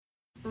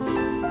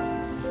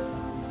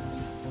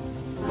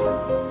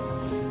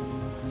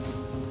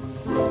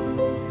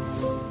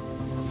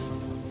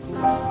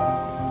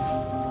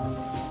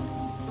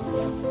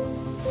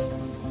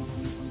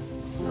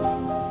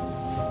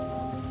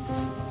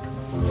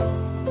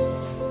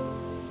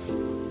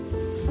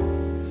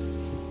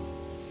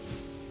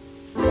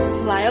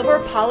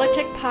Flyover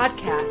Politic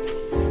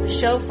Podcast, the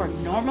show for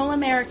normal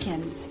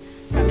Americans.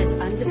 From his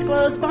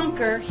undisclosed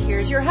bunker,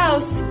 here's your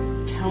host,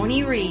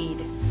 Tony Reed.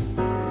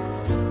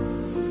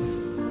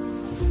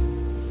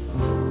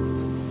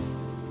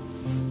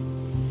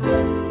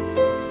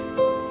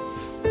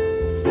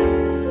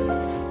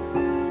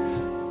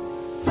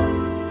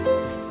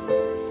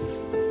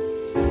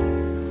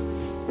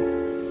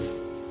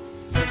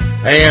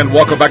 And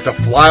welcome back to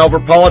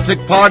Flyover Politic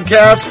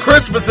Podcast,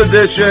 Christmas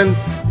edition.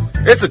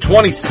 It's the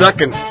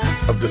 22nd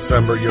of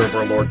December, year of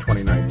our Lord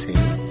 2019.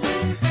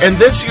 And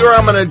this year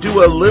I'm going to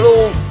do a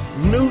little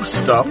new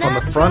stuff on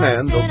the front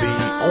end. There'll be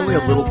only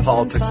a little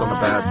politics on the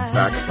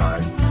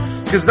backside.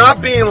 Because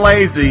not being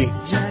lazy,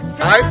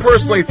 I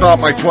personally thought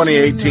my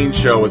 2018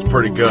 show was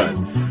pretty good.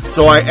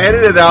 So I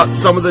edited out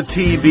some of the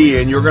TV,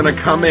 and you're going to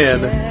come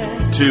in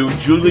to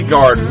Julie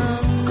Garland,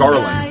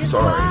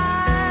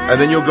 and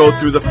then you'll go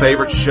through the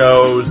favorite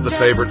shows, the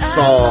favorite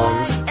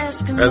songs,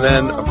 and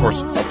then, of course,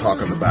 I'll talk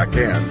on the back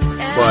end.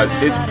 But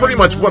it's pretty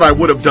much what I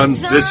would have done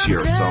this year.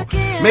 So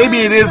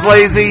maybe it is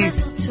lazy,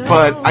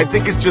 but I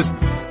think it's just,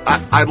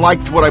 I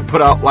liked what I put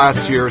out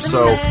last year,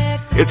 so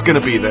it's going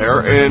to be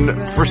there.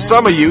 And for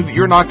some of you,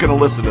 you're not going to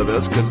listen to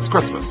this because it's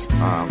Christmas.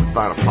 It's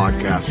not a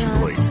podcast,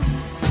 really.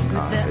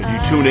 If you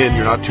tune in,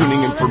 you're not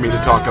tuning in for me to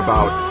talk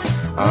about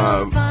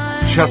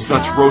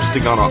chestnuts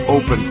roasting on an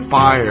open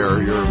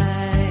fire. You're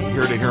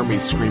here to hear me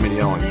scream and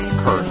yell and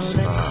curse.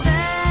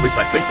 At least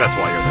I think that's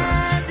why you're there.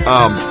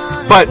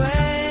 But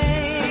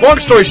long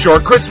story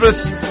short,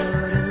 Christmas,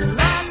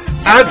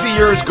 as the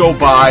years go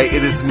by,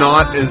 it is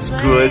not as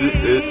good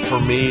for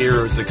me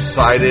or as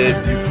excited.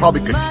 You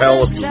probably could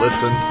tell if you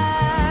listened.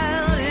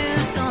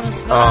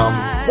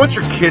 Once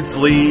your kids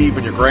leave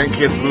and your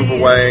grandkids move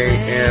away,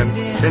 and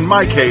in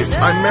my case,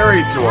 I'm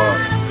married to a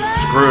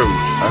Scrooge.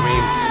 I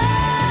mean,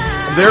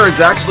 there is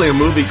actually a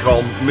movie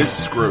called Miss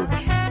Scrooge.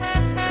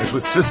 It's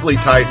with Cicely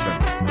Tyson.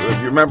 If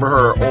you remember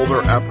her,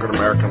 older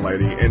African-American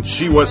lady, and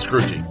she was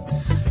Scroogey.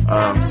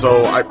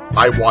 So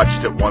I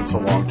watched it once a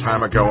long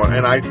time ago,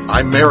 and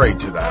I'm married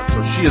to that,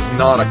 so she is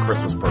not a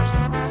Christmas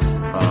person.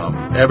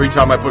 Every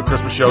time I put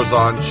Christmas shows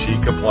on, she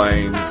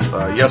complains.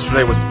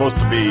 Yesterday was supposed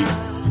to be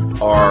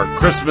our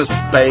Christmas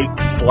bake /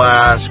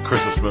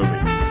 Christmas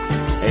movie.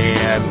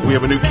 And we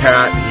have a new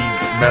cat. He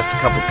messed a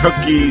couple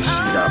cookies.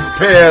 She got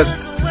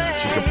pissed.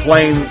 She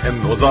complained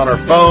and was on her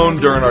phone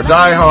during our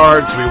Die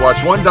Hard, so we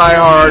watched one Die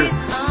Hard,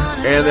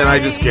 and then I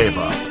just gave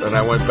up. And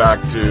I went back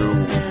to,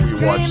 we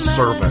watched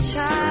Servants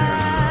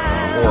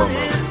and horror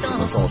movies, because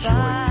that's all she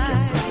really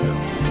gets into.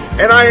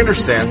 And I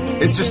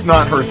understand, it's just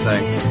not her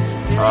thing.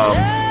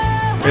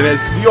 And as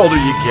the older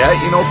you get,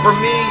 for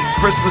me,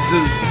 Christmas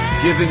is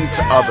giving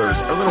to others.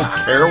 I really don't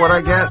care what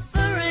I get.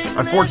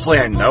 Unfortunately,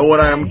 I know what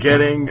I'm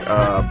getting,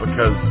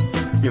 because,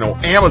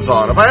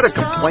 Amazon, if I had to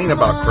complain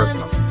about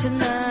Christmas,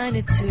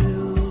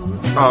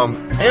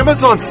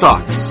 Amazon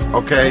sucks,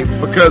 okay?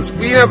 Because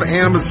we have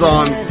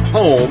Amazon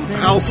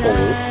household,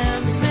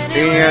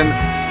 and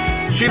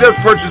she does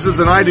purchases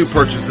and I do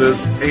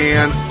purchases,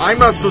 and I'm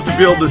not supposed to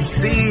be able to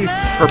see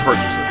her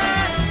purchases.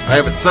 I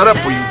have it set up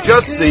where you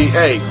just see,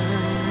 hey,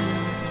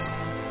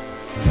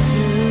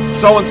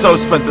 so-and-so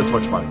spent this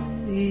much money.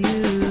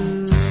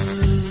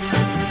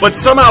 But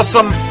somehow,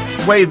 some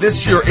way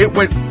this year, it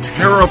went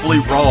terribly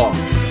wrong.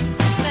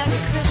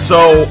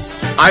 So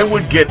I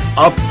would get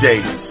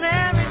updates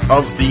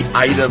of the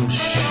item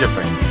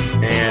shipping.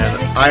 And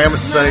I haven't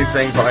said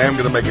anything, but I am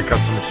going to make a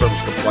customer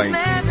service complaint.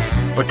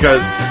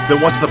 Because then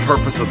what's the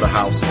purpose of the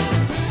household?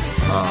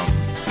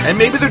 And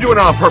maybe they're doing it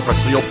on purpose,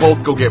 so you'll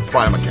both go get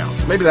Prime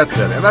accounts. Maybe that's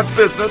it. And that's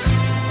business.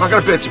 I'm not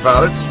going to bitch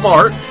about it. It's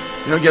smart.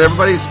 Get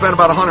everybody to spend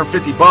about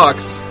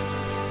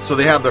 $150 so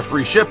they have their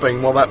free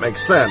shipping. Well, that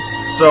makes sense.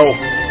 So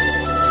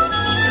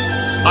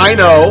I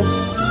know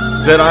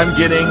that I'm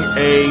getting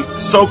a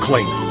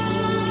SoClean.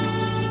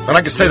 And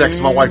I can say that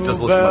because my wife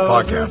doesn't listen to my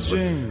podcast, but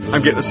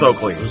I'm getting a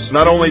SoClean.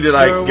 Not only did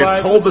I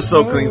get told the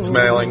SoClean's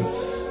mailing,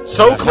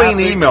 SoClean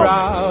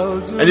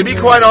emailed me. And to be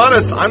quite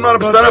honest, I'm not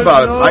upset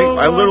about it.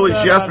 I literally,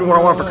 she asked me what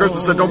I want for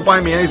Christmas, I said, don't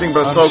buy me anything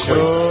but a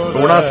SoClean.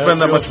 But we're not spending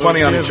that much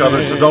money on each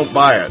other, so don't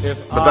buy it.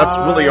 But that's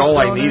really all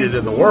I needed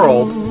in the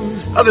world,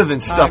 other than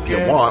stuff you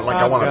want. Like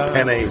I want a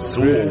Penn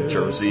Sewell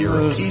jersey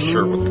or a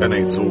t-shirt with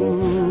Penn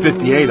Sewell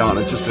 58 on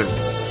it, just to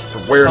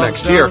wear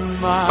next year.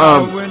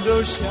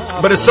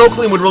 But a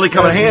SoClean would really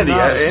come in handy.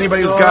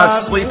 Anybody who's got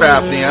sleep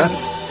apnea,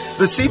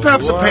 the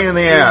CPAP's a pain in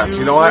the ass.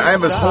 I have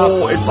this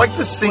whole, it's like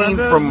the scene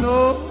from,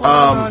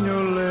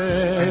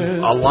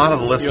 a lot of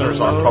the listeners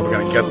are probably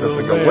going to get this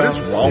and go, what is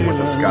wrong with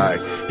this guy?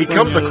 He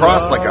comes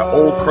across like an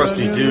old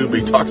crusty dude, but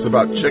he talks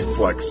about chick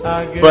flicks.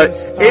 But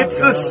it's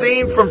the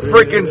scene from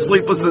frickin'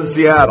 Sleepless in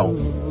Seattle.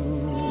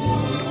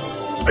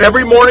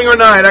 Every morning or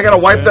night, I got to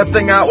wipe that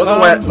thing out with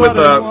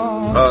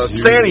a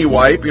Sani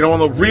wipe, one of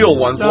the real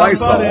ones,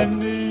 Lysol.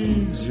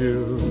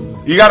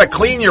 You got to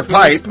clean your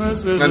pipe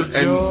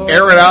and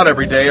air it out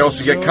every day, or else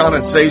you get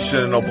condensation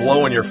and it'll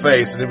blow in your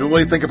face. And if you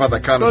really think about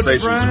that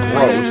condensation, it's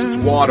gross.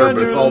 It's water,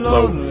 but it's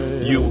also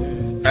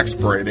you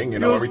expirating. You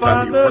know, every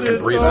time you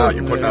freaking breathe out,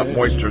 you're putting out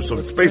moisture. So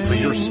it's basically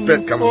your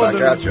spit coming back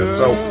at you.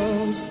 So,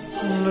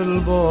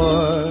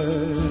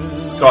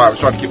 sorry, I was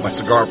trying to keep my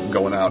cigar from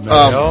going out.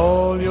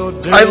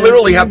 I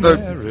literally have to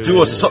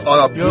do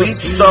a bleach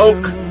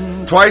soak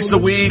twice a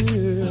week.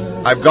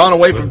 I've gone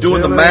away from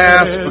doing the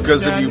mask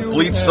because if you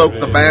bleach soak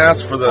the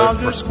mask for the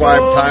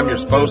prescribed time you're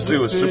supposed to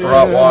with super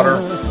hot water,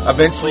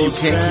 eventually you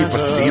can't keep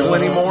a seal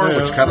anymore,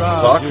 which kind of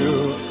sucks.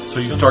 So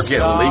you start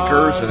getting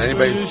leakers, and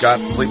anybody who's got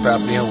sleep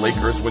apnea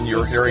leakers when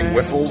you're hearing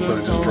whistles,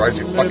 and it just drives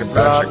you fucking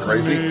batshit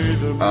crazy.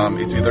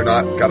 It's either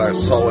not got a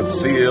solid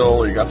seal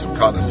or you got some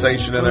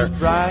condensation in there.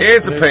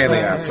 It's a pain in the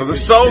ass. So the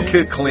Soul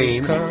Kit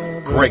Clean,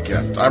 great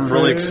gift. I'm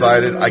really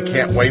excited. I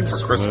can't wait for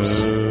Christmas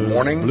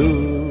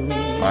morning.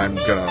 I'm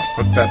gonna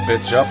hook that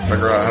bitch up,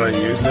 figure out how to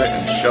use it,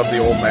 and shove the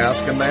old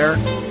mask in there.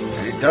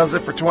 And it does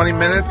it for 20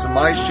 minutes, and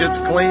my shit's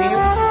clean.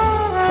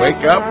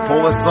 Wake up,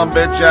 pull this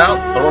sumbitch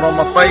out, throw it on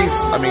my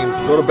face. I mean,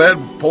 go to bed,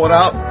 pull it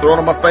out, throw it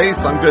on my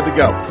face. I'm good to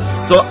go.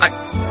 So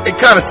it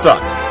kind of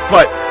sucks,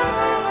 but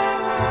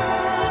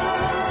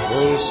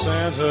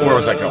where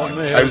was I going?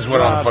 I just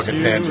went on a fucking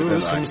tangent,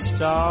 didn't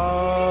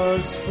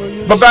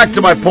I? But back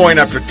to my point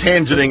after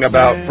tangenting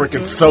about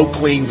freaking So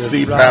Clean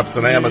CPAPs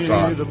and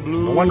Amazon.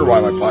 I wonder why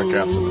my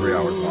podcasts are 3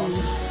 hours long.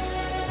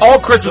 All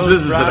Christmas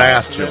is an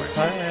ass chewing.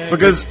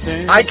 Because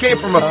I came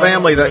from a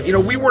family that, you know,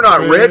 we were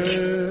not rich,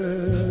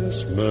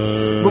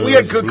 but we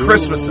had good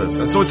Christmases.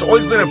 And so it's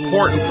always been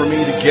important for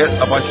me to get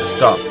a bunch of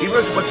stuff, even if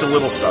it's a bunch of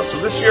little stuff. So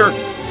this year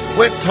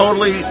went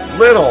totally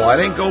little. I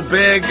didn't go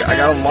big. I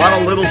got a lot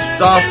of little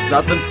stuff,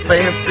 nothing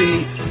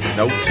fancy.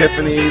 No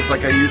Tiffany's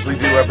like I usually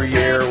do every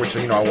year, which,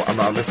 you know, I'm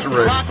not Mr.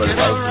 Rich, but if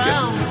I was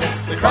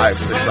getting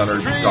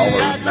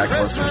 $500-$600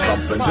 necklace or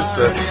something just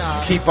to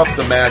keep up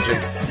the magic.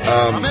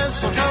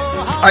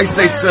 I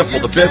stayed simple.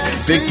 The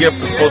big gift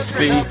was supposed to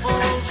be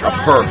a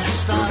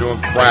purse. We were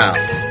doing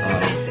crafts,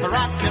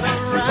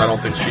 which I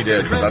don't think she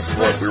did, but that's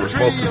what we were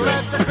supposed to do.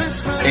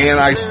 And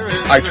I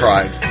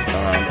tried.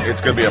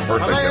 It's going to be a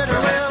birthday gift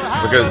now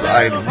because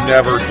I'd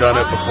never done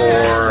it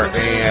before,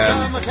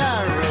 and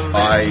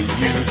I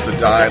used the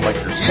die like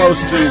you're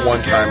supposed to, one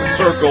time in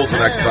circles, the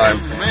next time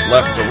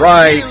left to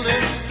right.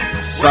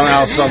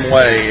 Somehow, some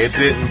way, it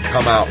didn't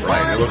come out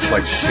right. It looks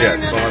like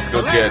shit. So I'm going to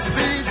go get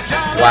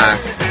black,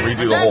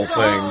 redo the whole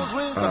thing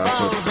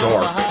so it's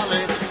dark.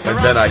 And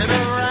then I can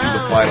do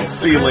the final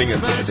sealing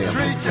and put the damn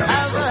thing together.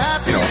 So,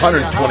 you know,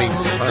 $120,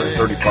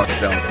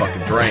 $130 down the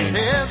fucking drain.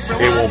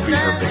 It won't be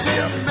her big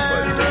gift.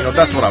 But, you know,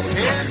 that's what I was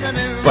going to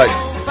do. But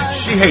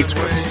she hates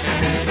Christmas.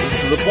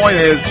 So the point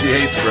is, she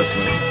hates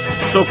Christmas.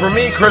 So for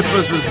me,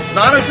 Christmas is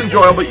not as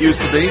enjoyable as it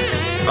used to be.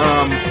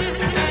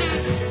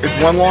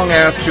 It's one long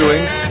ass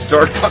chewing.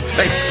 Started on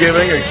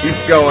Thanksgiving and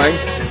keeps going.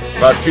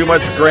 About too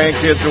much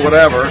grandkids or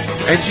whatever.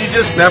 And she's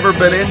just never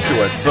been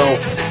into it. So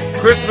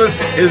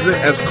Christmas isn't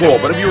as cool.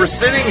 But if you were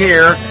sitting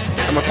here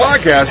on my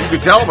podcast, you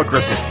could tell I'm a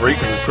Christmas freak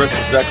because there's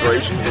Christmas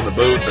decorations in the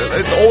booth.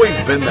 It's always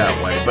been that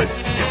way. But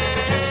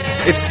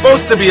it's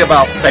supposed to be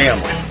about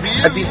family.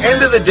 At the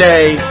end of the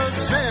day,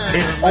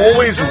 it's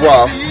always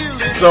rough.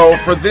 So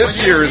for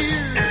this year's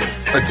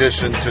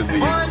addition to the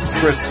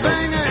Christmas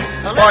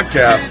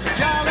podcast,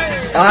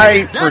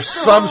 for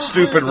some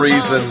stupid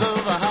reason,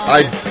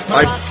 I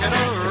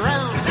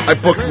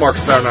bookmarked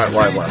Saturday Night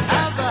Live last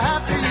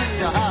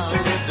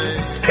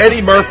night.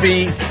 Eddie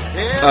Murphy,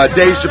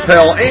 Dave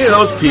Chappelle, any of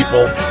those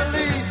people,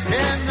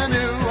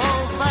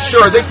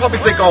 sure, they probably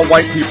think all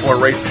white people are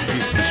racist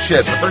pieces of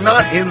shit, but they're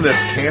not in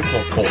this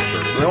cancel culture,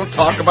 so they don't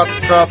talk about the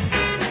stuff.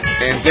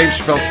 And Dave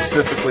Chappelle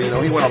specifically, you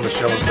know, he went on the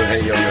show and said,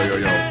 hey, yo, I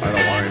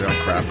don't want any of that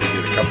crap. He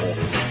did a couple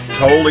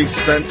totally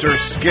center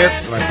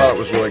skits, and I thought it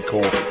was really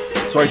cool.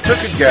 So I took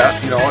a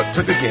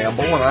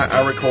gamble, and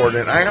I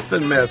recorded it. I have to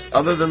admit,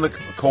 other than the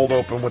cold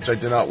open, which I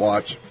did not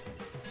watch,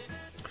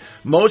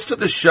 most of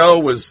the show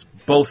was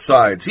both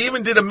sides. He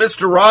even did a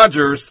Mr.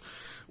 Rogers,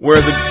 where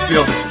the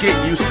skit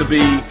used to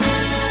be,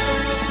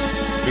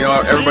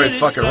 everybody's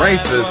fucking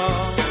racist.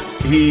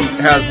 He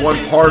has one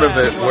part of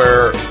it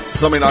where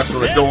somebody knocks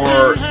on the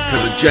door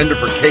because of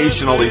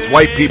gentrification. All these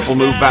white people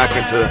move back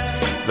into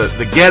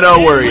the ghetto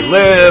where he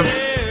lived.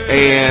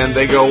 And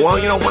they go, well,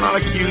 we're not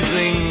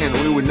accusing, and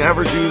we would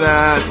never do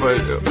that, but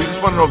we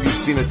just want to know if you've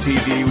seen a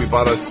TV. We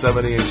bought a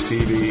 70-inch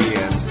TV,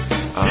 and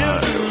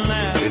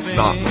it's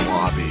not in the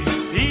lobby.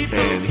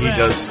 And he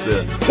does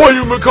why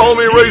you calling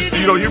me racist?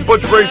 You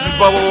bunch of racists,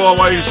 blah, blah, blah.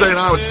 Why are you saying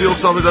I would steal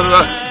something? Da,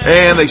 da, da.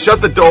 And they shut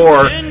the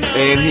door,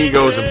 and he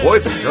goes, and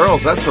boys and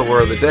girls, that's the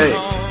word of the day.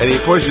 And he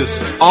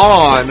pushes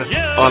on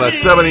a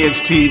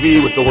 70-inch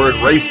TV with the word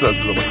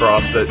racism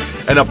across it,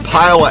 and a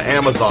pile of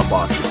Amazon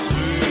boxes.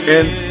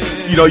 And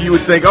you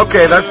would think,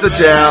 okay, that's the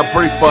jab,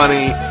 pretty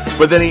funny.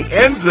 But then he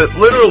ends it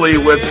literally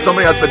with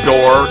somebody at the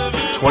door,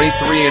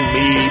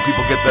 23andMe,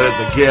 people get that as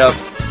a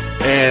gift.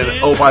 And,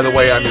 oh, by the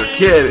way, I'm your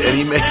kid. And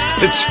he makes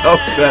the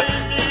joke that,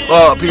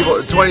 well,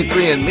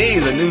 23andMe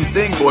is a new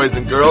thing, boys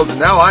and girls. And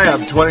now I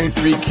have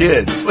 23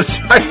 kids,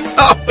 which I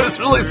thought was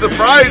really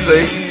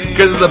surprising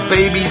because of the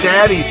baby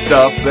daddy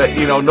stuff that,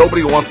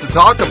 nobody wants to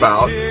talk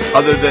about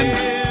other than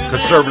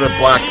conservative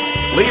black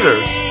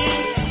leaders.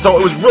 So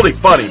it was really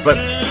funny. But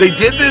they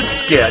did this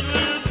skit,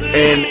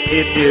 and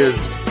it is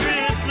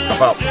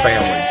about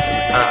families.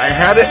 I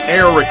had to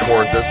air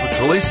record this, which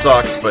really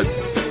sucks, but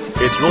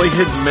it's really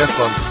hit and miss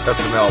on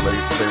SNL.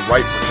 They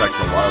write protect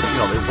a lot.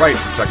 They write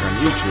protect on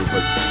YouTube,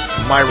 but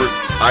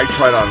I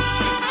tried on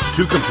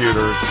 2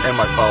 computers and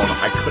my phone.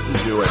 I couldn't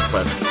do it,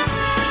 but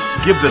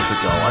give this a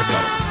go. I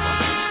thought it was fun.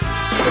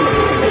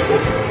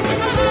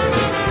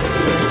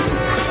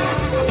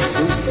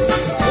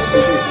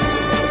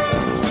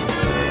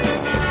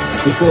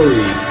 Before we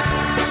leave,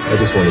 I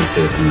just wanted to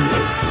say a few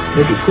words.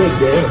 Make it quick,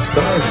 Dad. I'm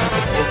starving.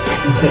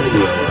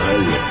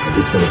 I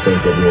just want to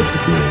thank everyone for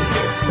being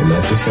here. And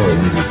not just our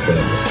immediate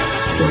family.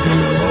 Talking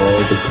about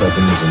all the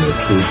cousins and their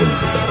kids and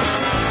everybody.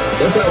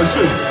 That's how it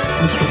should be.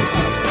 That's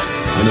right.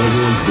 I know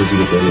everyone's busy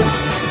with their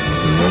lives. There's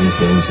some long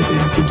things that they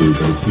have to do,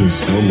 but it means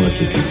so much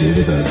that you're here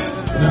with us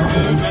in our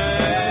home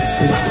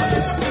for the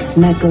holidays.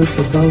 And that goes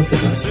for both of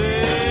us.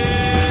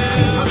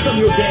 How come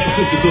your dad and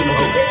sister couldn't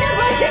host? Because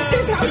my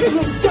sister's house is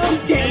a dump,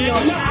 Daniel.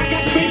 Now I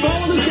got to pay for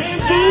all this damn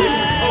food?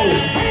 Oh,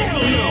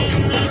 hell no!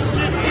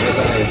 As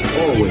I have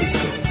always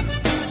said,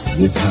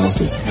 this house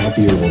is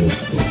happier when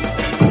it's full.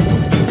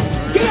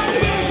 Get out of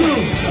the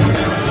bathroom!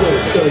 Well,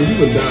 son, you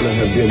and Donna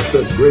have been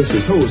such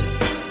gracious hosts.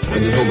 I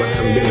just hope I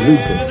haven't been a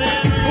nuisance.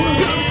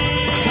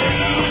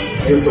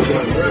 You're so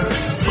damn right.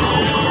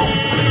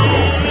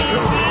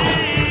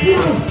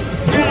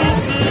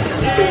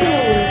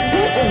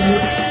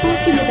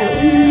 Talking about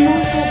we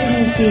love having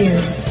you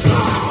here.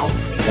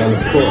 And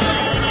of course,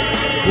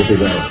 this is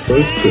our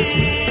first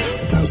Christmas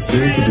without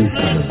soon-to-be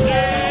son-in-law,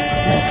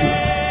 Matthew.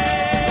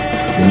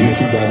 When you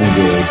two got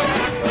engaged,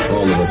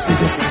 all of us were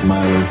just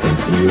smiling from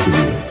ear to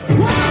ear.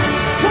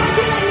 Why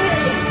did I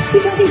marry?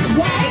 Because he's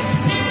white?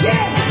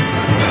 Yes!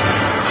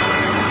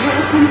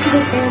 Welcome to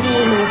the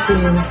family, Matthew.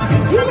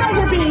 You guys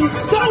are being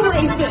so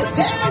racist.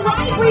 Damn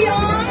right we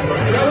are!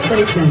 But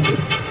it's Matthew.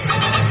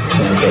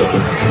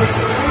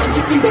 I'm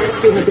just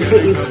embarrassed to have to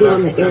put you two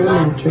on the air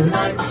mattress.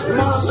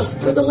 Mom,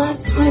 for the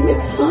last time,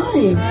 it's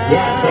fine.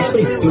 Yeah, it's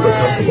actually super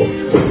comfortable.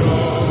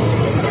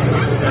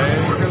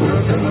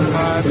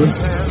 This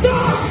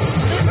sucks!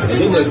 And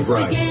then there's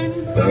Brian,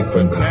 back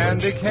from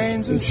college.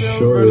 It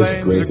sure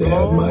is great to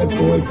have my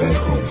boy back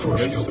home for a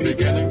few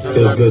weeks.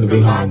 Feels good to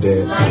be home,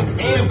 Dad.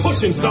 And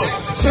pushing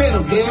sauce.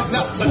 Channel gas,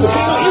 not sauce.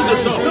 Channel is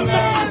a sauce.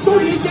 I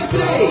told you this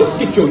yesterday. Let's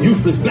get your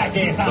useless black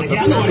ass out of here.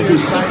 I know how to do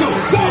this. Let's go.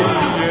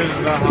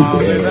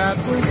 Stupid ass.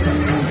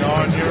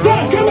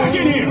 Son, come back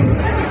in here.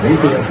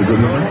 Anything else for good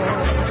morning?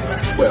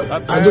 Well,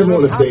 I just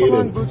want to say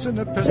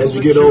that as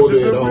you get older,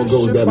 it all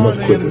goes that much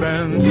quicker.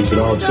 And you should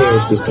all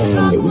cherish this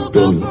time that we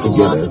spend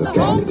together as a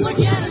family this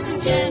Christmas. I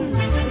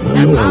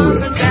know I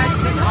will.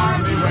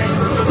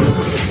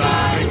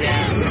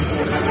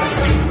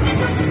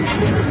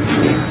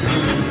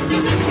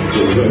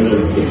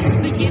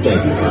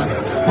 Thank you, Pop.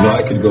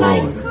 I could go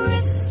on,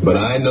 but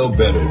I know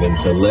better than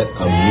to let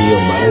a meal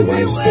my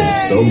wife spends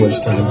so much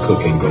time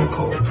cooking go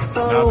cold.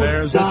 Oh,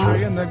 stop.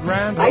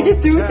 I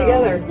just threw it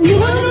together.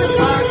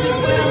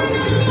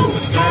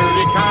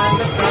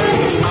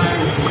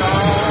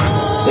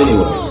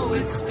 Anyway,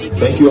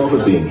 thank you all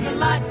for being here.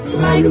 And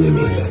I really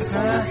mean that.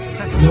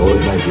 I know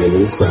it might be a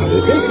little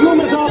crowded. This room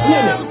is off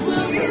limits.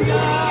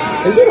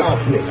 And get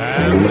off me.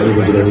 And we might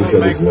even get on each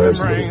other's nerves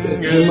a little bit.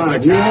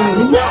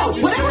 No!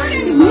 Whatever it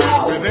is,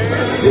 no!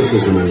 This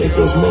is when we make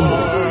those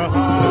memories that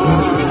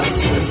last a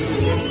lifetime.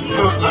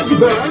 I'll be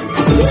back.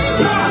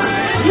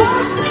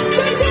 Lock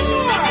the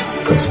door!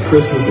 Because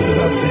Christmas is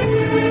about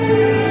family.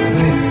 And I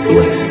am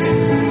blessed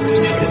to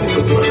spend it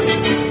with mine.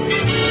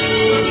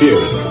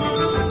 Cheers.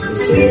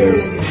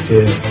 Cheers.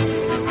 Cheers.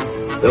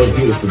 That was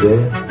beautiful,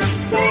 Dad.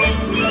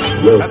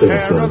 Well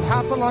said, son.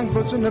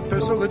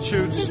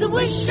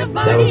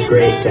 That was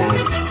great,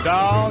 Dad.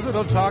 Dolls,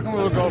 it'll talk and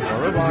we'll go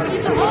for a walk.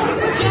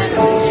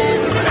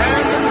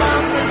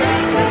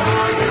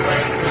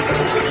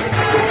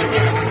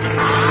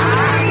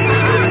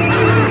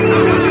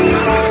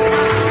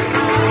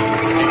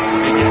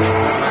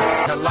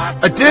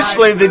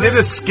 Additionally, they did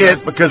a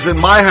skit because in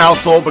my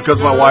household, because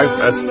my wife,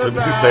 as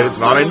previously stated, is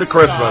not into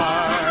Christmas,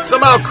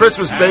 somehow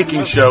Christmas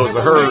baking shows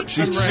to her,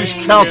 she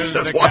counts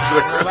as watching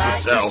a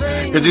Christmas show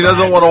because she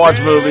doesn't want to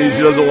watch movies,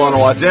 she doesn't want to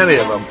watch any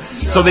of them.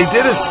 So they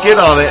did a skit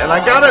on it, and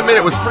I gotta admit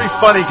it was pretty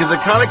funny because it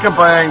kind of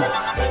combined,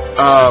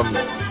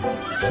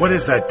 what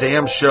is that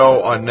damn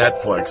show on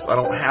Netflix? I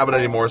don't have it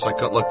anymore, so I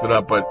couldn't look it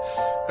up, but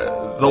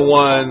the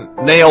one,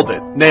 Nailed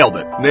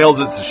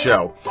It's a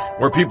show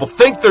where people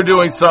think they're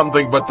doing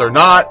something, but they're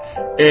not,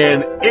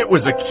 and it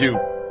was a cute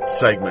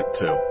segment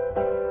too.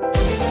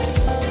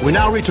 We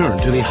now return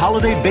to the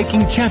Holiday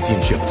Baking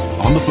Championship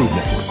on the Food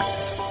Network.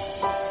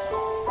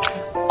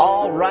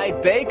 All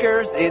right,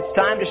 bakers, it's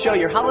time to show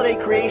your holiday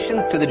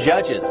creations to the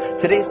judges.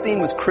 Today's theme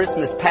was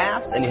Christmas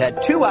past, and you had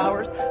 2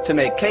 hours to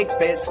make cakes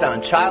based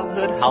on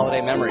childhood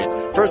holiday memories.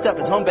 First up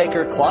is home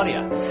baker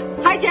Claudia.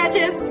 Hi,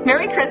 judges.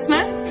 Merry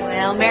Christmas.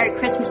 Well, Merry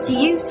Christmas to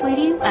you,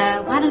 sweetie.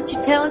 Why don't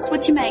you tell us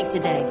what you made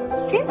today?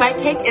 Okay, my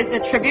cake is a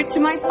tribute to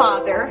my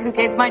father, who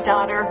gave my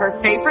daughter her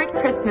favorite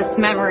Christmas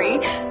memory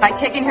by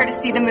taking her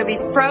to see the movie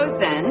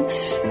Frozen.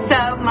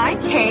 So my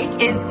cake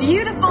is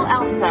beautiful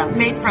Elsa,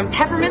 made from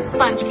peppermint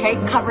sponge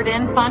cake covered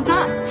in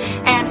fondant.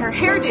 And her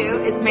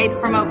hairdo is made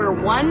from over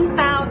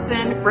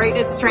 1,000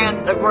 braided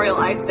strands of royal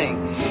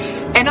icing.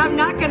 And I'm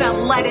not going to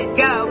let it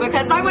go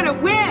because I want to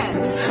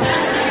win.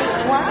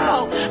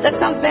 Wow, that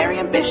sounds very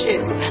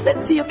ambitious.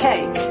 Let's see your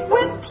cake.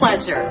 With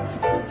pleasure.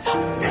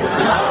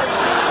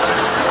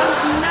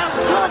 No,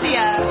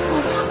 Claudia.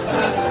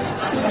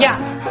 Yeah,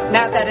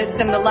 now that it's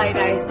in the light,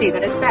 I see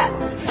that it's bad.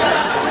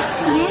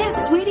 Yeah,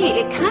 sweetie,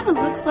 it kind of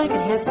looks like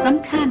it has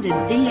some kind of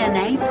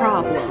DNA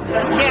problem.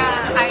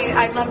 Yeah,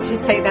 I'd love to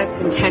say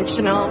that's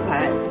intentional,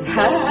 but...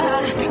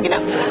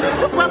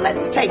 well,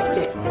 let's taste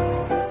it.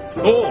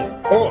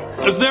 Oh,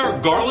 is there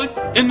garlic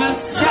in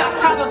this? Yeah,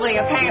 probably,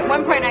 okay? At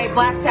one point I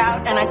blacked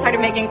out and I started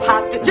making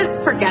pasta. Just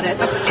forget it. It's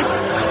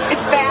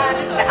bad.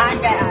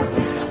 I'm bad.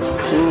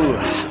 Ooh,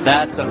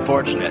 that's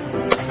unfortunate.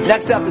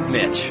 Next up is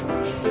Mitch.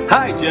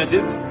 Hi,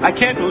 judges. I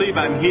can't believe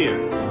I'm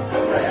here.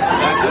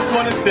 I just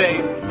want to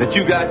say that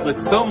you guys look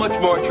so much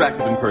more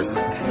attractive in person.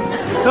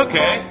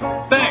 Okay,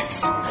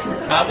 thanks.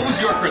 What was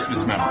your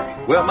Christmas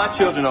memory? Well, my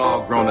children are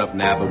all grown up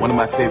now, but one of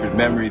my favorite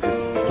memories is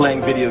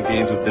playing video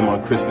games with them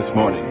on Christmas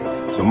mornings.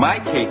 So my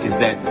cake is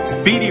that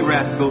speedy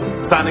rascal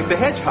Sonic the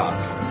Hedgehog.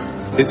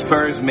 His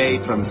fur is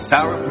made from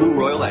sour blue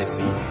royal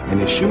icing, and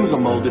his shoes are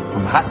molded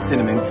from hot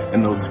cinnamon,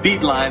 and those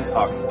speed lines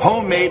are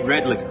homemade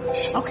red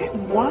licorice. Okay,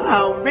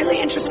 wow, really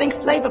interesting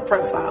flavor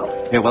profile.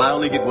 Yeah, well, I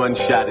only get one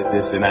shot at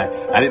this, and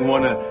I didn't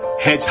want to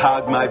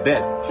hedgehog my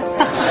bet.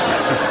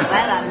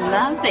 Well, I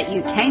love that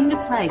you came to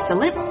play, so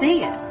let's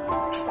see it.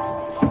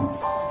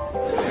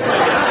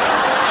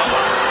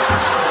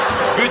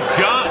 Good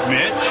God,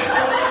 Mitch.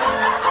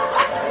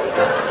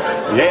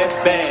 Yeah, it's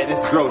bad.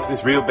 It's gross.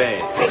 It's real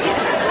bad.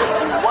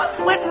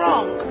 What went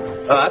wrong?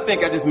 I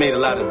think I just made a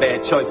lot of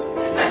bad choices.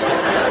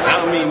 I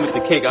don't mean with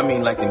the cake. I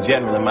mean like in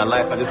general in my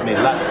life. I just made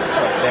lots of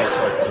bad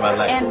choices in my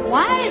life. And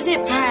why is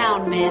it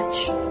brown,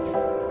 Mitch?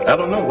 I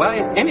don't know. Why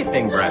is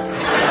anything brown?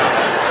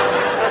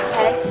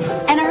 Okay.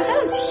 And are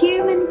those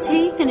human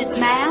teeth in its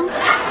mouth?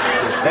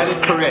 Yes, that is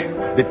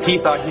correct. The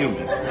teeth are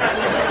human.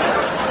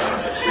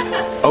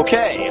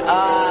 Okay,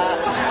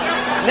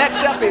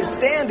 next up is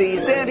Sandy.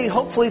 Sandy,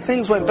 hopefully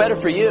things went better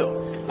for you.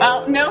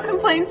 Well, no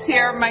complaints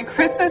here. My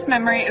Christmas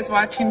memory is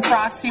watching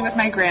Frosty with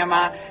my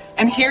grandma,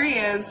 and here he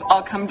is,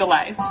 all come to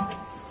life. So,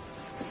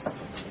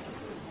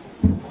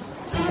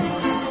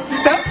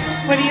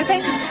 what do you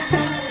think?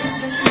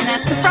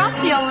 That's a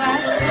Frosty, all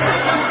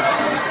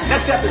right.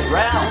 Next up is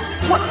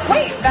Ralph. What?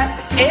 Wait,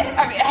 that's it?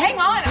 I mean, hang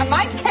on.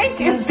 My cake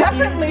is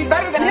definitely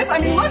better than his. I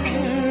mean, look,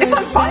 it's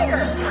on fire.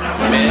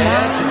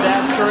 Mitch, is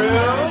that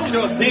true?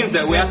 Sure seems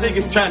that way. I think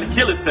it's trying to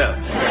kill itself.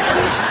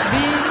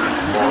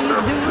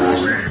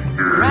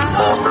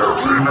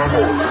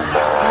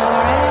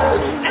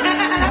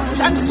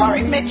 I'm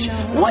sorry, Mitch.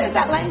 What is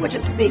that language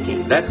it's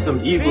speaking? That's some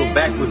evil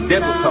backwards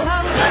devil talk.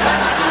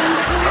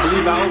 I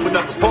believe I opened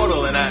up a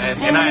portal and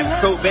I am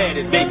so bad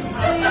it makes.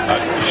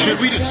 Should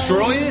we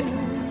destroy it?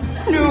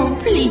 No,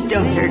 please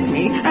don't hurt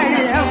me. I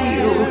love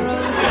you.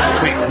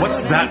 Wait,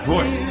 what's that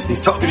voice? He's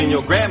talking in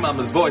your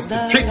grandmama's voice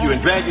to trick you and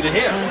drag you to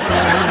hell.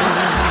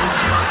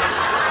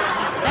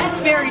 That's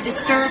very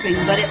disturbing,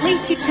 but at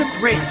least you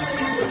took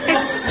risks.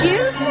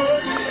 Excuse me?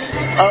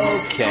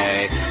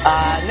 Okay.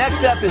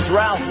 Next up is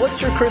Ralph.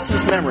 What's your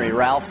Christmas memory,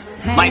 Ralph?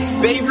 My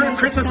favorite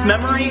Christmas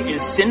memory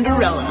is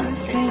Cinderella.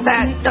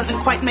 That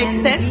doesn't quite make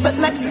sense, but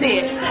let's see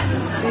it.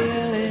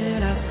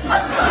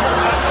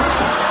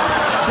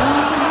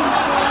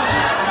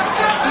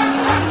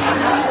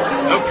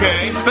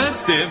 Okay,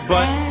 festive,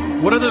 but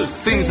what are those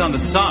things on the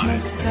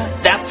side?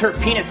 That's her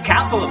penis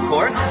castle, of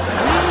course.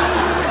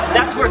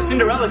 That's where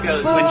Cinderella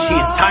goes when she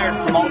is tired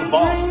from all the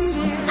balls.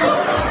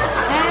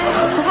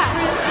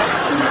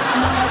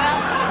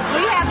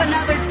 We have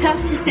another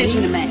tough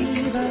decision to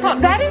make. Well,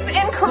 that is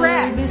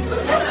incorrect.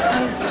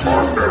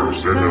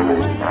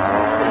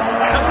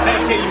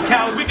 Hey, you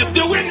coward, we can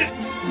still win this.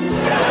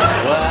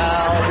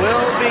 Well,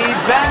 we'll be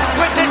back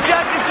with the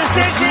judge's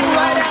decision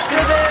right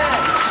after this.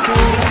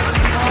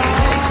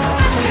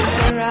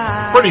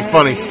 Pretty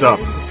funny stuff.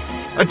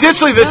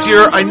 Additionally, this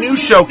year, a new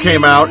show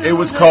came out. It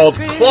was called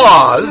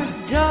Claws.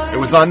 It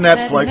was on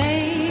Netflix.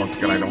 Once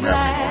again, I don't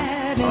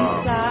have it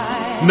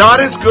anymore. Not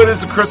as good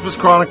as the Christmas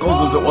Chronicles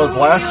as it was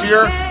last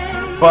year,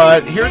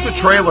 but here's a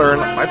trailer,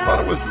 and I thought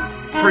it was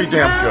pretty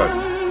damn good.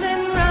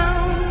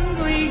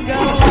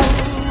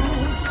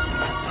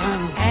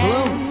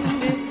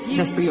 Hello?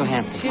 Jesper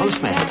Johansson,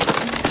 postman.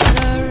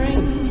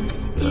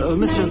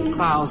 Mr.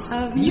 Klaus,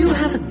 you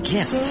have a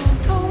gift.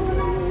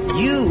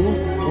 You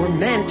were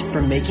meant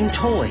for making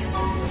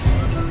toys.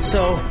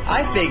 So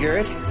I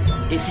figured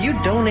if you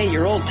donate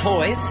your old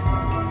toys,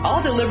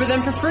 I'll deliver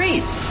them for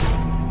free.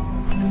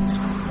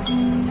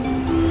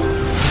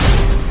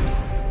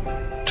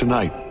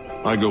 Tonight,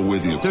 I go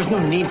with you. There's no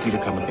need for you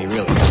to come with me,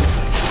 really.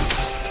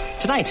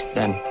 Tonight,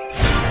 then.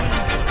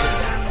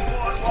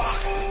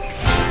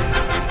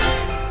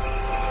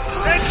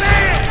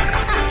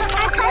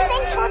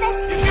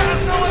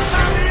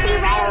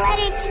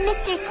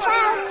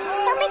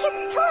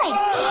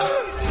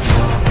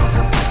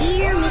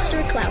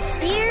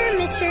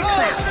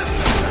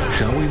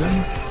 shall we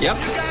then? Yep.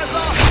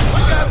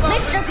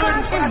 Mr.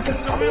 Klaus is the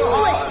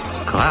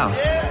coolest.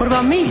 Klaus? What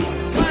about me?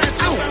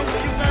 Ow!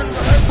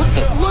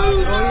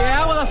 Loser! Oh,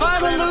 yeah? Well, if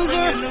I'm a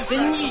loser,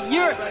 then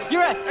you're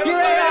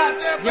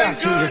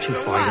too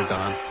far. You're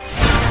gone.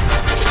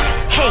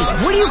 Hey,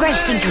 what do you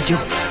guys think you're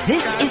doing?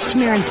 This is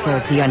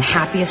Smearensburg, the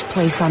unhappiest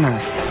place on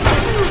earth.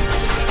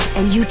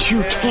 And you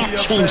two can't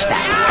change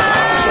that.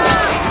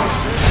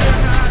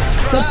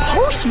 The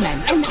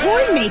postman and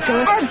toy maker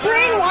are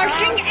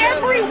brainwashing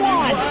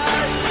everyone.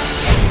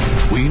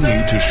 We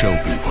need to show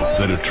people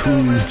that a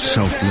true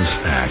selfless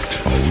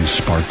act always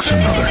sparks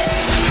another.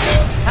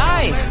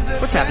 Hi!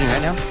 What's happening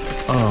right now?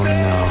 Oh,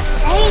 no.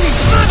 Holy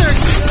mother!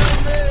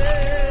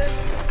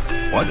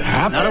 What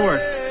happened? Not a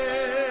word.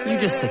 You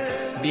just sit there.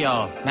 Be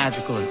all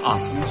magical and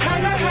awesome.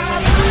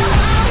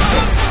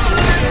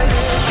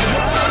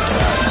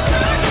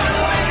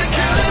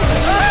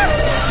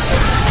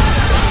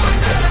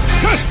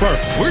 Casper,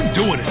 we're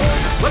doing it.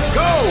 Let's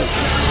go.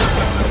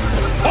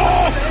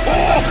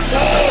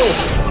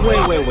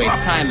 Wait.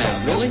 Time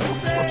out. Really?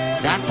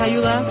 That's how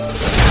you laugh?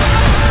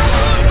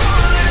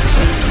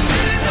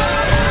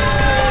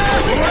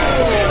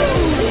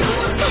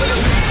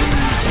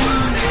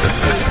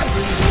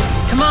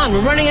 Come on,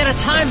 we're running out of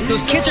time.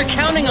 Those kids are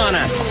counting on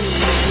us.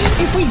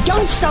 If we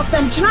don't stop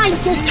them tonight,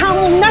 this town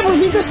will never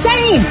be the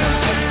same.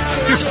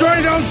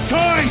 Destroy those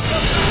toys!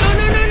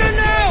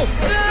 No!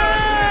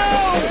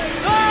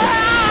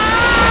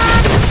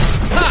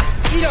 Ha!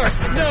 Eat our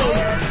snow!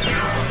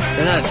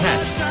 They're not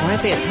attached. Why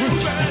aren't they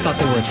attached? I thought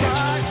they were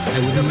attached. I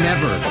would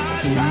never,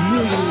 in a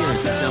million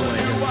years, have done what I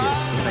just did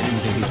if I didn't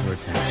think these were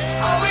attached.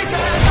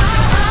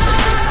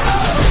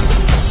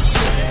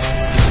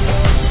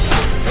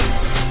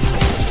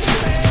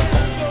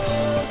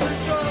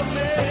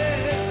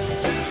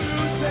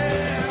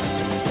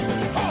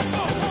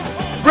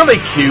 Really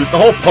cute. The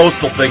whole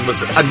postal thing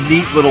was a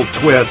neat little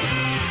twist,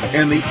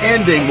 and the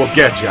ending will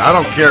get you. I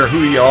don't care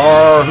who you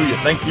are, who you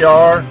think you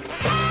are.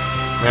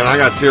 Man, I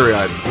got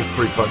teary-eyed. It was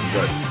pretty fucking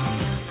good.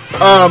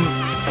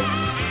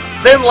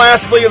 Then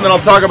lastly, and then I'll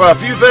talk about a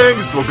few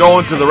things, we'll go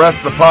into the rest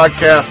of the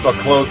podcast. I'll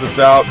close this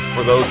out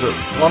for those that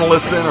want to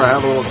listen or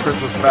have a little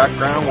Christmas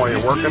background while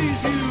you're working.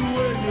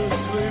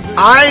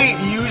 I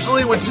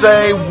usually would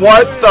say,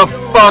 what the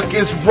fuck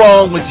is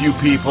wrong with you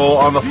people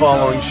on the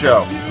following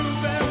show?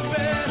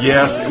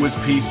 Yes, it was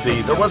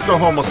PC. There was no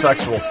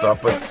homosexual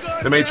stuff, but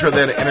they made sure they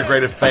had an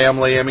integrated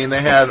family. I mean,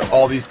 they had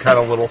all these kind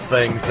of little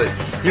things that,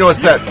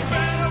 it's that,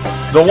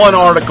 the one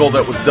article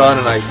that was done,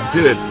 and I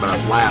did it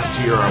last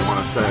year, I want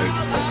to say,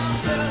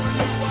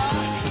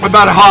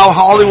 about how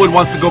Hollywood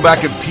wants to go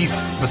back and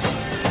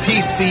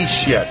PC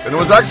shit. And it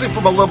was actually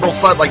from a liberal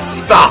side, like,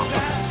 stop.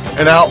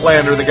 An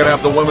Outlander, they're going to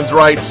have the women's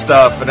rights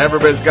stuff, and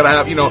everybody's got to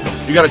have, you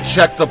got to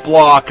check the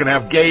block and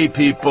have gay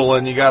people,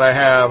 and you got to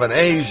have an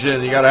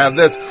Asian, you got to have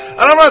this. And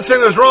I'm not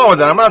saying there's wrong with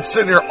that. I'm not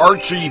sitting here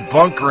Archie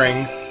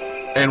bunkering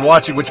and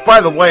watching, which,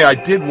 by the way, I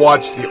did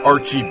watch the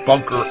Archie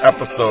Bunker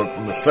episode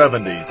from the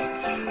 70s.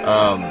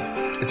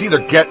 It's either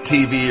Get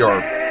TV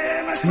or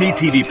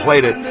MeTV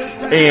played it,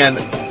 and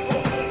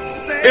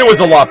it was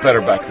a lot better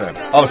back then.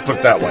 I'll just put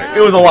it that way.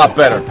 It was a lot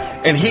better.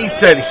 And he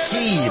said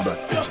heeb,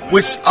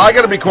 which, I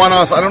gotta be quite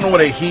honest, I don't know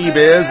what a heeb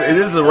is. It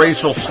is a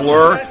racial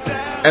slur,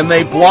 and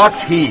they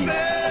blocked heeb.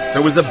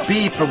 There was a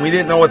beep, and we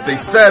didn't know what they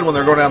said when they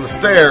were going down the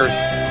stairs,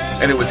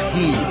 and it was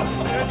heeb.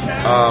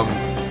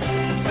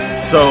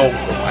 So,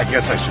 I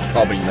guess I should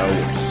probably know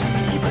what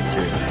heeb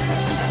is.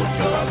 Let's just look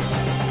that up.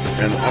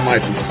 And I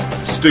might be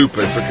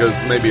stupid, because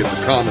maybe it's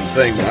a common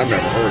thing, but I've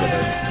never heard of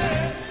it.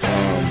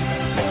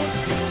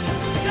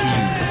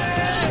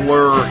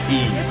 Slur,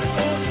 heeb.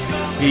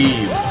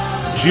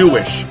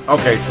 Jewish.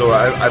 Okay, so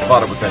I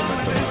thought it was that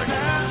same thing.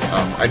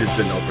 I just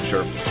didn't know for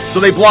sure. So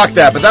they blocked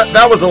that, but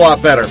that was a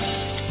lot better.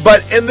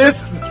 But in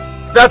this,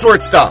 that's where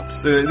it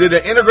stops. They did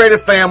an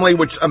integrated family,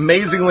 which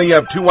amazingly you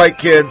have two white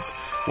kids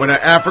with an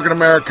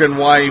African-American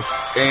wife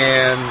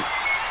and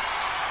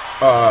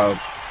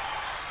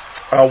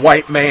a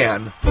white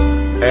man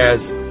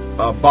as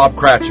Bob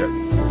Cratchit.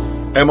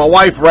 And my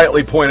wife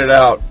rightly pointed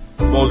out,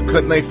 well,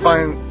 couldn't they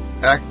find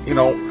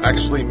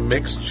actually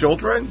mixed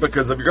children?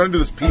 Because if you're going to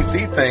do this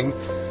PC thing,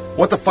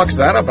 what the fuck's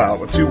that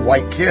about with two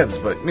white kids?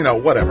 But,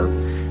 whatever.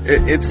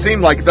 It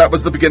seemed like that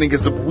was the beginning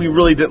because we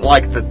really didn't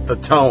like the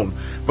tone.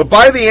 But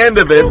by the end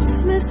of it,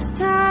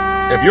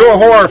 if you're a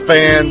horror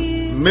fan,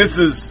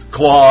 Mrs.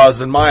 Claus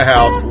in my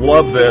house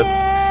loved this.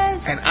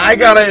 And I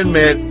gotta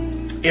admit,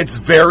 it's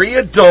very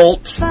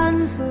adult.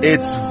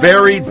 It's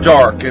very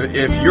dark.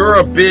 If you're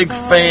a big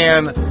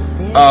fan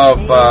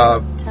of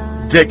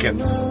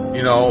Dickens,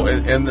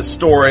 in the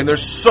story, and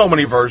there's so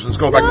many versions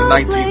going back to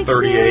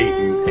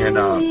 1938,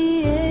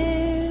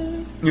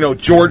 and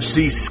George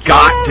C.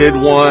 Scott did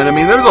one. I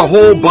mean, there's a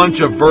whole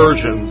bunch of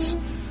versions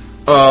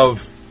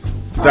of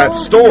that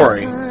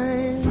story.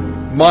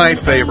 My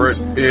favorite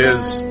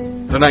is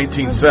the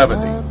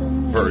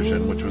 1970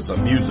 version, which was a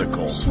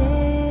musical.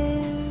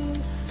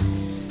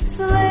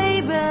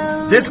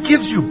 This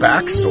gives you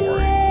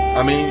backstory.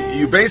 I mean,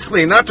 you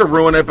basically, not to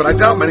ruin it, but I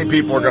doubt many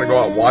people are going to go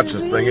out and watch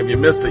this thing. If you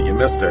missed it, you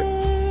missed it.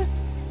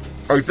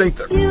 Or you think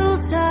that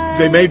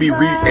they may be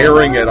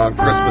re-airing it on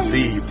Christmas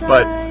Eve,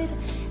 but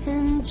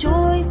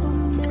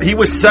he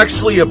was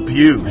sexually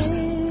abused.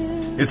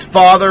 His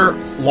father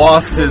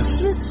lost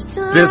his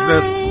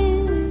business,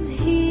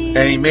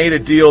 and he made a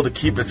deal to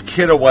keep his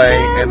kid away,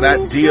 and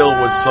that deal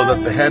was so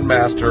that the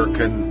headmaster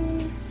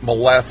can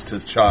molest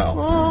his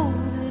child,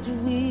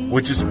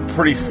 which is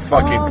pretty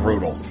fucking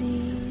brutal.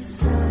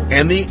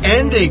 And the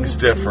ending's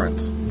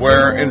different,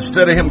 where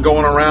instead of him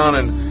going around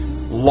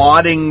and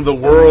lauding the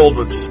world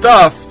with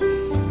stuff,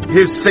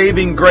 his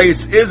saving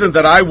grace isn't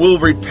that I will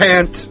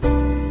repent,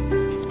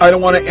 I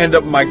don't want to end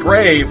up in my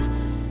grave.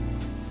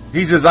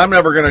 He says, I'm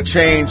never going to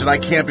change and I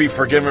can't be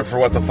forgiven for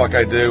what the fuck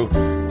I do,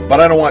 but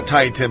I don't want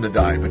Tiny Tim to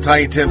die. But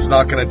Tiny Tim's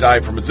not going to die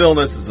from his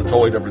illness. It's a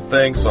totally different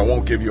thing, so I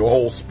won't give you a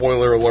whole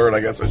spoiler alert. I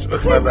guess I should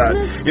have said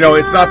that. You know,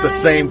 it's not the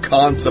same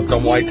concept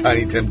on why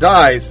Tiny Tim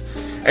dies.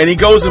 And he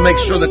goes and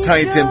makes sure that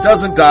Tiny Tim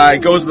doesn't die,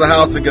 goes to the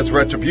house and gets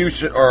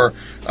retribution, or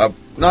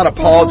not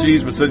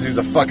apologies, but says he's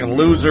a fucking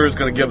loser, is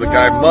going to give the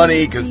guy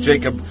money because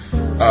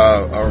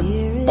or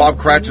Bob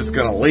Cratchit's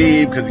going to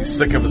leave because he's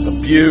sick of his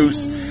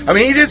abuse. I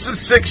mean, he did some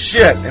sick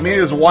shit. I mean,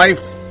 his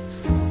wife,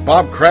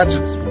 Bob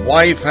Cratchit's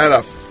wife, had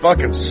a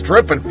fucking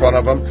strip in front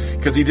of him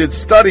because he did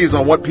studies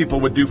on what people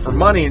would do for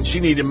money, and she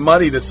needed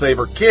money to save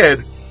her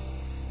kid.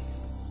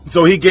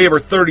 So he gave her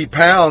 30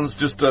 pounds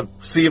just to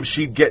see if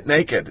she'd get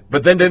naked,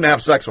 but then didn't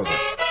have sex with her.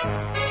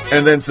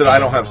 And then said, I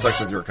don't have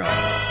sex with your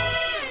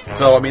kind.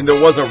 So, I mean, there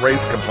was a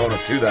race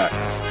component to that.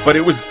 But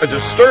it was a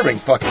disturbing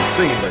fucking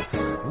scene. But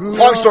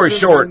long story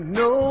short,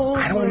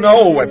 I don't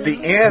know. At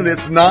the end,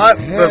 it's not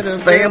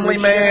The Family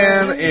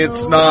Man.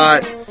 It's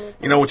not,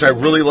 which I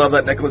really love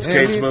that Nicolas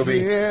Cage movie.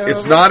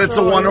 It's not It's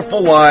a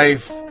Wonderful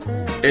Life.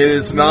 It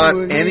is not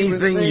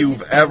anything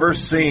you've ever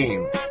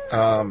seen.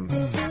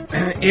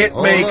 It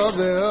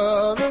makes,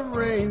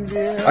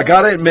 I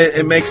gotta admit,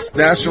 it makes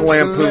National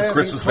Lampoon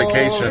Christmas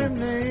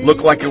Vacation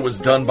look like it was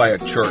done by a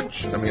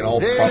church. I mean,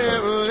 all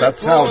proper.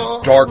 That's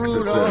how dark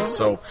this is.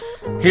 So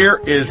here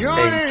is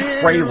a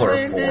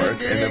trailer for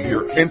it, and if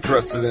you're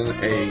interested in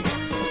a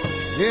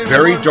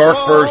very dark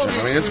version,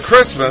 I mean, it's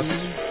Christmas.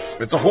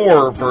 It's a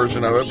horror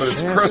version of it, but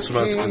it's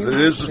Christmas because it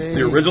is just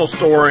the original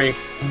story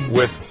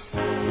with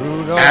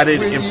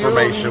added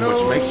information,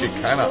 which makes you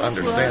kind of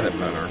understand it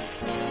better.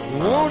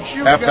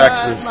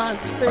 FX's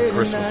A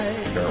Christmas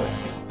Carol.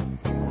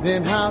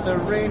 Then how the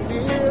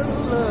reindeer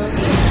look.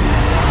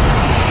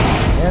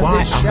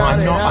 Why am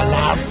I not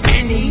allowed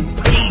any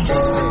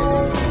peace?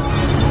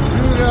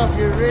 Rudolph,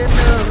 you're in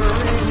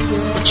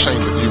the The chain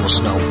that you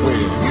must now wear,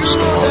 you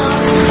start.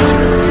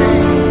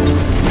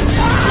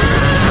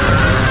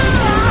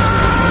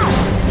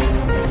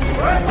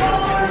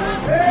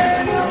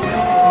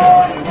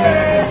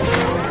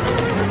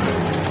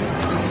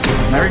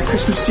 Merry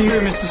Christmas to you,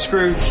 Mr.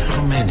 Scrooge.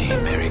 How many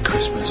Merry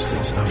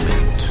Christmases are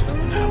meant,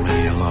 and how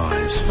many are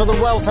lies? For the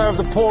welfare of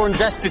the poor and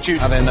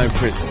destitute. Are there no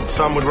prisons?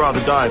 Some would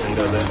rather die than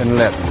go there. Then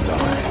let them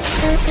die.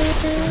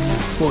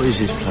 What is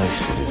this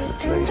place? It is the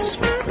place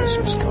where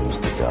Christmas comes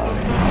to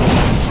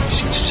die. You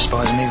seem to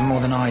despise him even more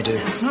than I do.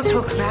 Let's not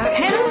talk about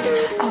him,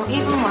 not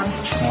even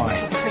once. Why?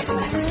 It's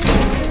Christmas.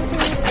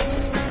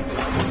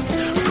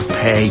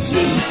 Prepare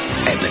ye,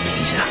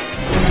 Ebenezer.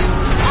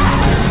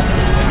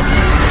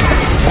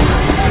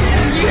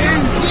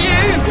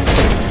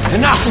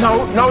 Enough!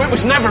 No, it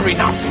was never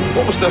enough.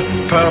 What was the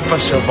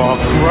purpose of our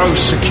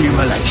gross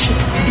accumulation?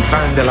 You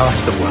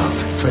vandalised the world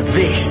for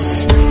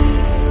this.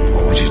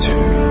 What would you do,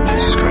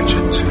 Mrs.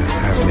 Cratchit, to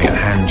have me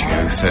hand you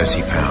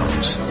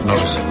 £30, not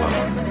as a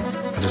loan,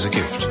 but as a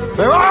gift?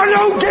 There are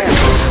no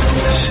gifts!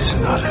 This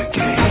is not a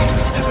game,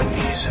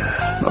 Ebenezer.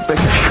 I beg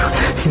of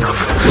you,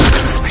 enough.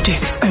 I do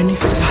this only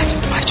for the life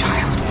of my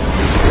child.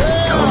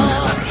 Come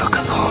and look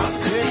upon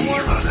the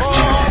evil that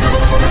you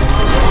did.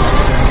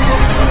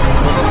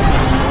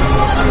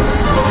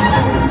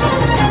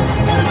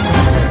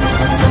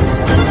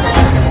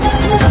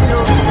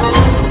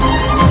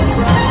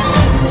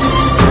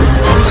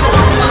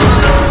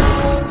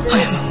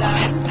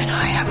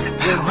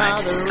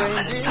 To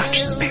summon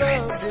such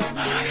spirits, and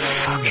I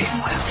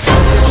fucking will.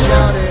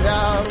 Shout it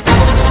out.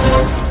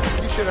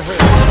 You should have heard.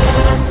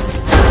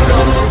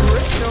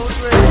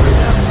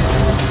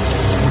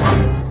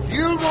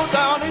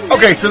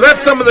 Okay, so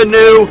that's some of the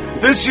new.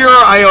 This year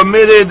I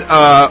omitted,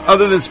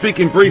 other than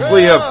speaking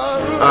briefly of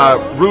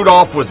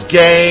Rudolph was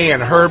gay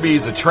and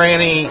Herbie's a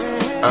tranny.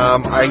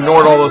 I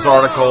ignored all those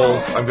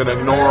articles. I'm going to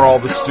ignore all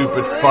the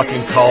stupid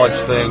fucking college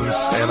things,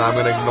 and I'm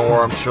going to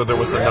ignore, I'm sure there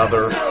was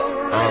another.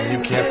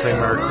 You can't say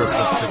Merry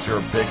Christmas because you're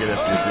a bigot if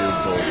you do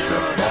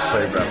bullshit. I'll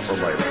save that for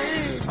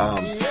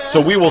later.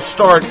 So we will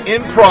start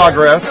in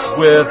progress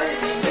with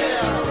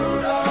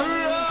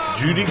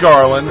Judy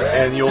Garland,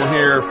 and you'll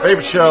hear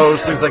favorite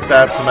shows, things like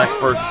that, some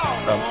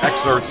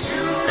excerpts,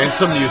 and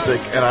some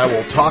music, and I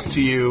will talk to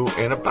you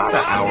in about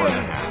an hour and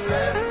a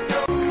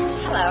half.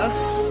 Hello.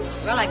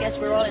 Well, I guess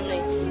we're all in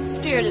the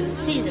spirit of the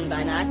season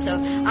by now, so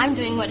I'm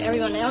doing what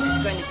everyone else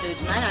is going to do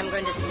tonight. I'm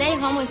going to stay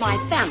home with my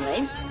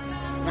family.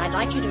 And I'd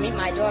like you to meet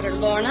my daughter,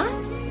 Lorna.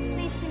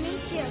 Pleased to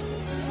meet you.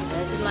 And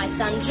this is my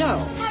son, Joe.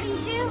 How do you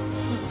do?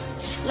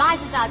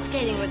 Liza's out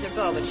skating with her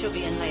beau, but she'll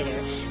be in later.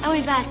 And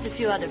we've asked a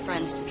few other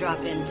friends to drop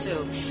in,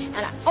 too.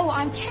 And,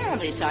 I'm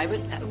terribly sorry,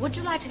 but would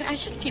you like to... I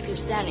shouldn't keep you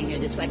standing here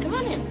this way. Come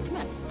on in. Come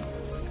on.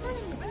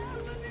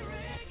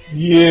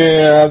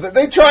 Yeah,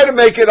 they try to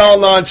make it all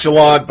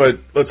nonchalant, but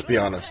let's be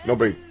honest,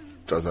 nobody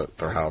does it at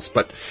their house.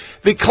 But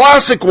the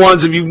classic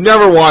ones, if you've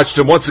never watched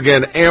them, once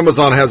again,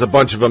 Amazon has a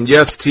bunch of them.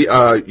 Yes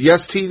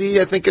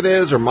TV, I think it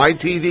is, or My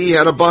TV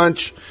had a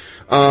bunch.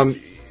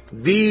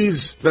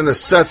 These, and the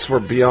sets were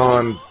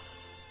beyond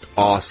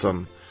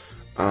awesome.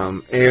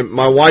 And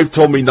my wife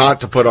told me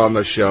not to put on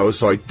the show,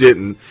 so I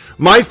didn't.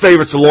 My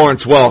favorite's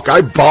Lawrence Welk. I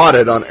bought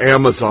it on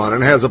Amazon,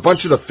 and it has a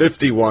bunch of the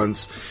 50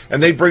 ones.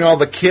 And they'd bring all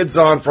the kids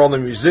on for all the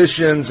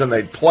musicians, and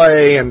they'd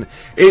play. And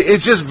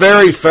it's just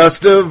very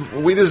festive.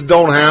 We just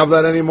don't have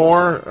that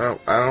anymore.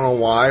 I don't know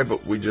why,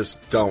 but we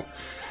just don't.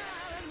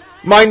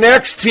 My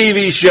next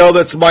TV show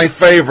that's my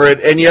favorite,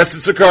 and yes,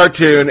 it's a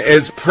cartoon,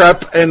 is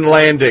Prep and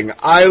Landing.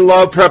 I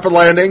love Prep and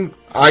Landing.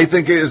 I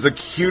think it is the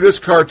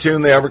cutest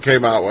cartoon they ever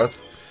came out with.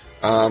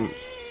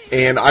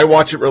 And I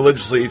watch it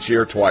religiously each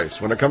year twice.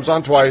 When it comes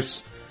on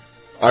twice,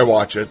 I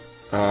watch it.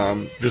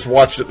 Just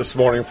watched it this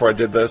morning before I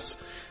did this.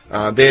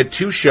 They had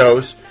two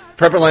shows,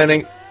 Prep and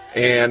Landing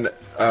and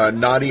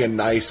Naughty and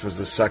Nice was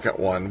the second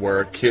one, where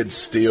a kid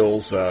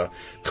steals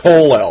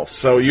coal elf.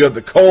 So you have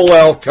the coal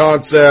elf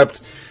concept.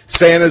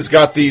 Santa's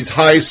got these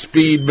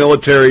high-speed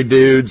military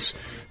dudes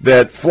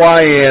that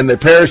fly in, they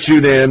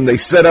parachute in, they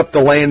set up the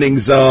landing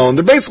zone.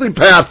 They're basically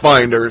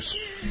Pathfinders.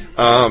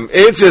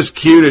 It's just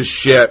cute as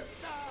shit.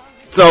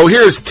 So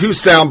here's two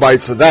sound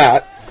bites of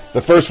that.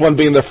 The first one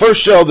being the first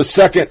show. The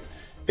second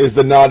is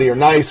the Naughty or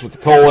Nice with the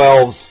coal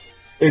elves.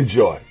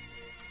 Enjoy.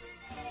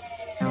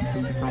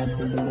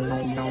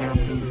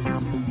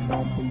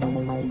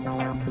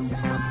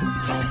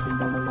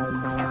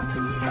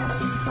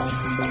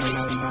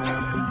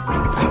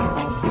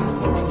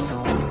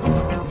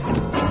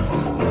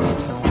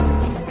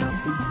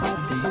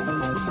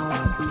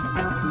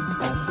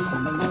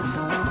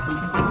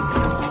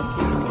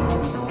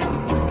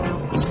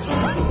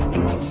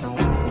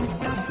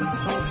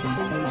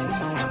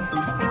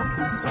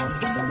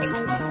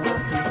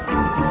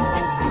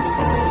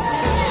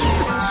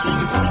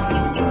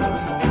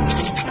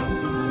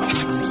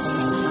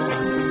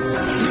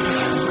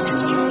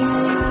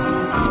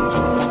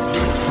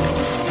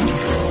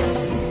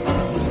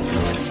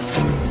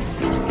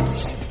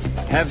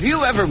 Have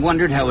you ever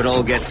wondered how it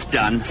all gets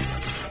done?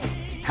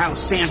 How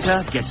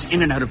Santa gets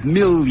in and out of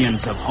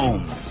millions of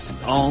homes,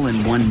 all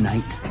in one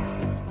night?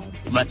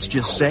 Let's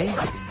just say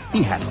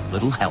he has a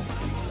little help.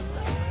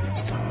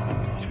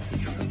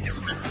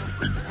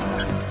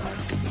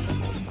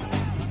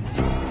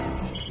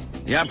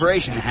 The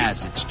operation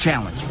has its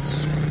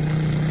challenges.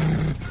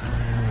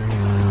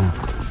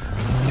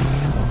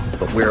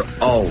 But we're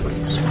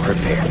always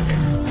prepared.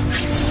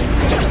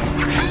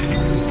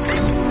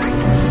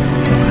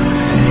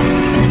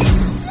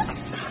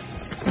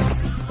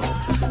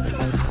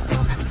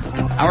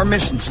 Our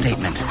mission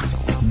statement: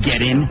 get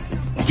in,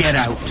 get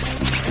out,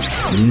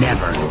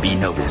 never be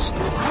noticed.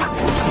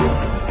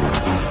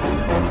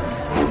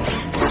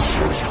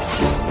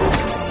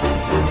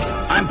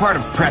 I'm part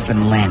of Prep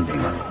and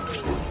Landing,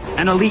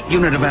 an elite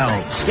unit of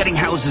elves getting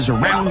houses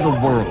around the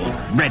world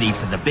ready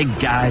for the big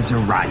guy's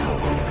arrival.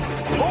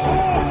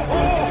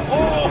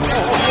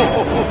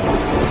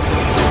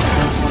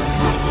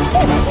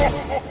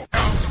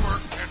 Elves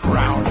working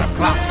round the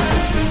clock,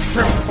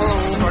 triple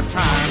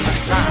overtime and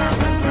time.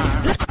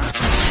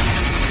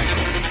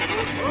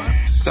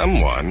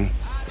 Someone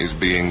is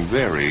being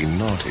very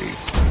naughty.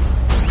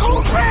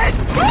 Cold red!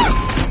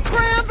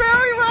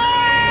 Cranberry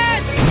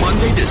red!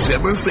 Monday,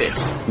 December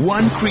 5th,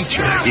 one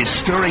creature is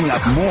stirring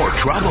up more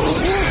trouble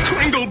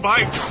Kringle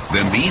bites!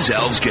 than these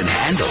elves can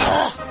handle.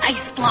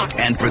 Ice block.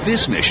 And for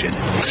this mission,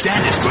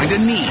 Santa's going to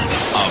need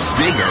a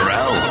bigger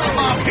elf.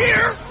 Up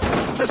here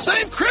to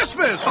save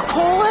Christmas! A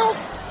coal elf?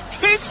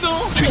 Tinsel!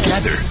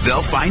 Together,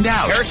 they'll find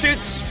out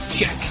Parachutes?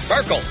 Check.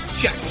 Sparkle?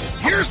 Check.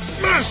 Here's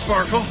my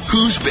sparkle.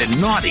 who's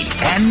been naughty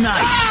and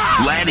nice.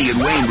 Lanny and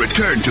Wayne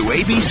return to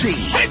ABC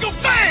Jingle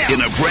bam! in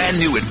a brand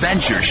new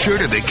adventure sure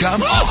to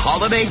become a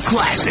holiday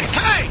classic.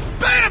 Hey,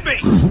 Bambi!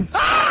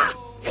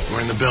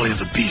 We're in the belly of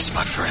the beast,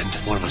 my friend.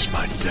 One of us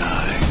might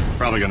die.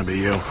 Probably gonna be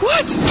you.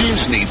 What?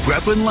 Disney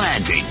Prep and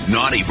Landing.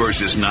 Naughty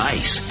versus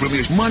Nice.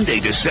 Premieres Monday,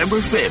 December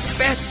 5th.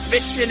 Best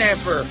mission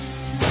ever.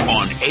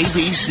 On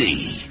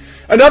ABC.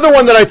 Another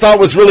one that I thought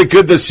was really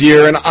good this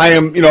year, and I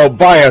am,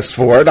 biased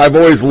for it. I've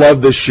always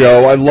loved this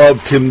show. I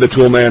love Tim the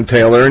Toolman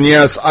Taylor. And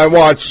yes, I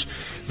watch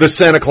the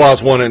Santa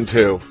Claus 1 and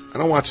 2. I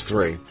don't watch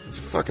 3. It's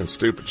a fucking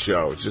stupid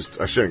show. It's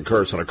just, I shouldn't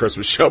curse on a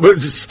Christmas show, but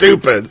it's just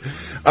stupid.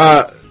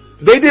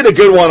 They did a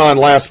good one on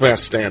Last Man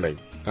Standing.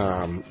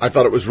 I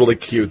thought it was really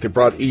cute. They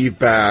brought Eve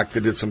back. They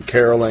did some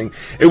caroling.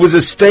 It was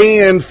a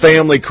stay-in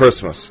family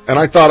Christmas, and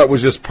I thought it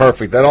was just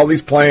perfect. They had all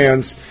these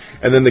plans,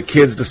 and then the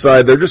kids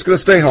decide they're just going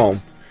to stay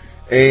home.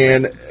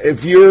 And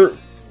if you're,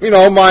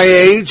 my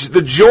age,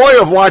 the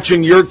joy of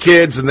watching your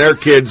kids and their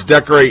kids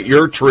decorate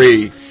your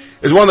tree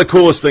is one of the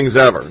coolest things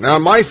ever. Now,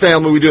 in my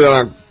family, we do that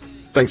on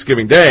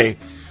Thanksgiving Day,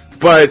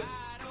 but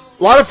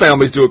a lot of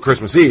families do it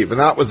Christmas Eve,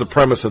 and that was the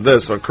premise of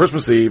this. On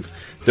Christmas Eve,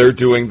 they're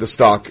doing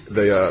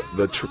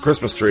the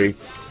Christmas tree,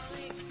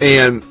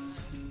 and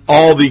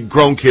all the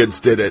grown kids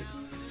did it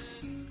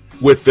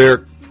with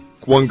their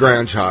one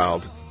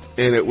grandchild,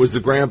 and it was the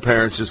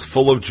grandparents just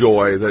full of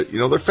joy that,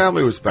 their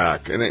family was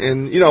back. And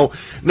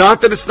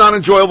not that it's not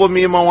enjoyable,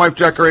 me and my wife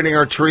decorating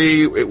our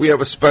tree. We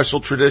have a special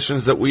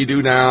traditions that we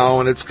do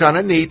now, and it's kind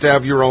of neat to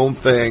have your own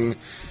thing,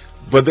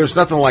 but there's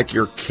nothing like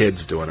your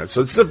kids doing it.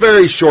 So it's a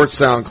very short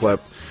sound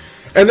clip.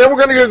 And then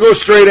we're going to go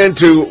straight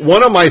into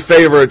one of my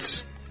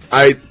favorites.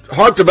 I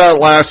talked about it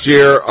last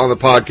year on the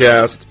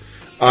podcast.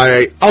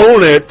 I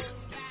own it.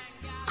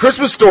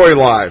 Christmas Story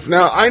Live.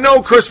 Now, I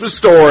know Christmas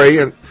Story,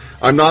 and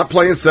I'm not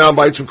playing sound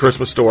bites from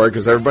Christmas Story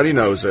because everybody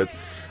knows it.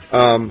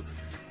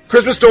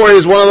 Christmas Story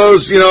is one of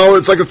those,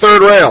 it's like a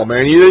third rail,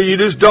 man. You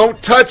just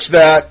don't touch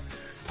that.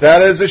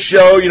 That is a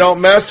show you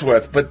don't mess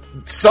with. But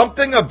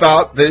something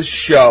about this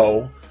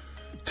show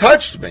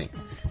touched me.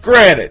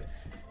 Granted,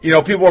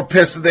 people are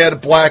pissed that they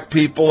had black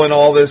people and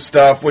all this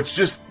stuff, which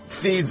just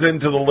feeds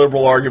into the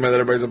liberal argument that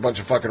everybody's a bunch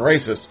of fucking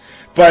racists.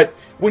 But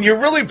when you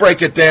really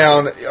break it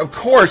down, of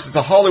course, it's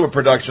a Hollywood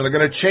production. They're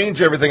going to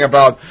change everything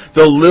about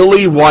the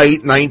Lily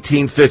White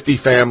 1950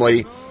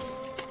 family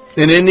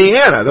in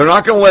Indiana. They're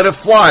not going to let it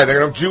fly. They're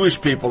going to have Jewish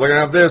people. They're going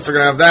to have this. They're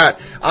going to have that.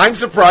 I'm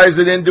surprised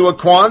they didn't do a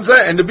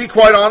Kwanzaa. And to be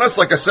quite honest,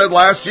 like I said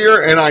last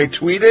year, and I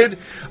tweeted,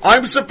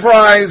 I'm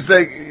surprised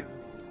that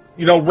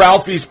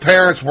Ralphie's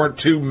parents weren't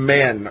two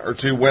men or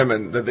two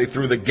women, that they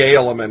threw the gay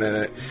element in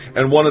it,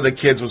 and one of the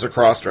kids was a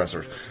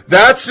cross-dresser.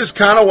 That's just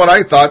kind of what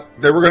I thought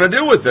they were going to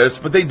do with this,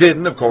 but they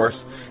didn't, of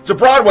course. It's a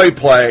Broadway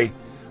play.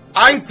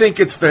 I think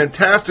it's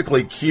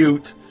fantastically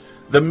cute.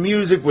 The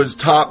music was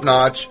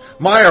top-notch.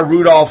 Maya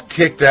Rudolph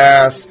kicked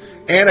ass.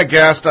 Anna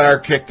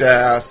Gasteyer kicked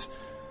ass.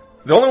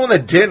 The only one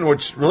that didn't,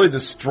 which really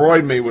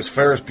destroyed me, was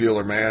Ferris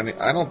Bueller, man.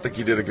 I don't think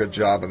he did a good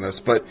job in this,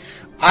 but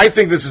I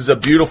think this is a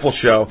beautiful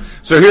show.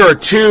 So here are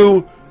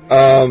two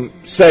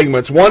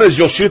segments. One is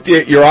you'll shoot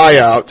your eye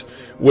out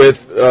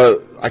with,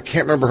 I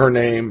can't remember her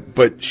name,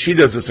 but she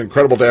does this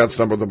incredible dance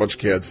number with a bunch of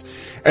kids.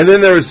 And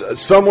then there's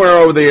Somewhere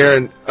Over there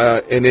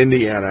in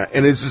Indiana,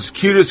 and it's this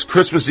cutest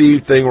Christmas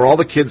Eve thing where all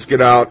the kids get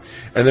out,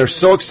 and they're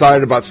so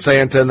excited about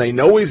Santa, and they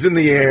know he's in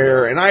the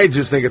air, and I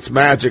just think it's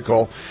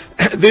magical.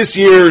 This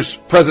year's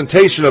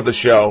presentation of the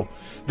show,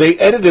 they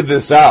edited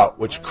this out,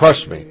 which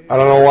crushed me. I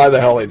don't know why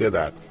the hell they did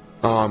that.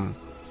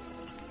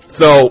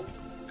 So,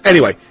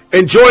 anyway,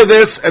 enjoy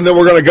this, and then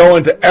we're going to go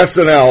into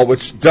SNL,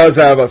 which does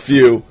have a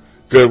few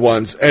good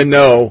ones. And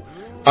no,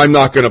 I'm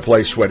not going to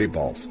play Sweaty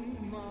Balls.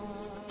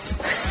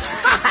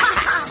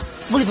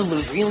 Look at the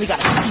loser. You only got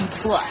a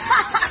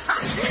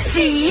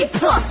C+. C+.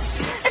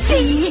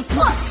 C+.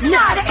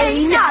 Not an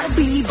A, not a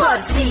B, but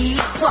a C+.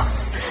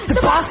 The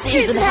boss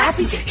isn't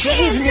happy. She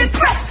isn't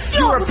impressed.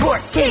 Your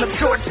report came up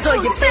short, so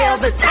you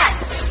failed the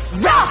test.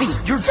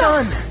 Ralphie, you're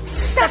done.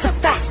 That's a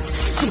fact.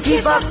 So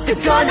give up the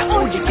gun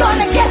or you're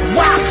gonna get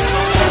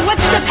whacked.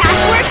 What's the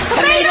password?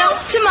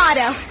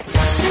 Tomato.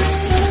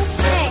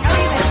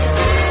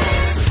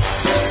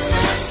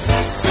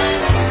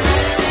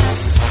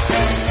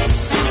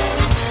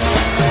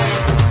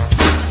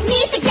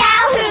 Meet the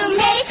gal who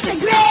makes the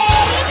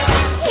grade.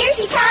 Here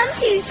she comes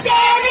to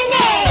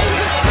serenade.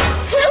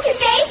 Who can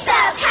face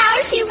up?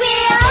 How she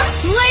will?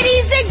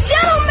 Ladies and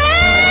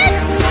gentlemen,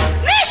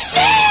 Miss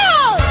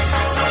Shields!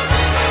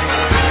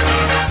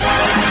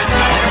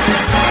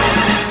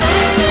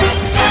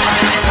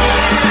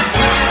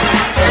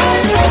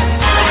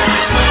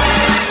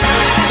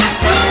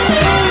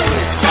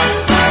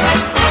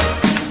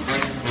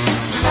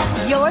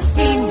 Your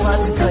theme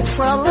was good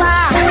for a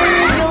laugh.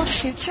 You'll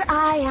shoot your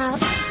eye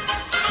out.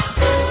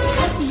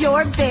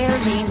 You're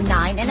barely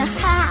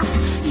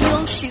 9.5.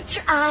 You'll shoot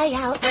your eye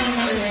out.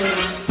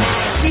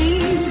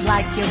 Seems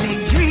like your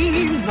big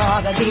dreams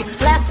ought to be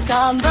left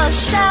on the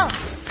shelf.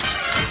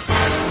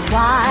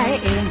 Why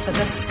aim for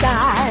the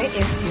sky?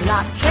 If you're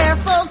not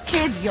careful,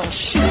 kid, you'll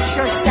shoot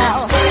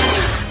yourself.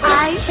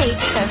 I hate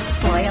to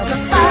spoil the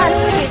fun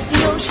if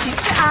you'll shoot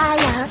your eye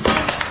out.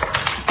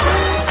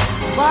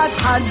 But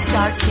I'd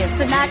start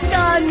kissing that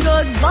gun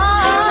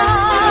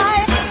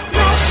goodbye.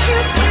 Well,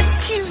 shoot, it's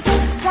cute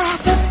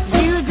that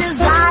you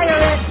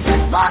desire it,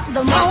 but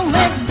the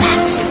moment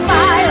that you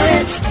fire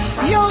it,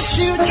 you'll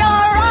shoot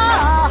your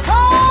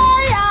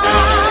eye out.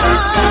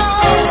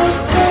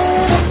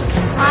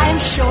 I'm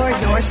sure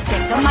you're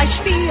sick of my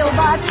spiel,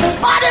 but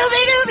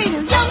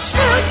ba-doobie-doobie, you'll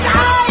shoot your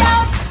eye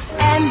out.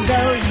 And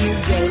though you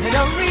gave it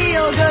a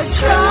real good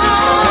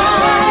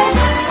try,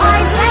 I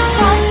bet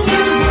that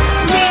you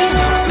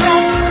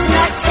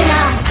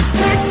retina.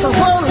 It'll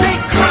only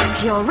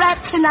crack your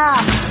retina.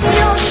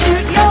 You'll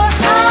shoot your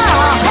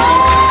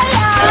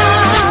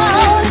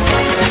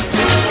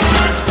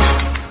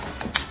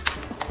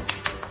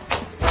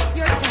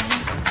Your turn.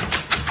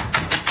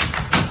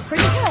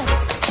 Pretty good.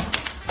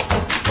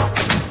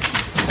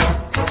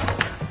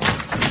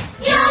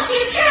 You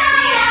should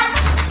try it.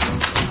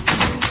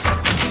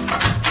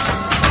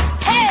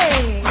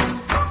 Hey!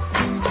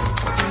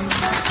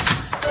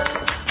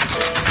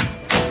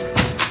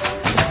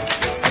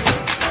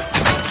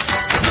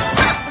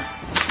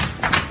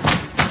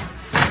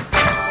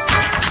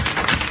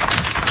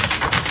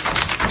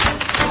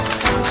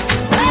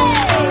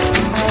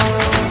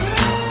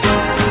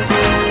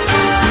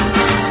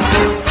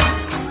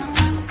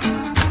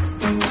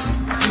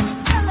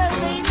 Hello,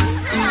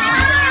 ladies.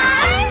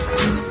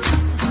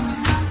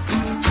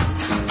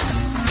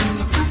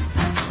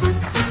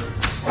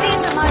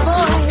 These are my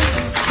boys.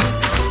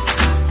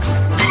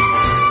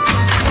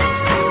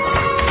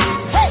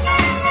 Hey,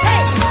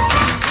 hey.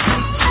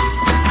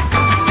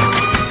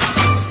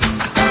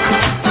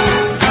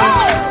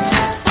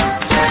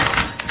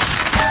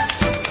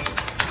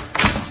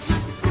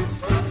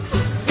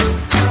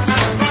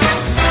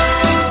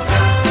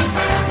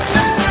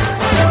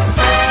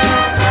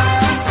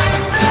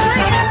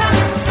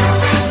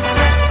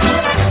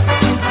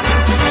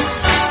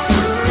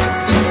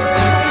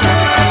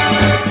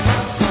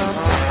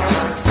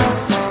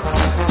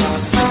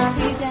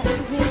 Will you dance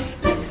with me?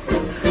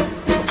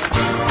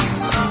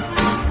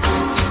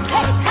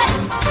 Hey, hey.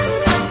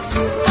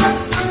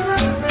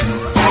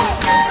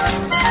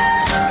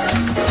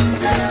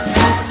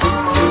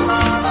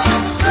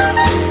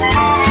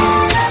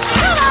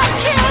 Come on,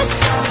 kids.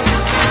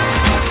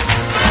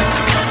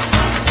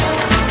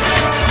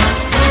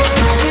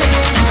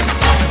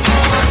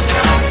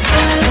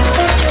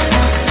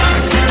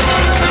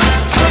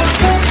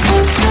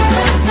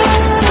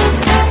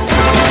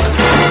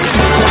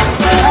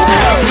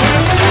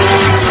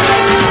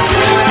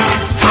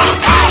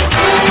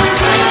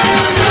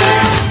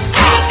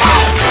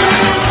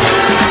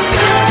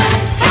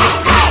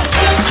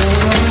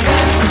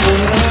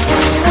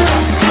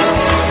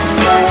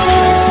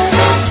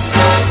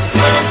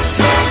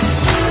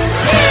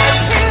 Here's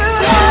to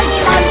the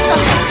months of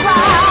the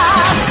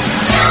class.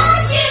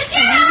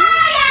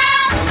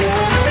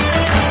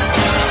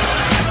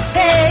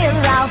 Hey,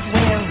 Ralph,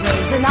 we're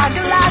raising our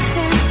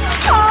glasses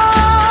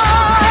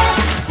high.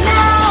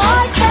 Now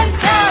I can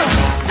tell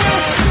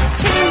this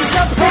team's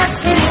the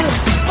best in you.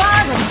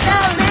 But I'm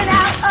spelling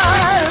out a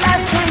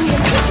lesson you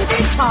need to be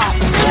taught.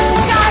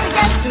 It's gotta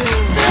get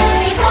through.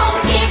 We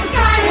won't give a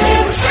gun to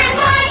a shrimp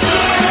like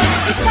you.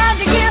 It's time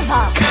to give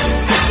up.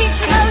 This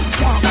teacher knows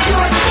best.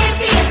 You're the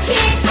pimpiest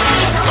kid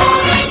in the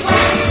whole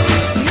Midwest.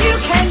 You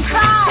can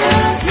cry,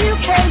 you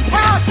can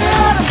pout, but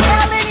I'm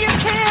telling you,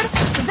 kid,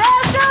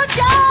 there's no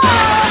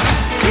doubt.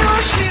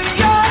 You'll shoot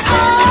your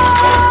eye.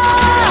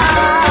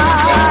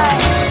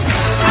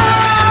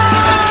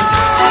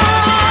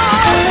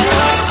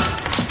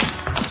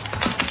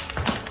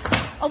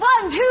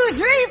 1, 2,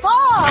 3, 4.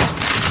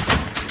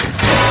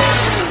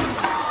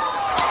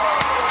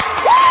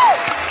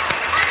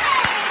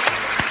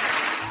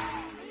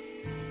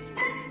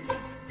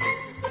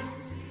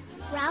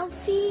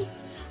 Ralphie,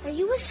 are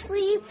you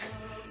asleep?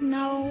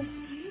 No.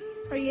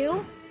 Are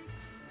you?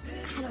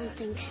 I don't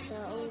think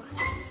so.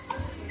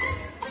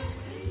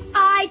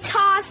 I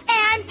toss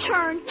and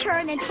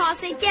turn and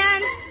toss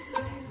again.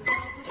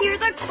 Hear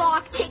the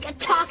clock tick a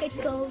tock,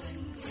 it goes.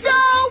 So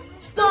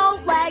slow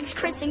legs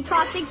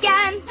crisscross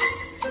again.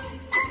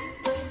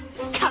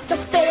 Count a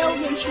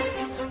billion sheep,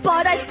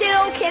 but I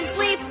still can't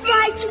sleep.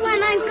 Right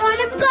when I'm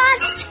gonna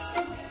bust.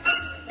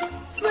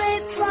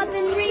 Flip flop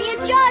and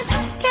readjust.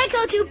 Can't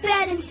go to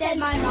bed, instead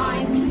my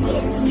mind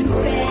begins to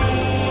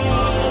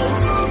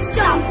race.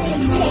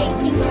 Something's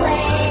taking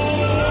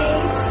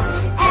place.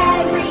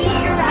 Every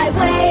year I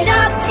wait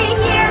up to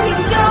hear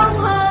him go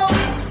home,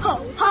 ho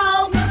ho.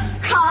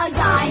 'Cause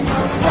I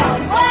know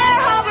somewhere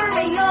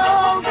hovering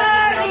over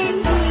in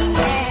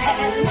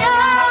Vienna,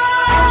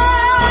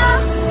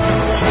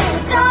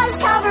 Santa's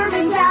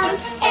covering ground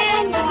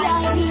and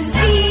behind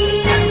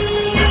sea.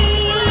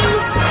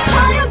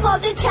 High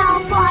above the town,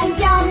 flying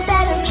down,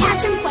 better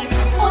catch him quick.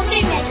 Or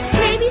say that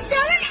maybe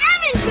still in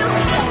Evansville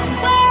or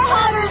somewhere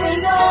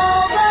hovering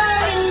over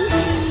in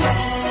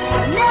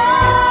Vienna.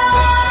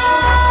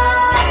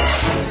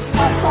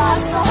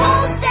 Across the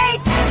whole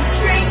state and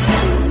straight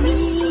to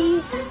me.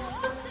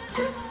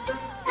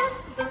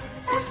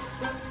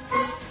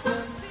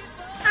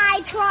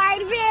 I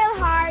tried real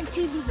hard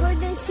to be good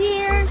this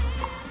year,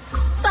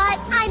 but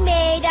I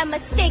made a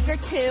mistake or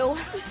two.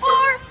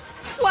 Or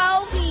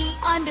 12, he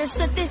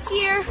understood this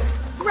year,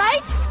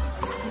 right?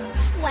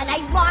 When I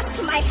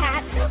lost my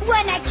hat,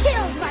 when I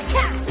killed my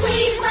cat.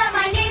 Please let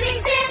my name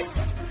exist.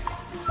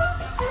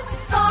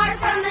 Far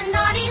from the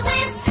naughty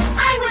list,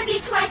 I would be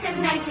twice as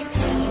nice if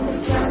he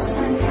would just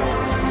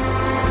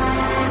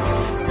unpack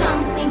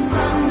something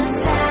from the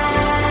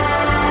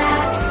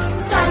sack.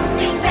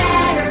 Something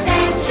better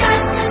than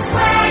just a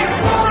sweater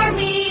for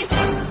me.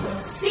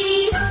 See,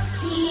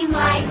 he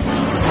might be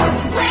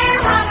somewhere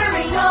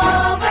hovering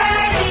over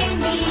in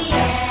the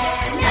air.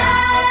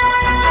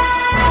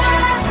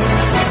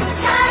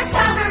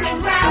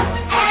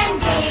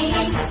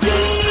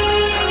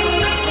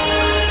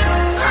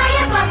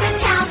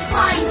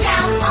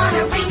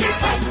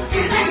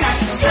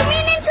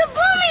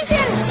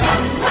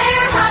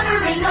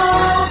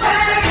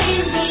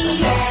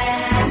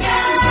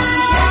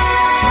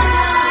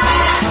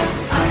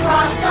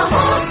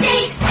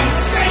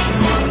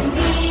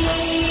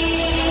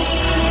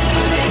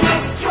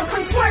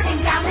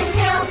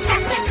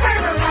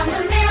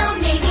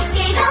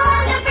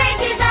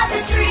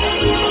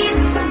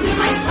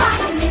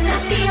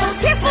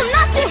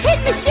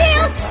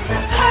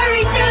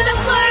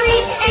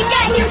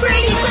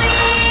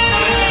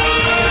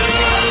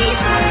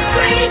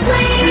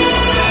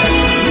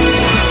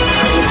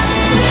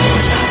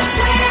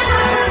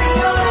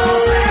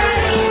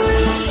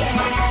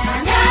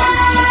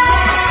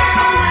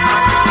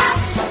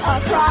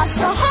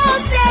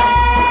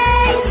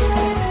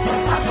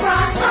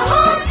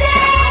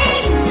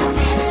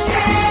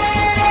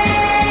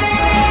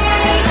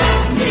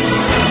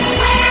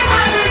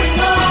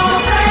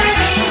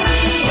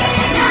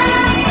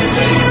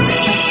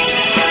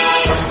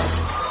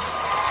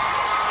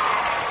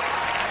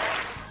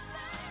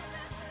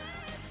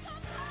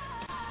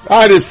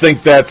 I just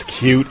think that's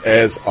cute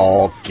as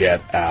all get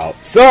out.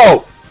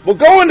 So, we'll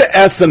go into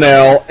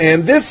SNL,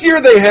 and this year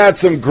they had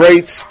some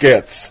great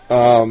skits.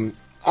 I'm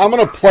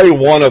going to play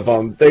one of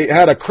them. They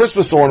had a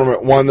Christmas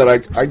ornament one that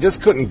I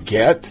just couldn't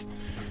get,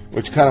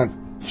 which kind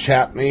of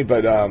chapped me,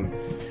 but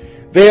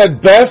they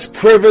had Best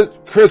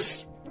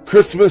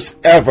Christmas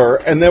Ever,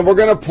 and then we're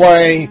going to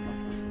play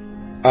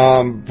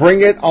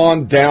Bring It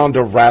On Down to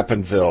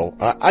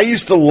Rappinville. I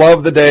used to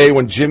love the day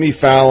when Jimmy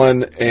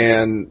Fallon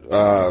and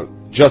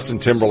Justin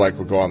Timberlake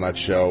would go on that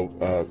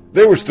show.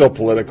 They were still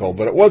political,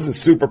 but it wasn't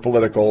super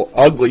political,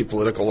 ugly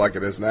political like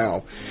it is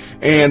now.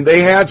 And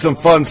they had some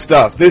fun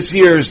stuff. This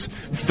year's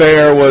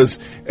fair was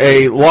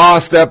a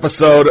lost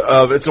episode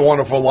of It's a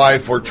Wonderful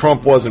Life where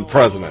Trump wasn't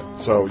president.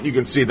 So you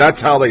can see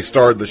that's how they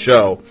started the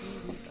show.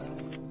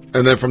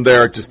 And then from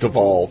there it just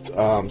evolved.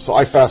 So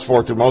I fast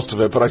forward through most of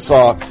it, but I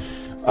saw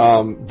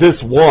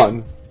this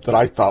one that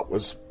I thought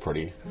was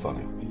pretty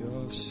funny.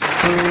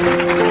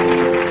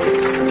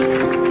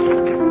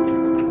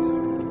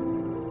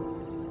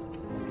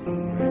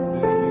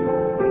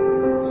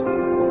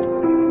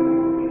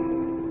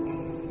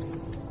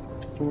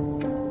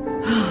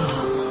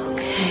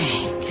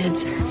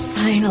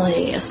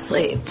 Finally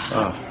asleep.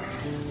 Oh.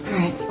 All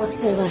right, what's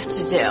there left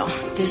to do?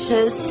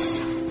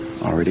 Dishes?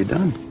 Already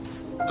done.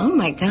 Oh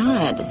my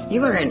God,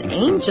 you are an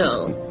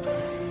angel.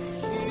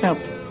 So,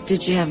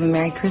 did you have a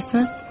Merry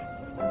Christmas?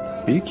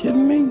 Are you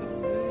kidding me?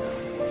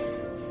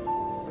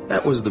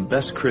 That was the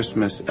best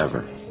Christmas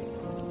ever.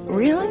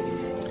 Really?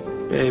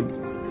 Babe,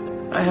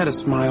 I had a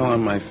smile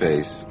on my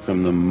face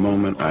from the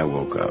moment I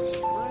woke up.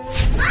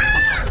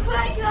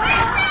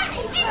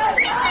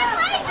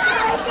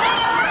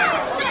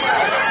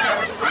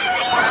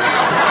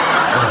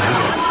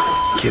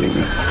 Kidding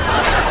me.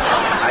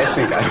 I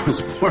think I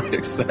was more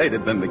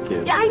excited than the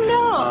kids. Yeah, I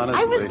know.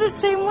 Honestly. I was the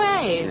same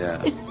way. Yeah.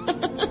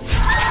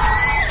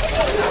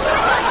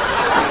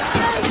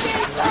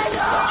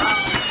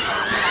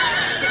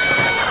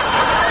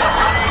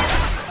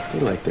 They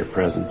like their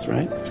presents,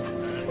 right?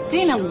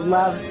 Dana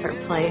loves her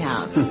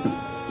playhouse.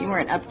 You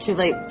weren't up too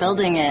late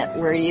building it,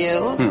 were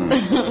you?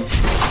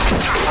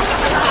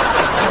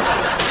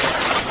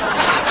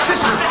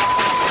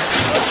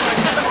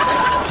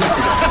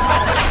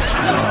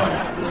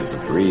 There's a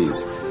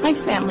breeze. My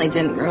family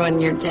didn't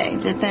ruin your day,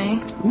 did they?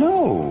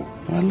 No.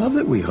 I love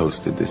that we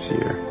hosted this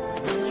year.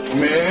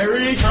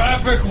 Mary,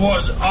 traffic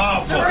was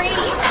awful. 3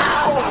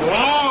 hours.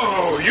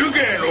 Whoa, you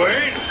can't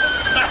wait.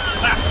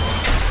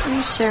 Are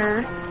you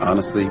sure?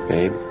 Honestly,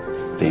 babe,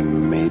 they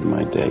made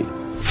my day.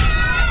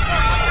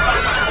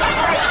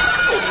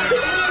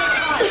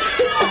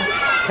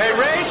 Hey,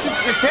 Ray,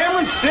 is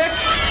Cameron sick?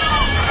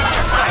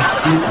 I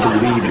can't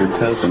believe your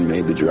cousin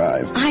made the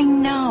drive. I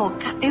know.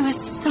 God, it was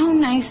so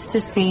nice to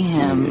see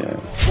him. Yeah.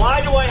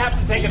 Why do I have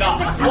to take it off?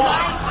 It's Why?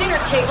 my dinner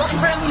table in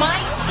front of my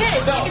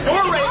kids. No, You can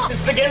you're take it off.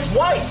 racist against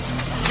whites.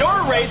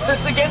 You're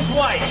racist against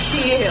whites.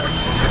 She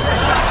is.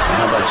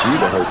 How about you,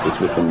 the hostess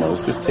with the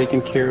most, is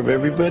taking care of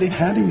everybody?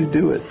 How do you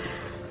do it?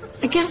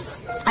 I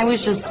guess I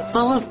was just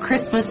full of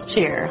Christmas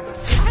cheer.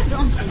 Why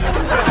don't you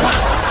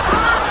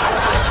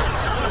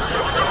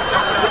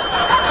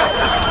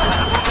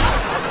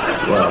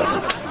Well,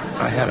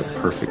 I had a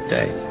perfect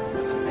day.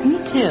 Me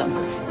too.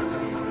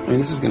 I mean,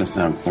 this is going to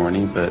sound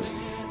corny, but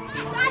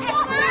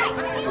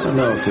I don't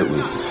know if it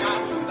was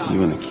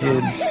you and the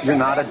kids. You're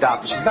not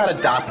adopted. She's not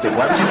adopted.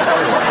 Why would you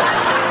tell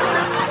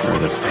her? Or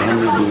the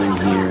family being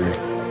here.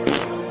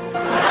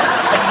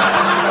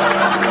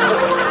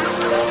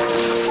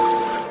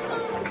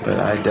 But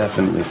I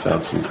definitely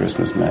felt some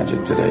Christmas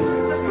magic today.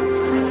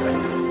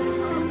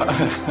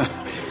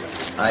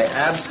 I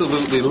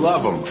absolutely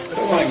love them.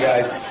 Come on,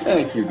 guys.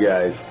 Thank you,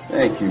 guys.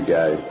 Thank you,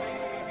 guys.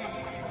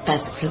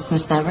 Best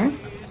Christmas ever?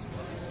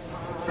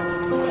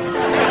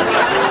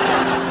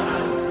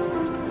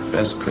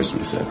 Best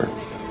Christmas ever.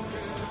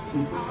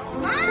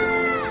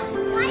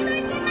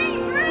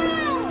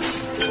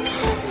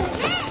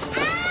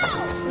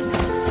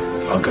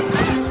 I'll go.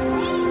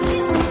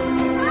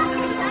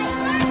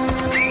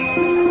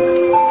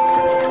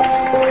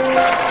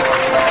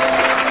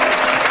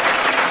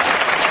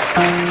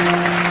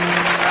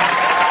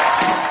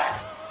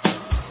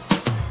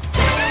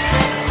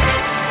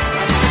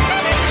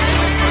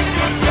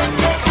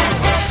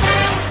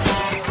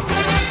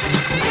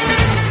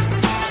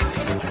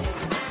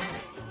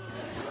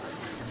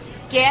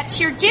 Get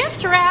your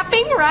gift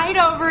wrapping right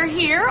over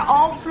here.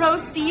 All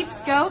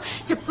proceeds go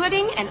to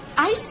putting an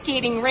ice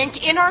skating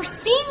rink in our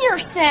senior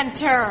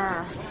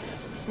center.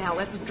 Now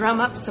let's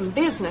drum up some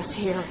business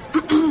here.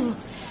 Angels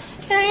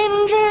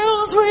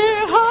we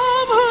have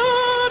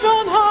heard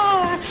on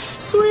high,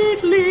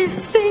 sweetly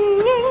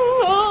singing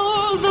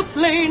o'er the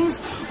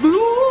plains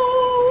blue.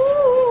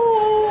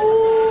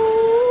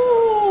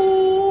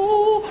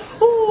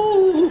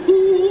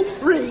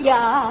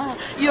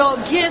 Your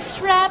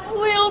gift wrap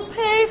will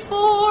pay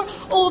for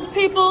old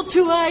people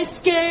to ice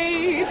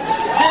skate.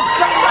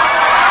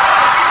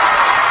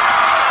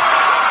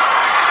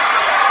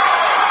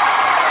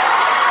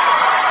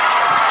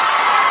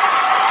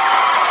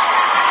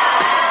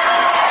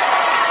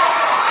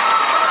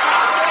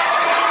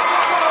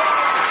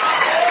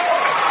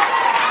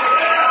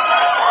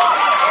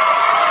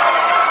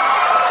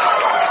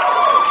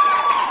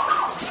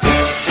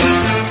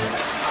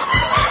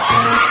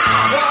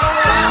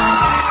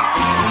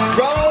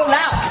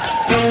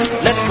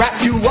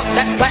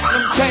 that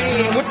platinum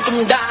chain with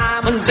them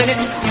diamonds in it.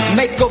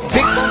 Make a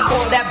big one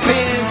for that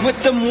Benz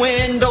with them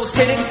windows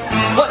tinted.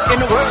 What in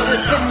the world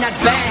is in that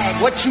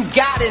bag? What you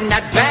got in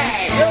that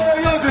bag?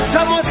 Yo, could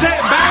someone say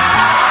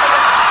bag?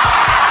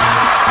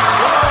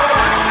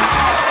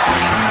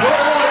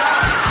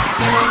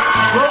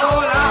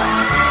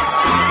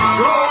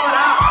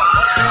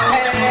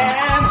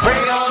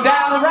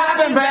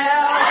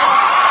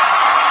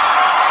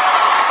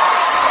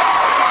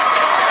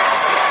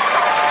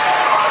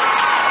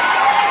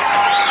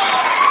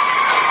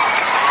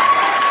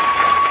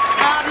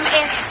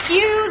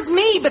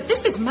 But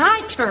this is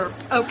my turf,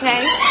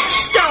 okay?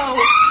 So,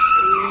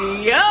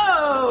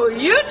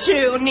 you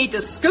two need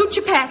to scoot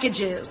your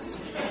packages.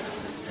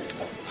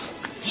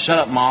 Shut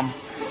up, Mom.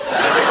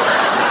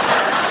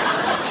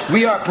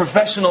 We are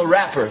professional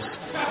rappers.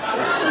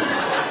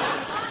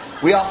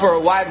 We offer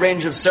a wide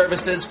range of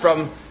services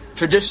from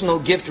traditional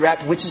gift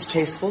wrap, which is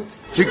tasteful,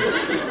 to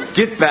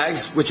gift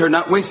bags, which are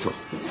not wasteful.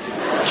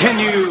 Can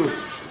you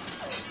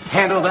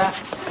handle that?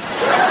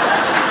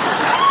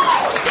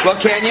 Well,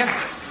 can you?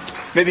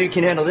 Maybe you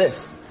can handle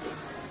this.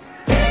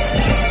 That's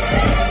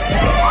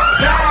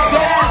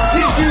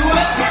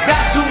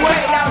the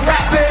way I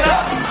wrap it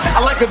up.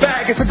 I like a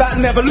bag, it's about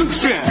an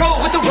evolution.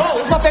 Roll with the roll,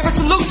 it's my favorite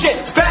solution.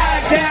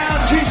 Bag down,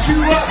 tissue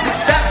up.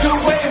 That's the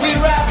way we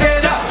wrap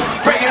it up.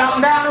 Bring it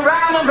on down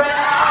around and round.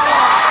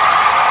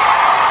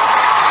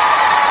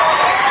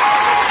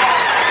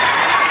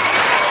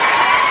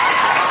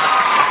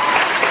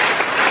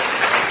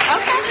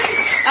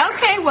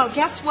 Okay, well,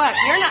 guess what?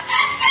 You're not...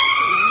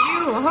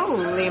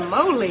 Holy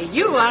moly,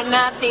 you are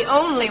not the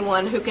only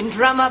one who can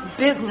drum up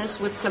business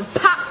with some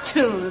pop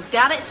tunes.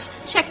 Got it?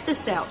 Check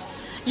this out.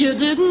 You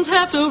didn't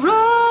have to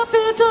wrap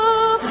it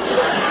up.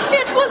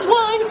 It was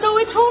wine, so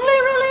it only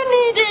really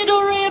needed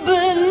a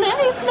ribbon.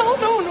 No.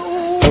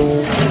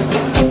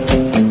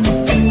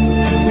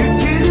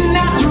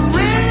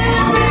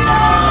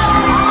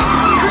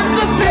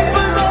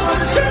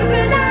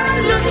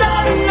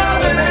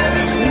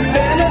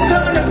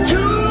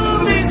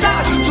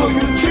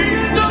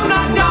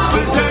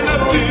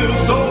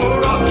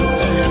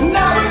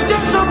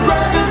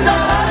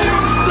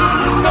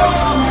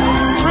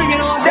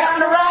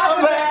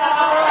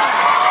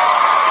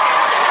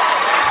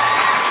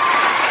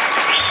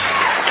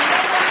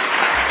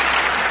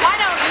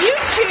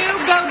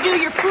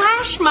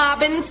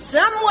 Mobbing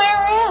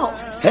somewhere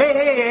else.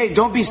 Hey,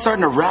 don't be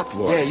starting a rap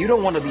war. Yeah, you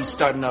don't want to be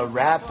starting a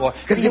rap war.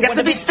 Because you got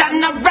to be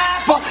starting a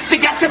rap war. You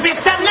got to be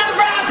starting a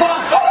rap war.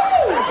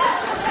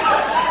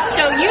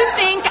 So you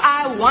think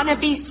I want to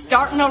be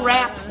starting a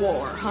rap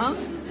war, huh?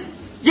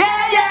 Yeah.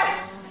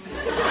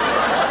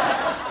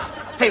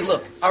 Hey,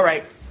 look, all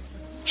right.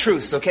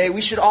 Truce, okay?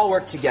 We should all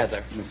work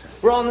together.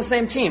 We're all on the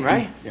same team,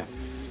 right? Yeah.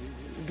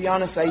 To be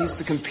honest, I used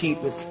to compete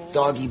with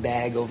Doggy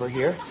Bag over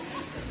here.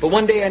 But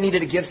one day I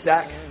needed a gift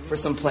sack for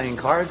some playing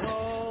cards.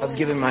 I was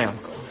giving my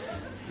uncle.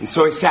 And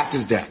so he sacked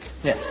his deck.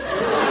 Yeah.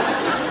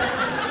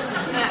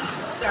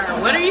 Sir,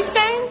 what are you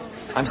saying?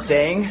 I'm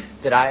saying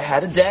that I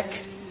had a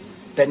deck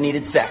that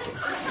needed sacking.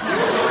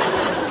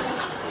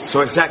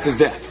 So he sacked his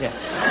deck? Yeah.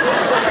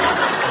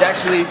 It's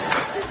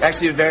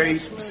actually a very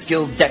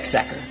skilled deck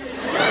sacker.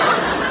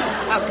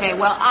 Okay,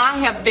 well, I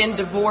have been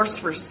divorced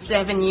for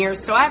 7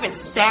 years, so I haven't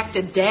sacked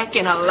a deck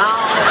in a long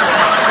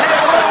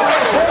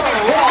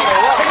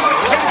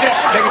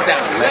Take it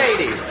down,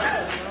 lady.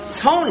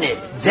 Tone it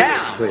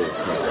down. Please.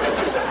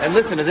 And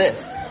listen to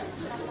this.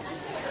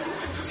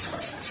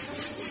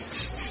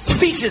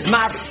 Speech is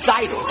my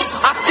recital.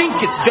 I think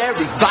it's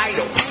very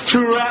vital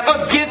to rap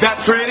a gift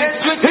that's pretty. Here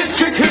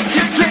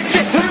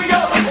we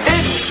go.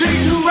 It's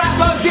tricky to rap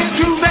a gift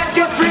to make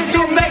it free,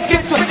 to make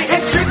it pretty.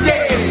 It's tricky.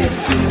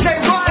 Say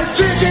what? It's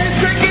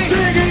tricky.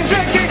 It's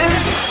tricky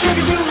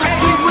to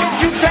make it with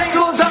you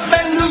tangles up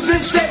and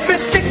losing shape.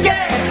 It's sticky.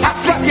 I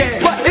struck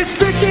it. But it's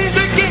tricky.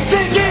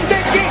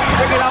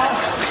 Bring it on.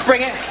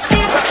 Bring it.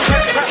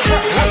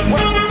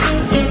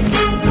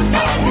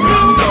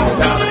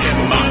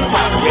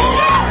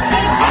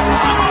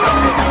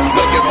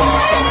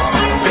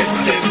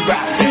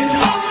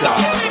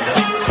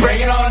 Bring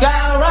it on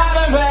down,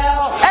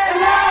 Ravenville, and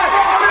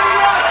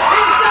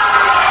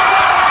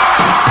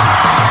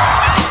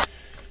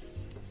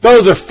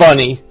Those are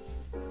funny.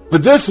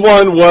 But this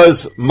one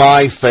was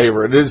my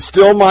favorite. It is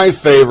still my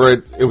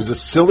favorite. It was a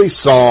silly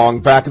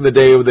song. Back in the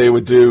day they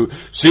would do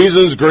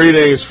Season's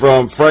Greetings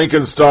from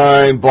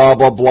Frankenstein, blah,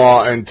 blah,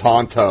 blah, and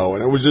Tonto.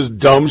 And it was just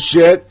dumb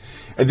shit.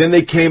 And then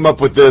they came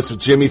up with this with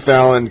Jimmy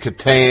Fallon,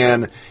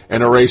 Catan,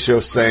 and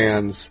Horatio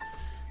Sands.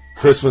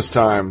 Christmas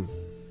Time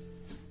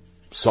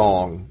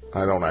song.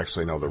 I don't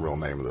actually know the real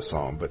name of the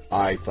song, but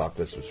I thought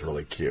this was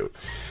really cute.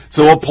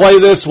 So we'll play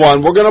this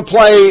one. We're going to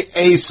play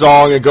a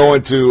song and go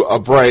into a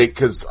break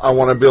because I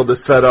want to be able to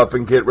set up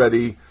and get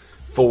ready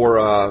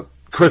for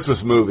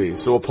Christmas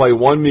movies. So we'll play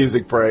one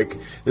music break.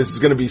 This is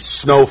going to be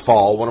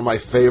Snowfall, one of my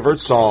favorite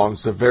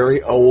songs, a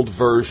very old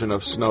version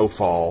of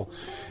Snowfall.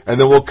 And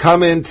then we'll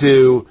come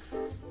into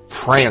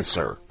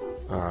Prancer,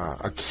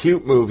 a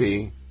cute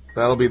movie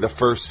That'll be the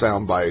first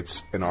sound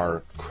bites in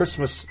our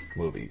Christmas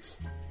movies.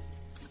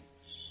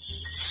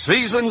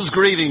 Season's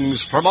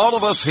greetings from all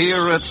of us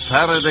here at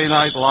Saturday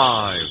Night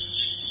Live.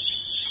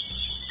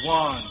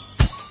 1,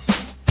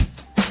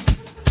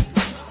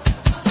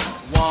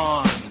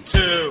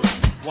 2,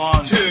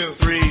 1, 2,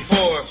 3,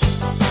 4.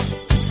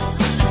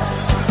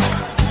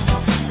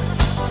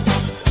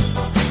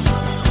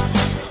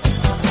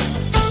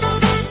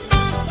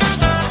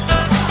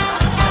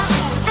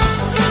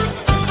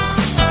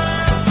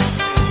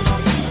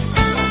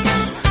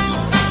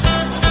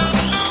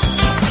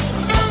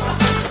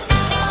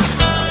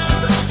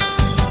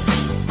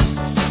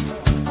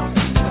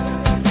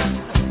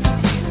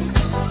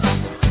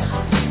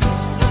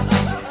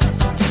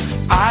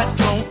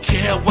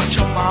 What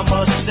your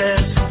mama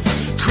says,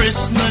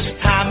 Christmas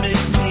time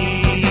is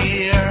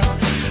near.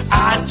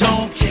 I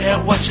don't care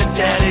what your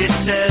daddy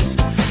says,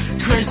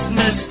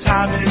 Christmas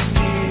time is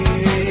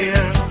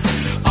near.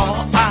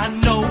 All I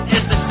know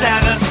is the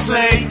Santa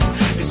sleigh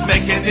is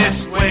making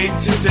its way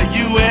to the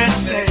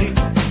USA.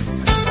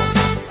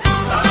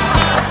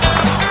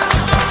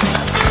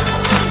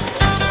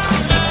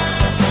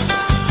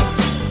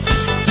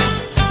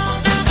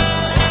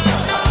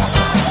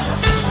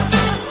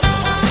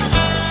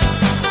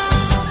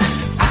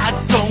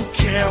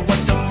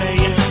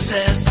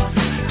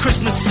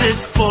 Christmas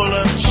is full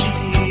of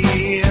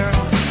cheer.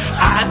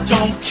 I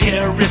don't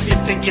care if you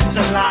think it's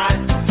a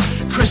lie,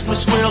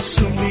 Christmas will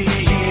soon be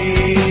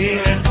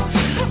here.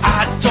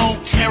 I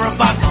don't care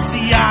about the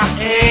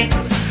CIA,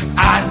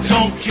 I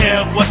don't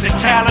care what the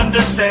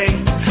calendar say.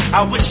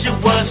 I wish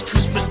it was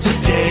Christmas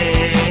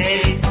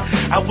today,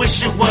 I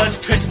wish it was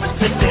Christmas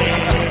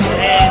today.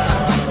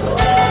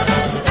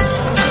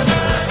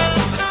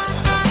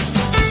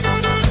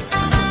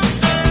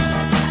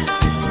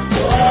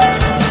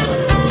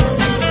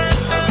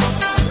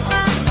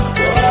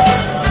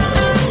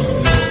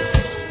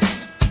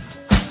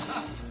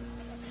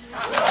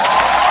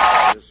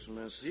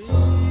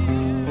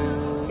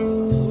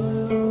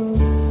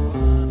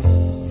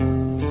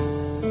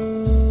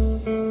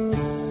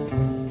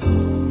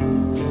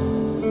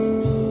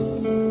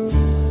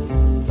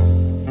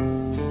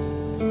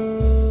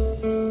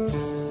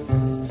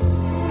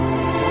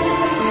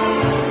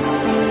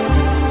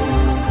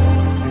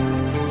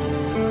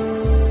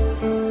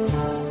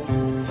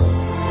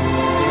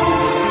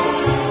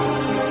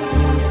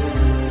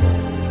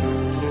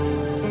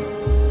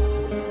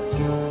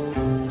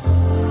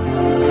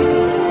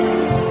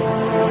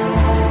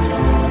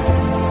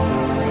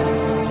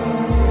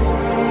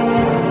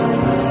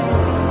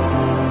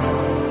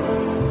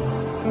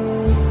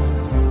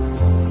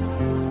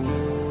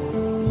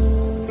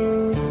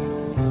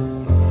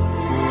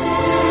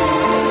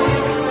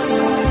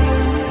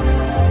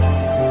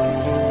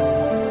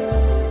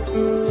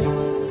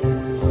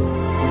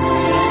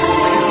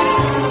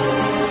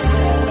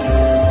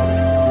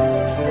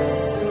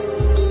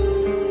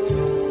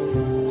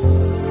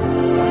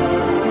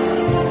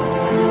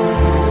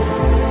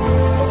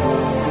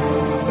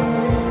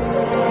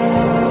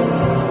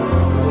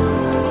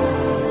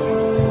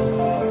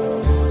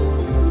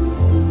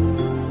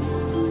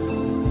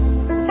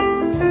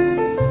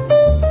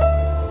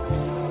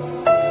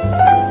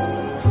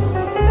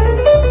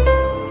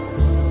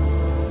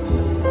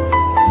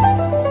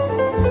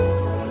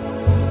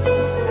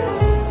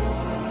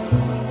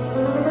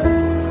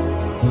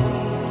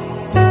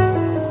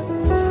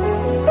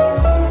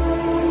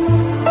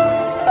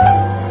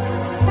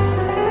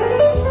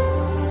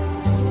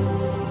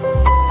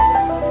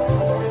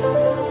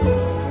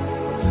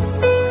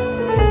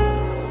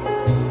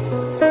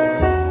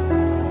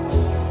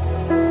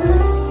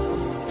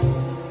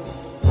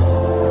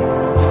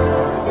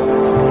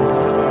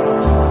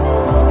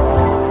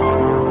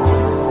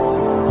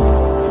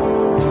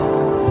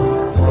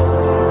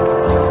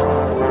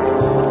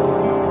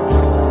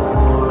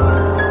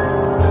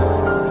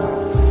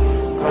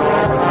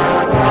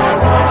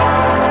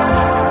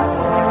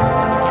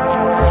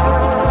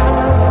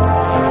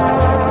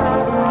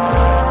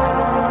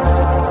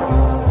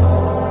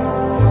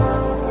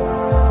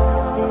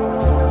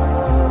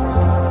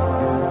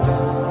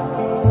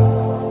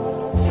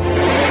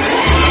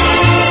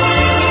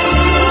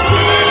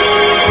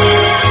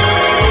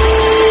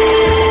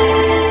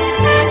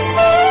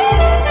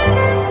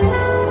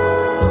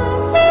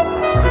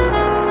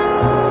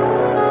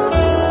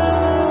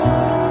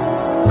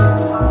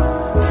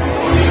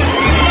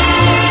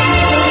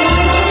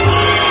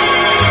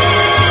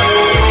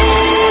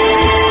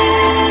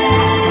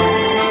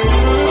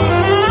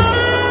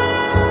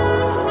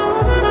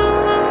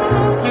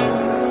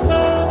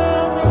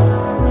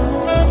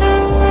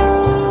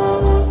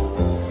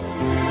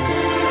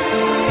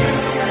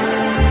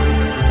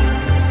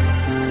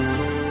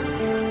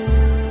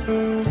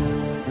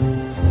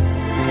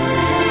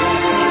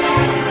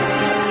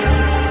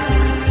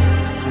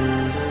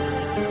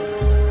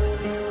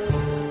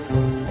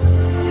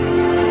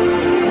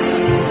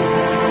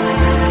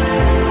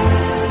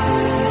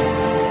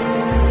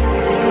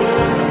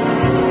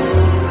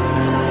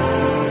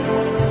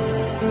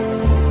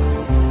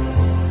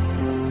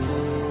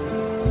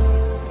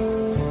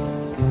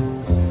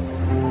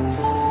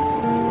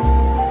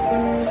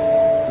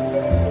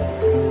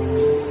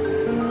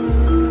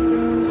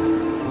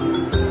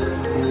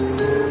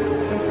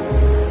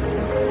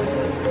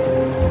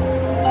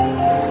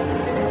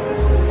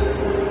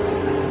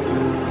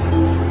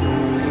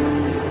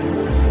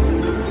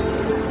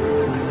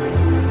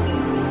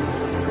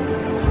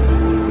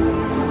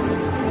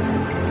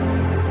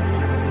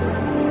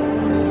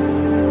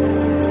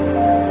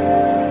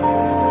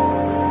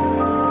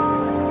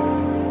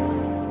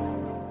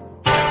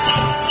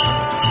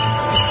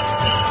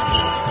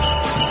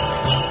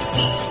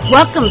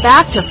 Welcome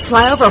back to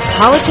Flyover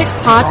Politic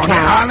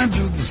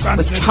Podcast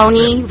with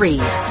Tony Reed.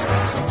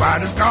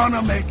 Somebody's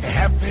gonna make a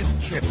happy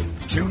trip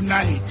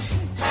tonight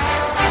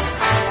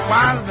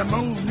while the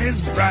moon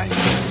is bright.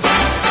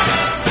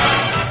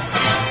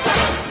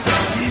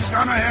 He's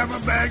gonna have a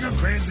bag of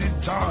crazy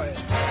toys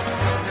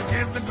to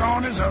give the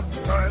corners of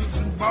the girls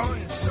and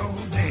boys. So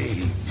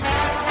Dave,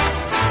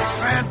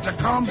 Santa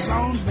comes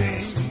on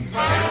Dave.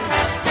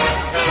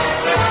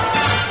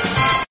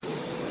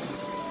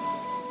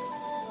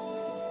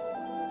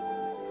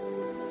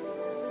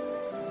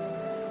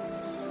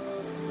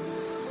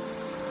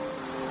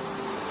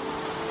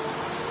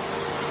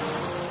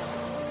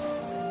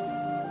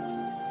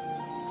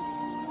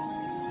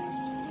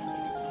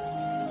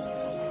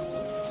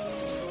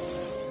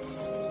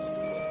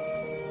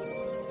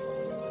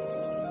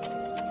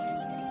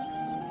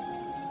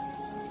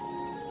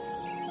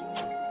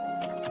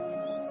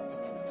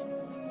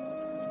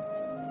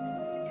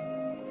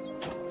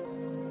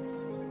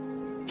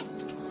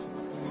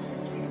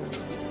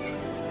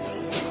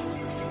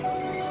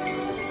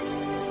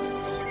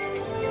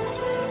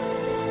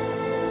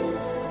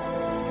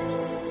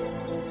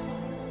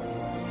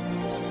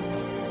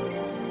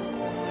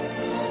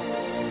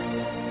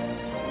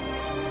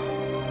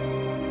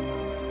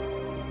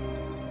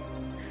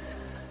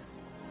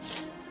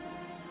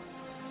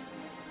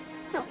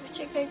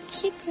 I could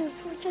keep you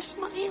for just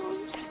my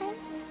own pet.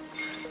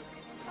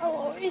 I'll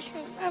always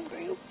remember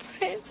you,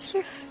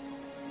 Prancer.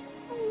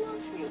 I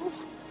love you.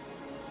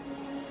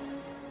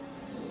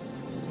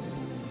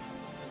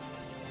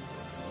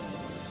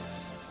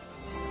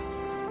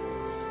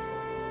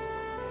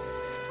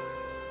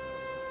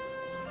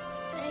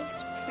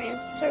 Thanks,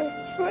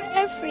 Prancer, for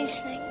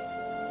everything.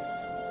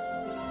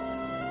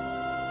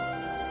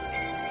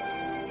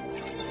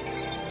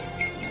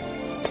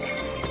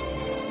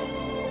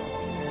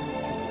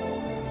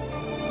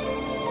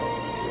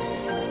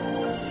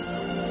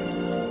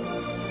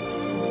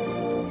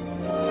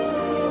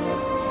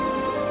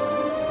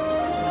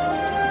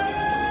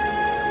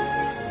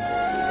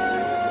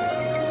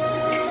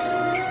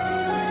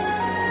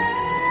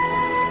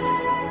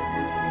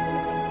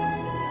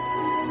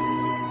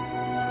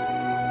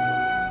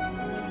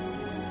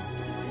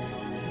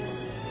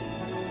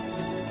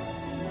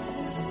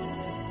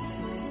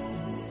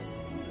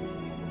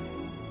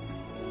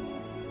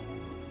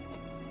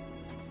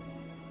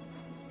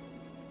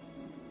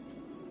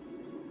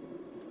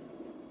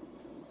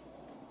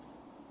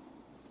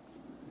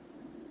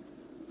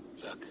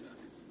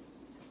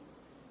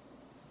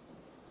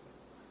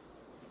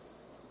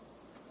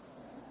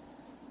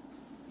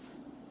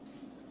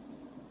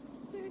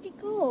 Where'd he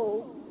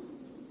go?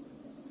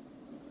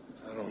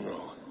 I don't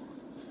know.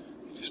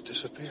 He just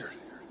disappeared.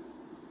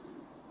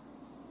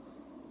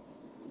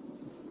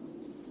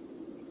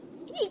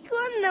 He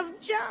couldn't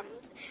have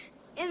jumped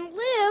and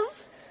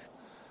lived.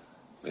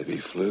 Maybe he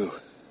flew.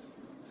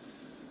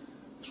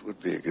 This would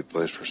be a good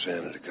place for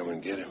Santa to come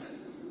and get him.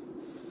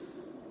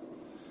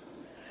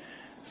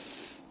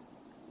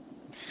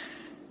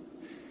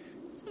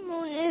 The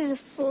moon is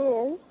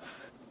full.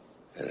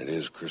 And it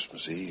is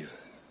Christmas Eve.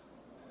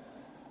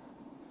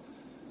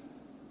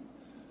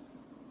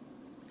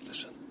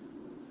 Listen.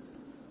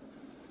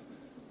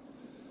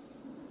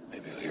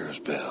 Maybe you'll hear his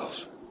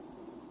bells.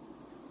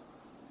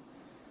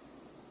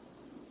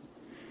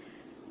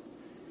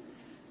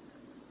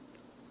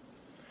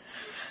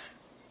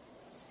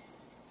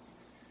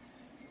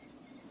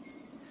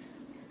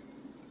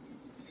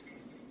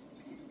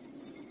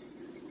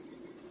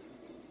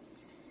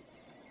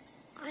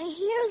 I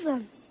hear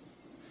them.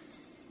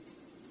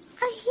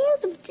 I hear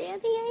them, Daddy.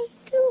 I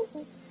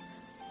do.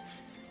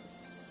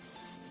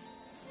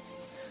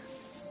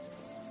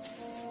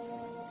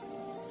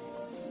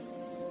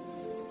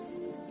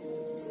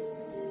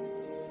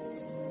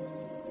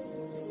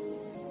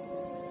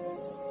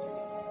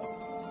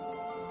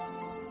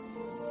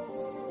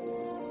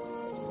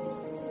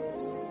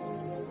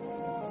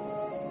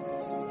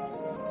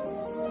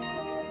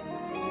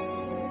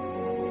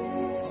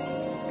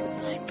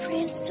 Goodbye,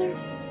 Prancer.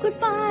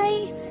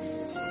 Goodbye.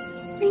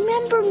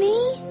 Remember me?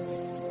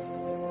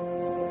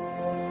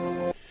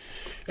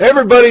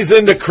 Everybody's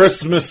into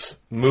Christmas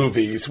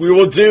movies. We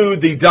will do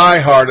the Die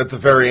Hard at the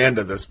very end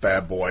of this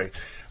bad boy.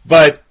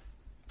 But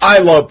I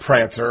love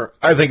Prancer.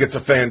 I think it's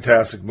a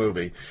fantastic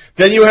movie.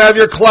 Then you have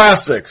your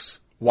classics,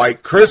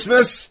 White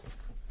Christmas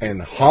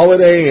and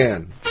Holiday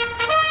Inn.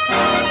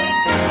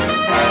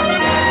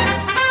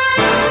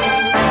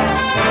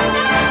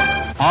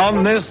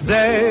 On this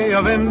day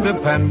of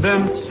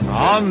independence,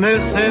 on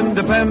this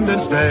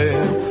Independence Day,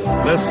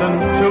 listen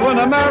to an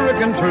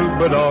American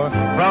troubadour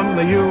from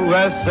the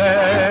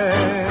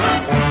USA.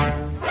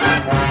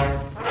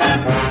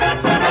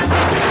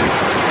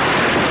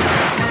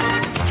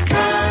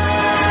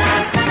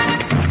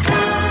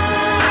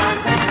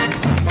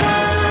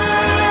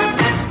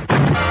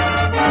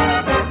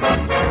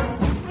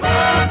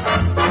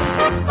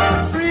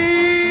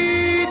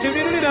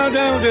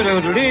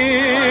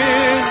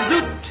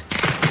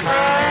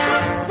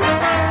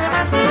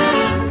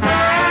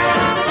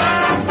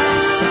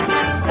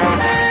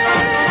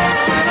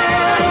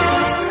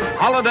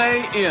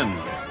 in.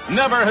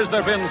 Never has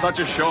there been such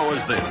a show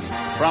as this.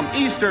 From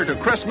Easter to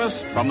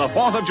Christmas, from the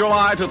 4th of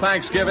July to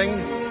Thanksgiving,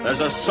 there's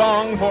a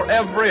song for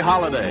every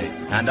holiday,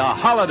 and a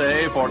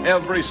holiday for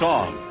every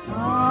song.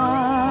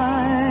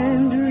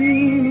 I'm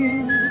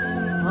dreaming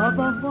of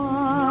a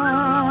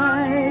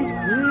white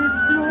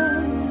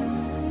Christmas.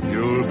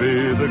 You'll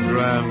be the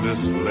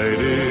grandest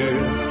lady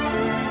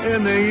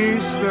in the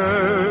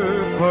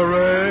Easter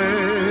parade.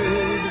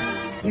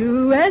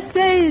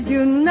 USA's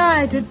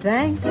united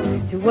thanks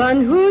to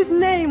one whose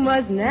name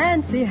was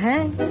Nancy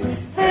Hanks.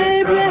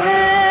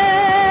 Abraham,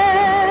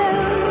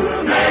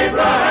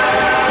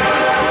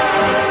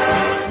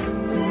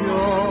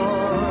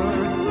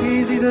 You're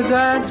easy to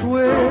dance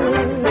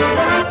with. Be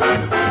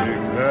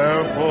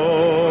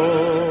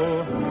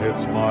careful,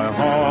 it's my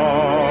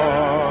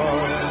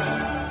heart.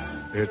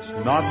 It's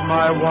not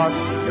my watch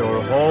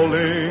you're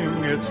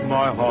holding, it's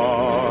my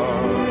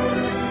heart.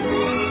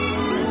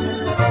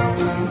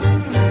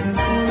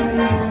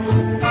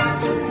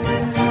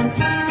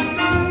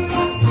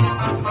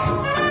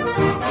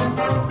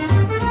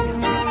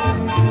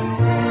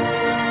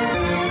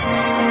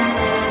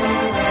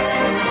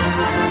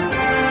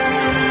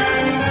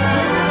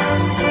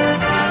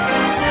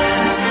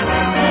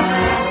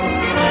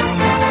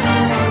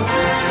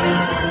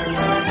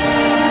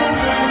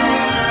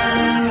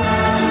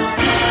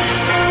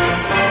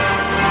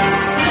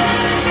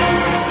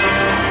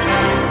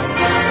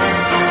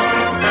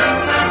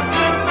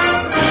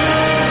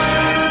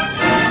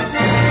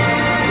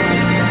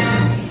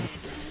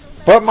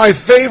 But my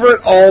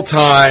favorite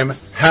all-time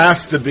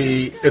has to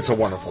be It's a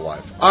Wonderful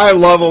Life. I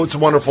love It's a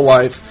Wonderful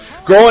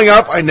Life. Growing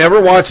up, I never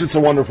watched It's a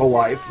Wonderful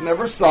Life.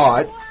 Never saw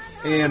it.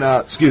 And,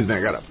 excuse me,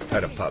 I got to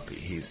pet a puppy.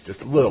 He's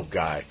just a little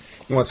guy.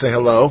 You want to say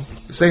hello?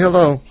 Say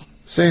hello.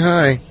 Say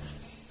hi.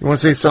 You want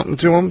to say something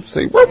to him?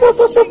 Say, whoop, whoop,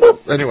 whoop, whoop,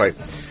 whoop. Anyway.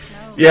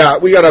 Yeah,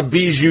 we got a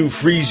Bijou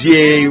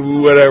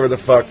Frisier, whatever the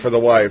fuck, for the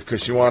wife,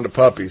 because she wanted a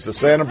puppy. So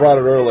Santa brought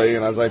it early,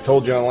 and as I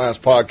told you on the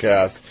last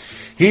podcast,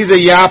 he's a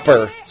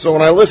yapper. So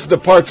when I listened to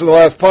parts of the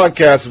last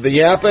podcast with the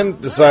yapping,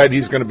 decided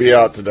he's going to be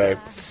out today.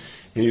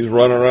 He's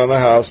running around the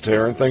house,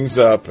 tearing things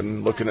up,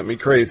 and looking at me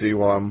crazy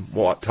while I'm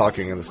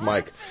talking in this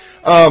mic.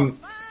 Where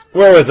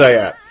was I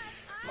at?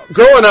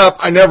 Growing up,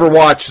 I never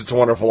watched It's a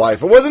Wonderful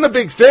Life. It wasn't a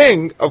big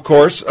thing, of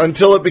course,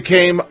 until it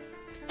became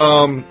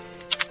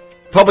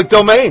public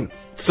domain.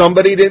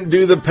 Somebody didn't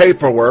do the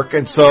paperwork,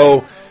 and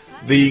so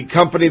the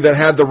company that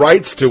had the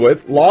rights to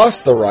it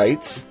lost the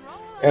rights.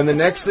 And the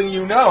next thing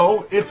you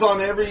know, it's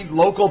on every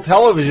local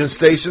television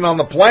station on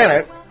the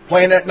planet,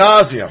 playing ad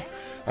nauseum.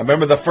 I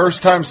remember the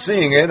first time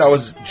seeing it, I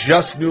was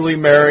just newly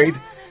married,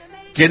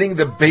 getting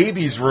the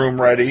baby's room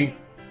ready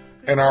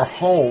in our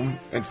home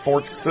in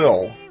Fort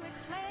Sill,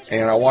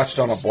 and I watched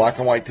it on a black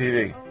and white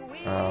TV.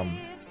 Of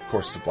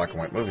course, it's a black and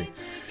white movie.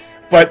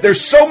 But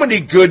there's so many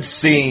good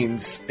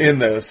scenes in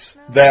this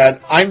that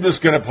I'm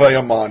just going to play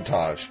a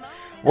montage.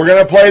 We're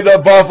going to play the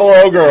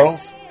Buffalo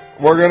Girls.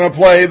 We're going to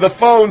play the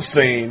phone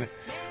scene.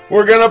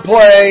 We're going to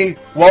play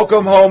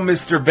Welcome Home,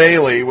 Mr.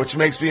 Bailey, which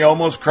makes me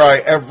almost cry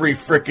every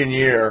frickin'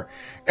 year.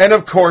 And,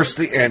 of course,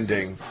 the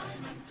ending.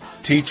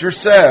 Teacher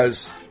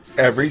says,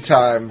 every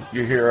time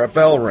you hear a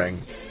bell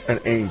ring, an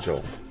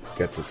angel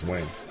gets its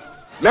wings.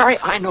 Mary,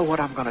 I know what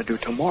I'm going to do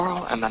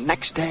tomorrow and the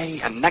next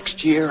day and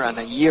next year and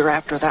a year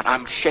after that.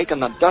 I'm shaking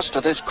the dust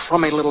of this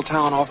crummy little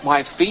town off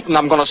my feet, and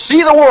I'm going to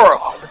see the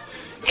world.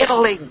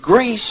 Italy,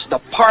 Greece, the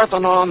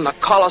Parthenon, the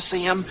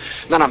Colosseum.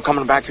 Then I'm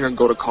coming back here and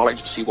go to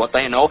college to see what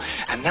they know.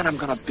 And then I'm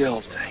going to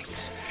build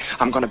things.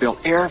 I'm going to build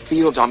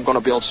airfields. I'm going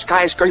to build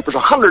skyscrapers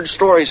 100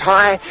 stories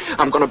high.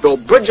 I'm going to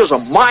build bridges a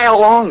mile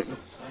long.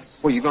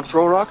 Well, you going to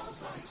throw a rock?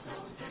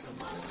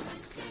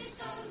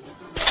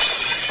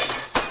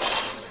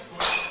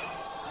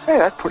 Hey,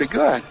 that's pretty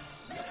good.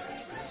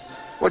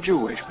 What'd you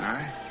wish,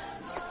 Mary?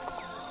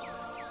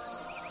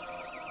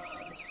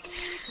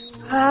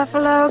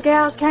 Buffalo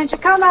gals, can't you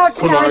come out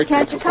tonight?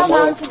 Can't you come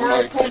out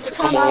tonight? Can't you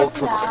come out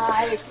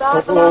tonight?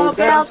 Buffalo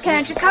gals,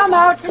 can't you come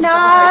out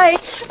tonight?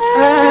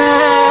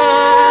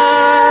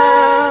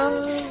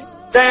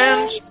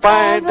 Dance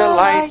by the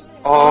light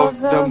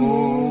of the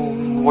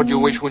moon. What'd you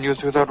wish when you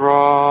threw that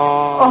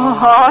rock?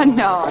 Oh,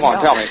 no. Come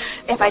on, tell me.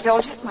 If I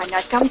don't, it might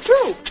not come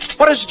true.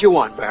 What is it you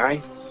want,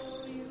 Barry?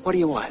 What do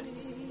you want?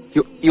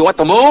 You want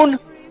the moon?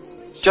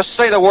 Just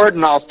say the word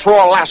and I'll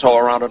throw a lasso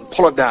around it and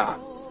pull it down.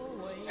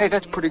 Hey,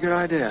 that's a pretty good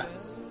idea.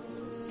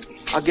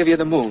 I'll give you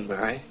the moon,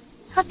 Barry.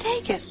 I'll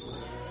take it.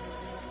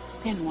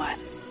 Then what?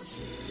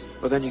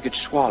 Well, then you could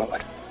swallow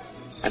it.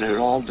 And it'd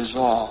all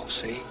dissolve,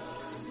 see?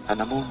 And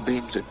the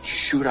moonbeams would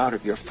shoot out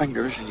of your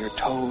fingers and your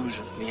toes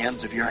and the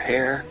ends of your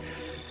hair.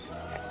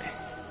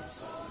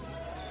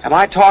 Am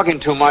I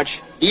talking too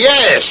much?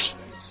 Yes.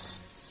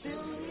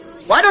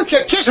 Why don't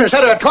you kiss her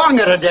instead of talking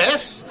her to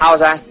death?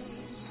 How's that?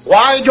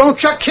 Why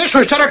don't you kiss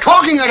her instead of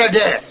talking her to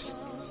death?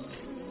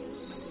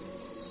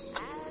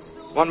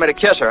 Want me to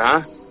kiss her,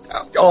 huh?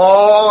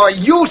 Oh,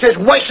 you just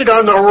wasted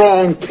on the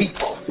wrong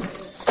people.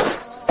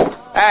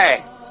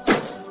 Hey.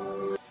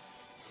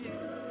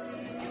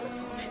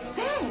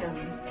 Sam,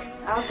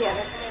 I'll get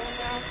it.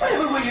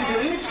 What were you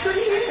doing? good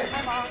hear.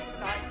 Come out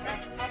tonight,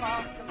 can't you come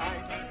out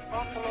tonight?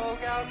 Buffalo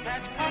gals,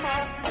 can't you come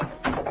out?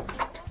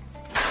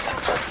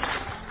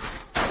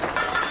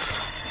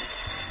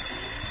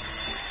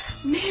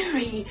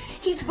 Mary,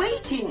 he's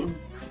waiting.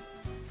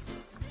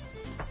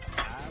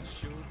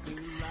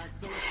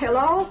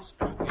 Hello?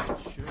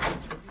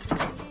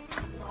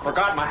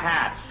 Forgot my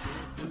hat.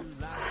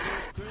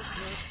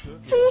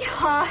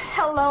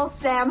 Hello,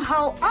 Sam.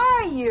 How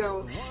are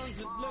you?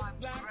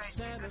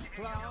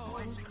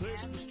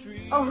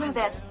 Oh, well,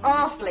 that's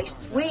awfully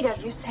sweet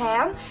of you,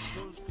 Sam.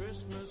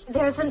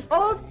 There's an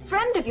old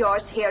friend of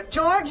yours here,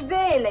 George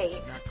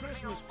Bailey.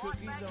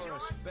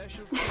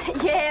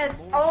 Yes,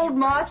 old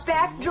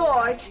mossback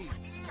George.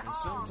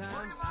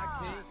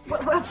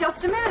 Well,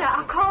 just a minute.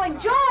 I'll call him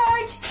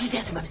George. He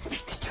doesn't want to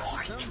speak to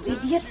George. You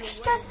idiot.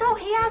 Just so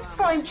he asked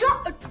for him.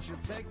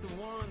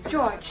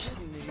 George,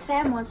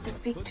 Sam wants to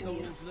speak to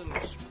you.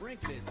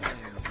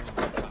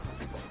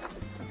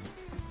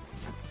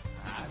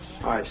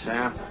 Hi,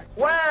 Sam.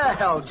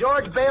 Well,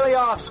 George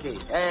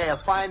Baileyovsky. Hey, a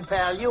fine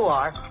pal you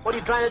are. What are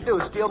you trying to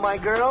do, steal my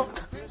girl?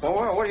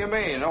 Well, what do you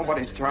mean?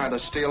 Nobody's trying to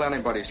steal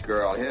anybody's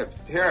girl.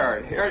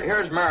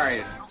 Here's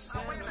Mary.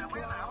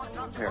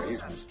 Here, you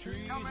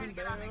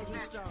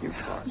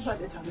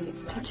What is our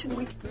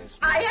intention?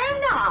 I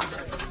am not.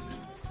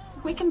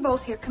 We can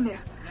both hear. Come here.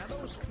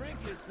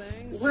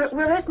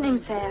 We're listening,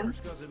 Sam.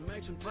 Because it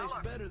makes them taste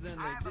better than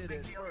they did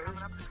at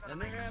first, and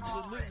they're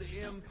absolutely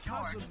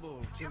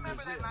impossible to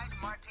resist.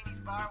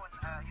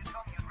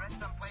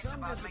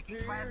 Some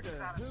disappear to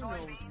who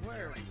knows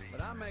where,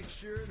 but I make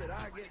sure that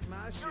I get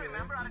my share,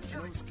 and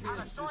those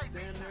kids just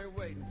stand there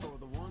waiting for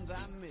the ones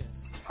I miss.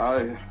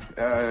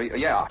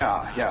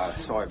 Yeah,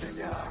 soybean,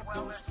 yeah.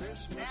 Those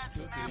Christmas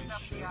cookies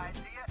sure.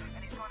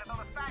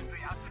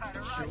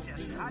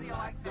 How do you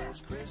like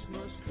those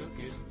Christmas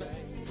cookies,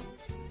 babe?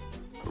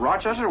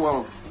 Rochester?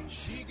 Well,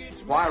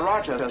 why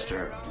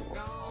Rochester?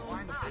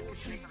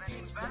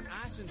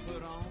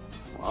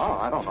 Well,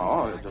 I don't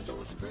know.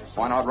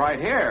 Why not right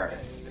here?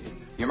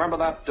 You remember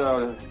that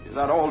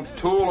old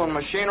tool and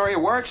machinery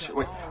works?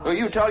 Well,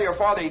 you tell your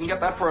father you can get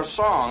that for a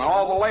song, and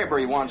all the labor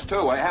he wants,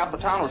 too. Half the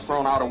town was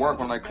thrown out of work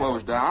when they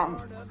closed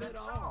down.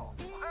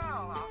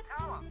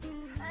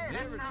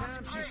 Every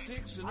time she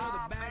sticks another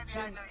batch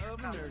in the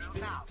oven, there's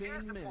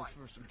 15 minutes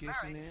for some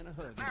kissing and a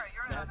hugging.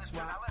 That's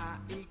why I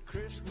eat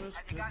Christmas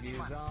cookies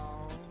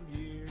all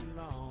year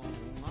long.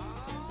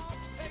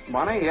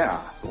 Money? Yeah.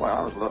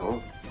 Well, a little.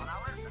 Well,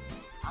 now listen.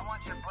 I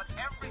want you to put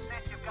every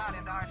cent you've got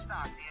into our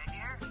stock. Do you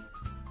hear?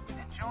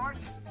 And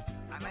George,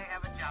 I may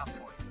have a job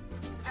for you.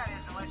 That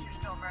is, unless you're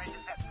still married to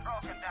that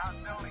broken down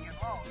building and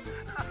loan.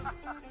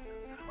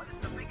 Well,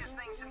 it's the biggest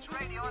thing since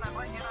radio, and I'm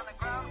letting you in on the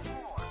ground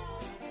floor.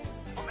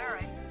 Oh,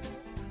 Mary.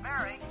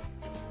 Mary.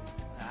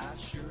 I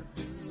sure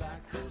do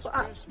like those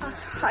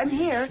Christmas I'm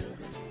here.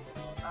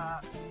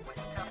 When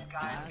the tough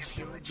guys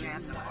give you the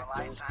chance of a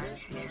lifetime,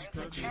 it's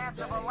the chance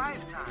of a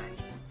lifetime.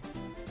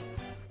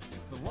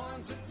 The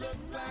ones that look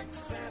like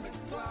Santa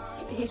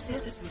Claus. He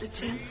says it's the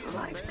chance of a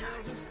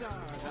lifetime.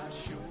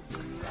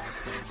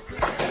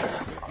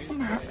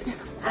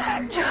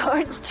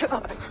 George.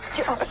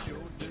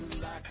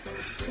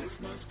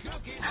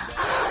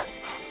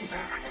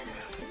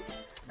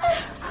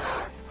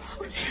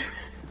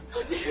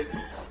 Oh, dear.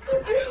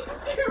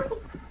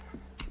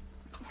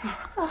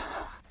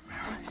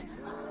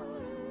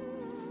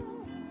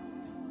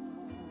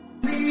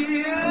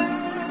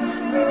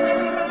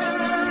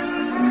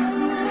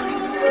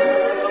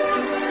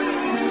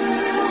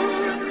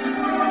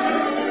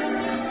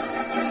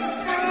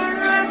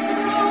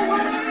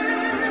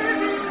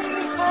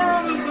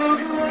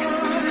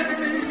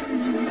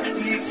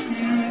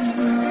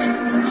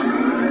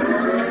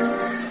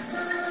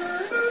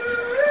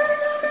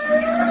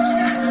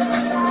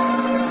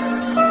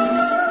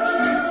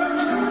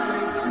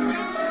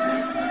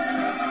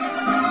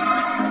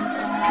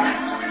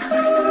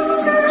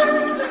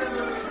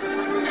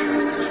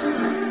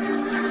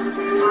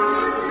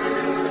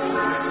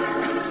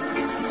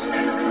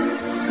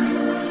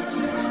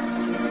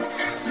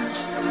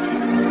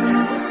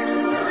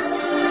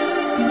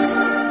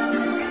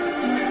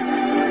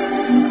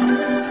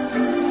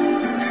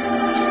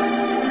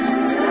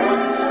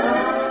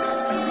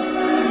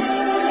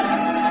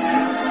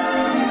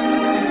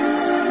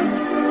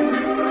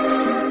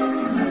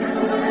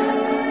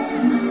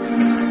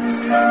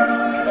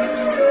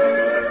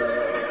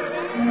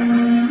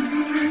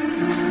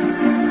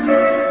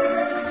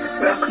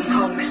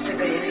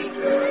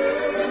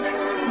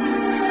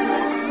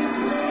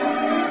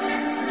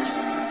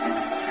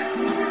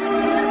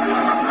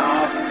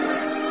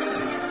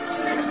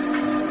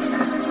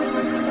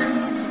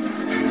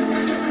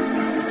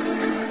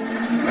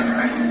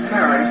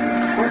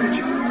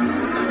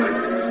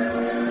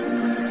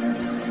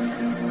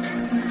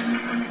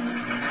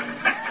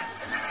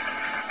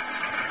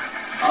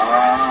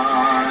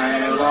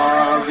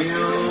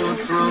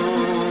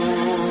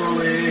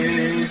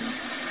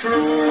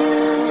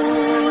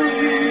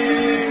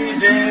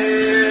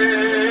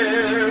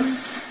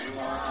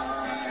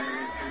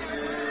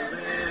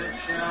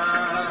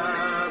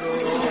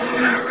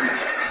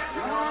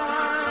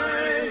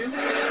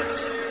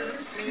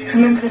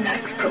 Remember the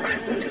night we broke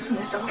through windows in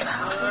this old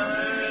house?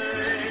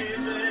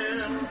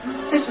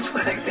 This is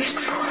what I wished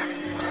for.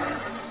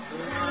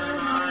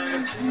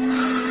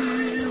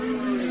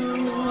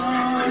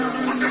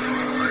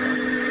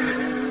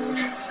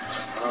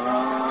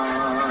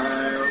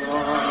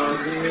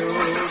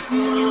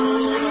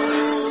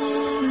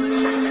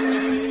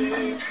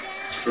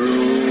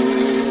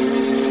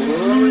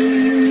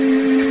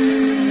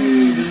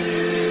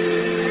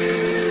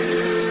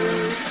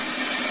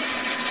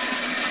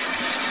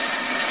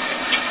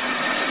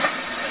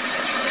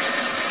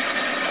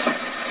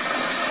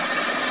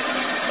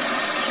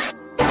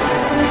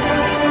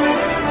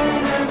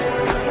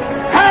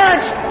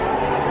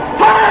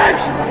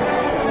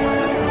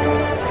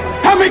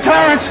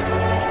 Clarence!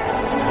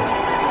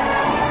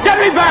 Get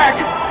me back!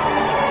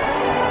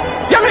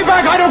 Get me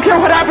back! I don't care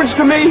what happens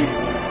to me!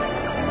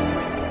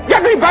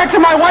 Get me back to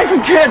my wife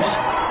and kids!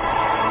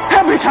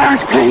 Help me,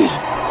 Clarence, please!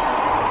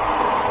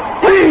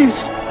 Please!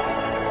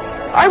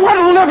 I want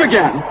to live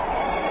again!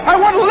 I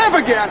want to live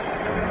again!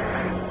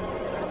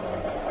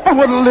 I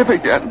want to live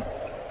again!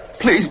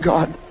 Please,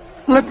 God,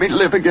 let me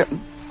live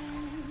again.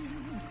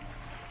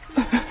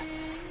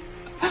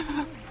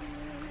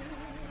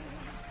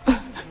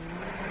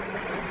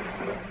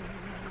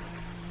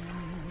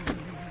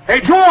 Hey,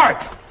 George!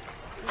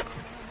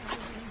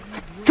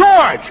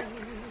 George!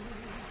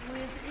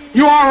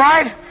 You all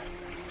right?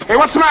 Hey,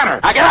 what's the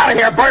matter? Now get out of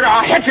here, Bert, or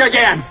I'll hit you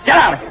again. Get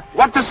out of here.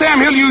 What the Sam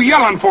Hill you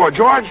yelling for,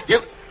 George?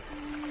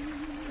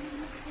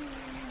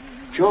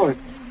 George?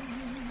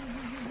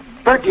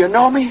 Bert, do you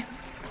know me?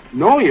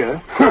 Know you?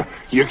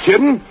 You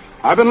kidding?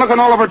 I've been looking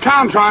all over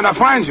town trying to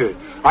find you.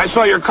 I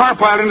saw your car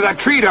piled into that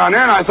tree down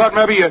there, and I thought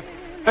maybe you...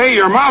 Hey,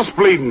 your mouth's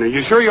bleeding. Are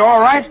you sure you're all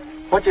right?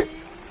 What you...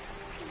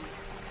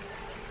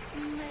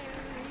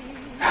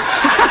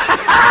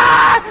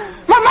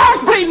 My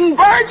mouth's bleeding,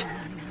 Bert!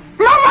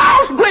 My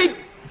mouth's bleeding!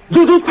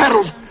 Zuzu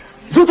pedals!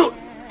 Zuzu...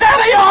 There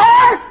they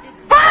are!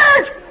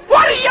 Bert!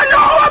 What do you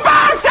know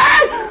about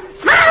that?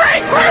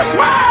 Merry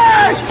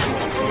Christmas!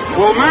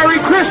 Well, Merry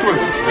Christmas!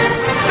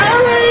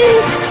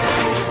 Merry!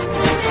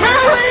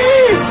 Merry!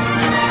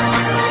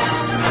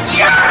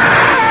 Yay!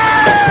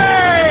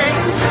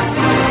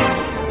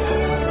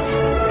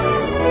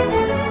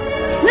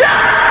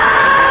 Yay!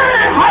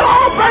 Hello,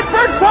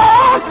 Bedford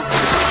Falls!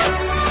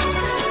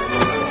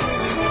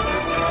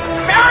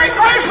 Merry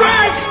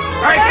Christmas!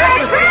 Merry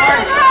Christmas,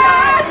 George!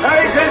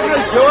 Merry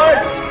Christmas,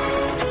 George!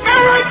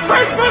 Merry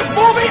Christmas,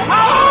 movie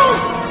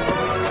house!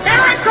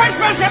 Merry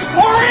Christmas,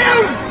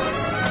 Emporium!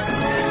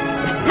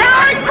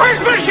 Merry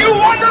Christmas, you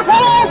wonderful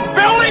old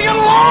building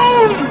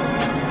alone!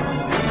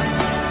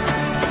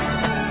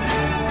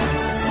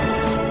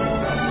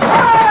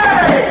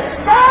 Hey!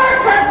 Merry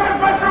Christmas,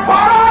 Mr.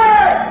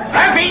 Potter!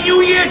 Happy New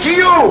Year to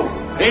you!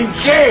 In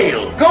jail!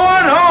 Go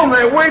on home,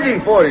 they're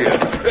waiting for you.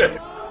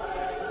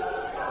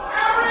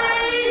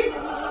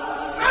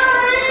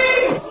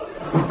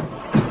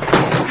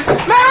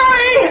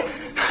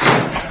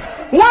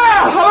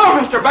 Well, hello,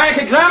 Mr. Bank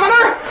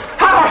Examiner.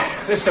 How are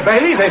you? Mr.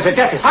 Bailey, there's a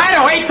deficit. I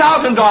know,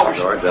 $8,000.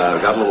 George,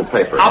 I've got a little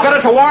paper. I'll bet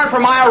it's a warrant for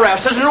my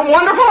arrest. Isn't it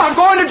wonderful? I'm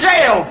going to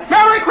jail.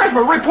 Merry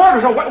Christmas.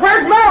 Reporters are...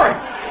 Where's Mary?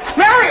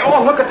 Mary!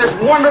 Oh, look at this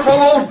wonderful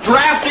old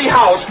drafty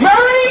house.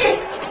 Mary!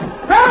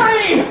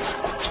 Mary!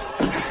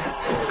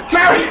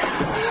 Mary!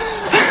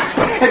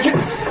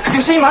 Have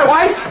you seen my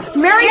wife?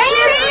 Mary!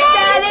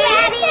 Daddy!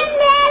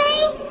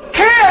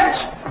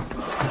 Kids!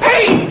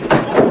 Hey!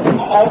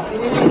 Oh,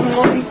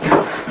 kids!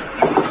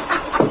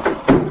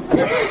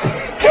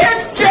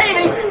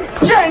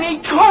 Janie,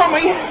 call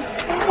me!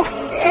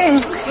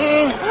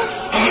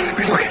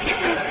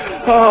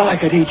 Oh, I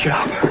could eat you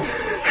up.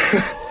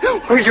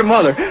 Where's your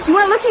mother? She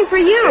went looking for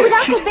you. It was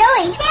Uncle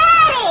Billy.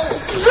 Daddy!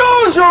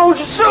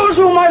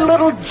 Zuzu, my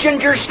little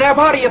ginger snap,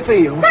 how do you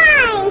feel?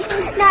 Fine.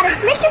 Not a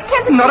smidge of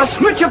temperature. Not a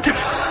smidge of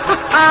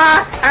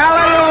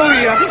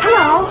Hallelujah.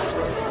 Hello?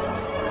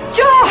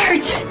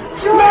 George,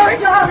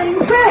 darling,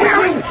 where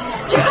are you?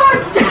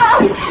 George,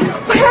 darling,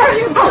 where are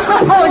you?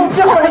 Oh,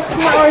 George.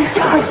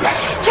 George.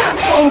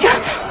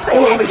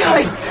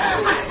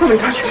 Let me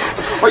touch you.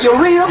 Are you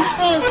real?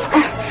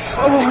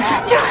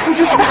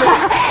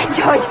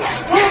 George.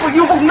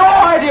 You have no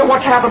idea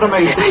what's happened to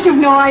me. I have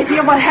no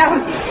idea what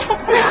happened.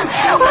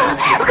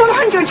 Well, come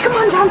on, George. Come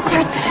on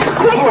downstairs.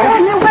 Quick, we're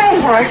on their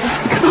way. All right.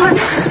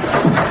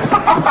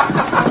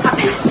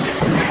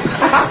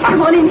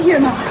 Come on in here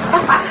now.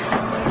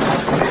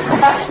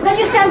 Now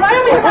you stand right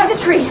over here by the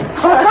tree.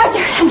 Right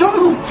there. And don't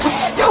move.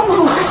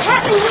 What's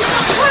happening?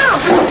 Wow.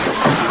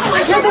 Oh,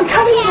 I hear them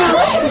coming now.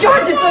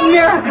 George, it's a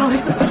miracle.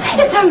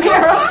 It's a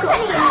miracle.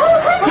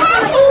 Who's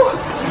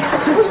happening?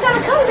 Who's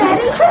gonna come,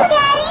 Daddy?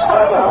 Daddy?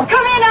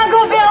 Come in,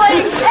 Uncle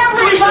Billy.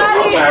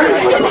 Everybody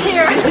in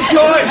here.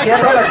 George, get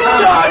her.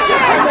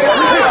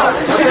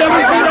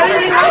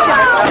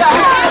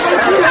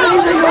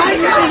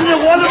 Isn't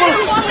it wonderful?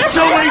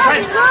 So many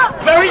friends.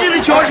 Mary did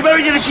it, George.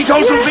 Mary did it. She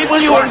told some people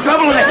you were in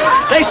trouble with it.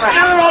 They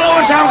scattered all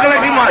over town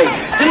collecting money.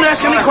 Didn't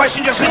ask any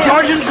questions. Just said,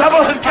 George in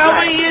trouble. Tell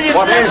me.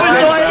 What is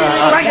this?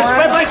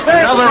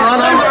 Another run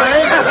on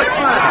bank?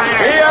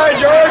 Here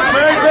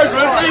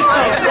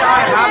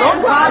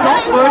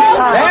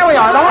There we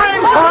are. The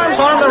orange farms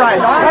on the right.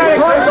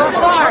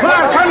 Come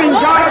on, coming,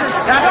 George.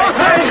 Now, don't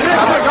hurry.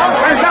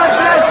 Don't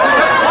hurry.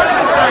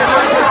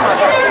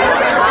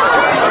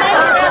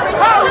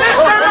 Oh,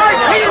 Mr.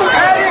 Martini.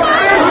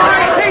 Here's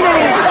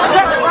Martini.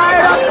 Step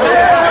right up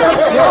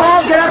there. You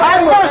all get up.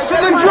 I'm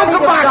busted in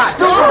jukebox,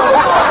 too.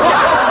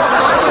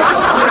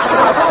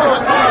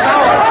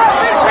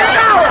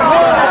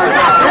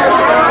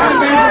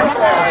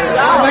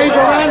 Major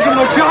Rand's in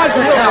the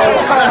Georgia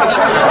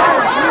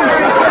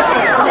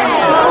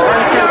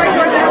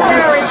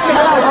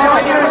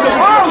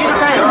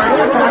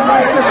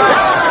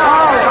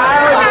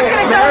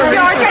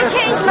George, I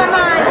changed my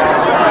mind.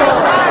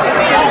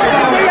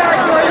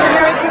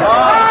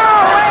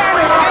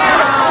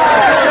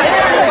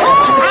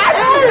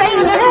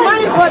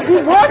 But you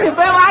working,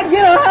 Bill, I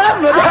get a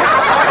husband.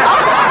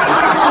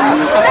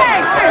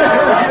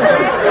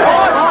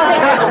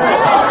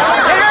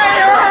 There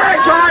you are,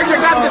 George. You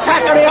got the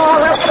faculty all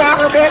left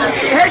out a bit.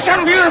 Here's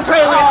some beer to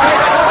play with.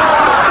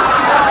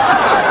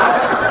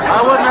 I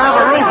wouldn't have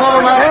a roof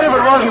over my head if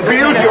it wasn't for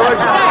you,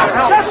 George.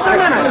 Just a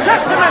minute.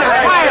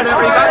 Quiet,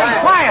 everybody.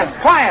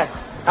 Quiet.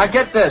 Now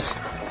get this.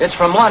 It's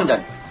from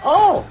London.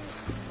 Oh.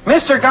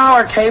 Mr.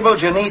 Gower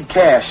cabled you need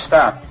cash.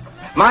 Stop.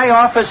 My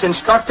office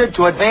instructed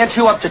to advance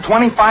you up to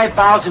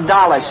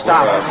 $25,000.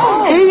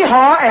 Stop.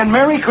 Hee-haw and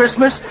Merry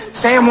Christmas,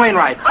 Sam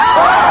Wainwright. Mr.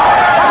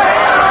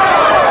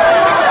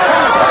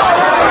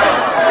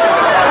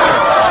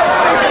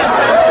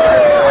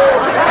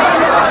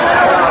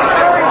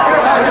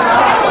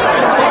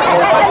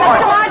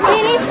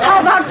 Martini, how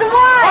about some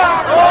wine?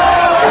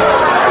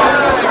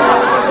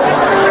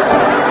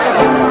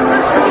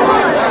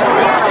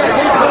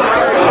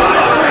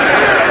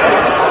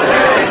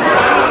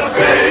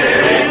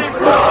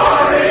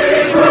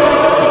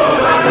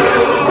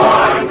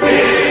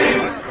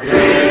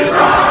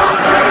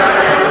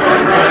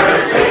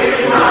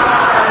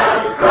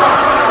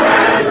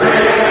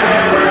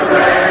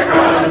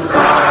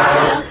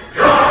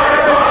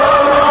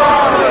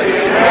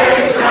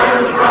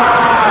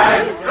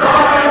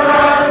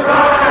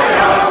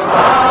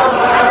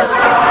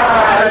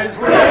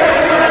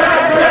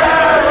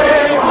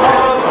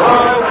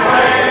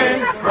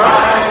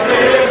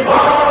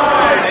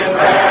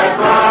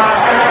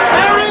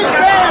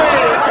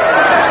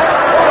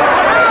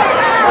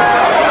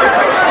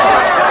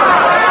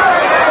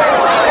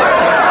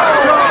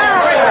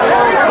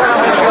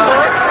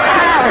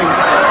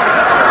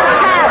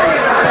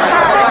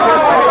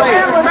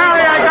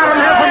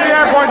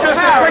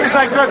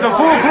 The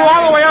fool flew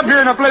all the way up here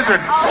in a blizzard.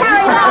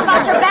 Harry, how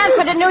about your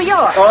banquet in New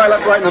York? Oh, I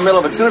left right in the middle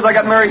of it. As soon as I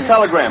got Mary's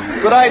telegram.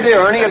 Good idea,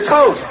 Ernie. A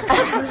toast.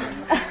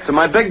 To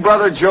my big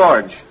brother,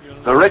 George,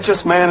 the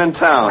richest man in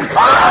town.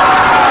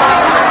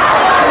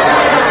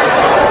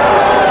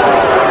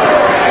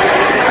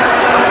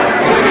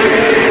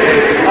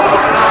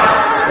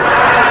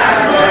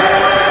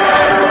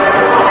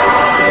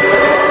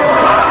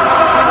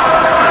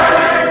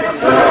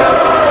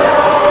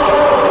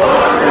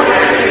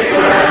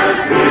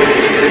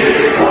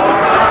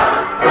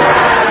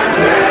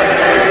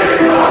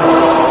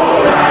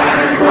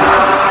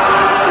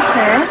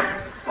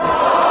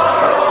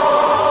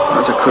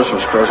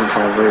 Christmas present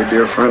from a very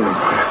dear friend of mine.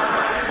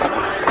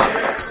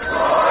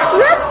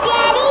 Look,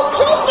 Daddy,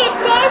 teacher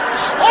says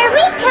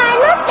every time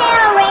a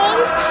bell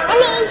rings, an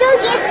angel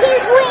gets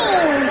his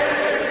wings.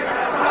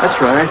 That's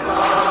right.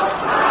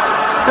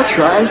 That's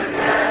right.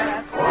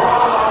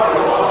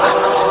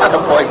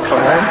 Attaboy,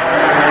 Clem.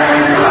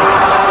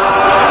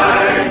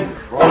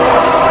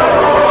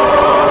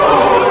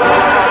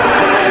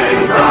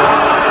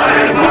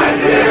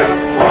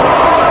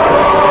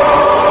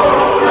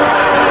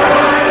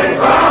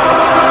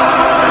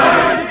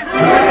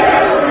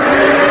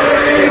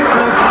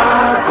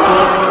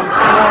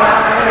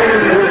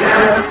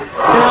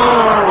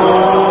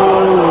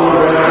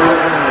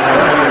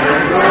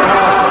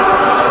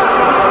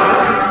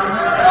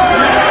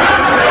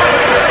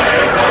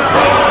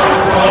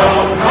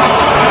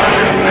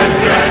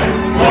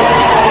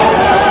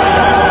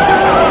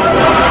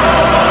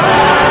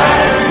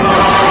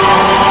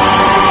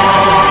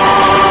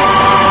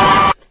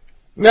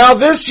 Now,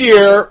 this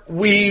year,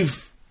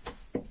 we've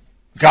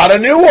got a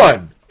new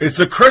one. It's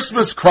the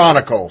Christmas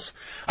Chronicles.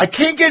 I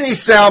can't get any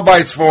sound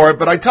bites for it,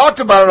 but I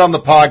talked about it on the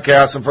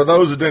podcast, and for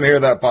those who didn't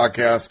hear that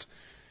podcast,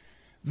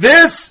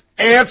 this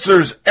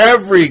answers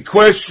every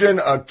question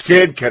a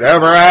kid could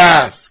ever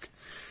ask.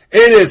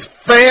 It is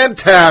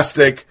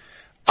fantastic.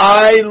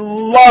 I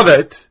love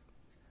it,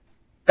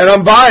 and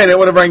I'm buying it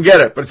whenever I can get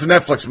it, but it's a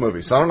Netflix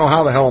movie, so I don't know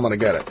how the hell I'm going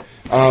to get it.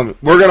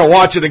 We're going to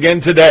watch it again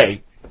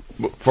today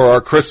for our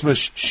Christmas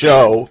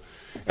show,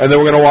 and then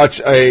we're going to watch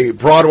a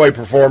Broadway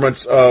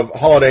performance of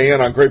Holiday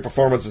Inn on Great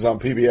Performances on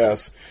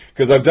PBS,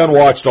 because I've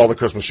watched all the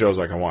Christmas shows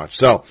I can watch.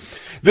 So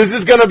this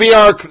is going to be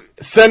our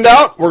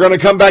send-out. We're going to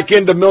come back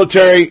into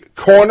Military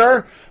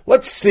Corner.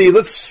 Let's see.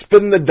 Let's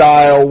spin the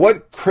dial.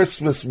 What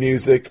Christmas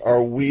music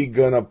are we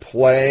going to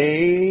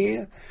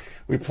play?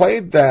 We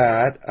played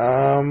that.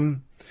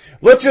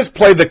 let's just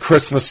play the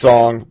Christmas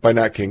song by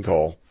Nat King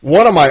Cole.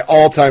 One of my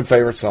all-time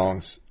favorite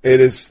songs. It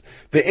is,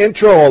 the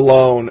intro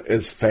alone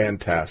is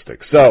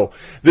fantastic. So,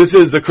 this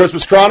is the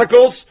Christmas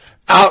Chronicles,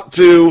 out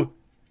to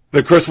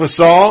the Christmas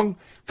song,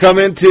 come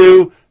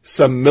into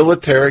some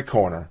military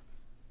corner.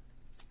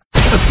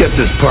 Let's get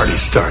this party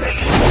started.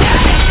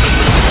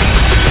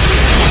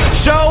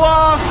 Show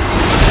off!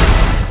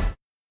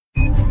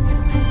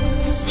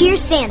 Dear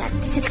Santa,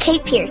 this is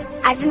Kate Pierce.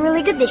 I've been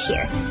really good this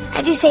year.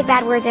 I do say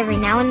bad words every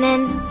now and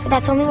then, but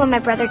that's only when my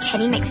brother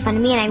Teddy makes fun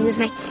of me and I lose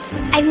my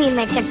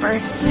temper.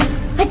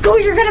 Let go,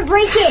 you're gonna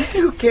break it!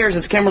 Who cares?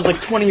 This camera's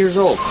like 20 years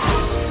old.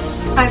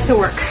 I have to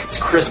work. It's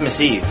Christmas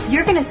Eve.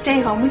 You're gonna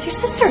stay home with your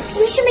sister.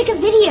 We should make a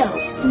video.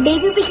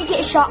 Maybe we could get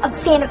a shot of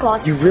Santa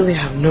Claus. You really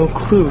have no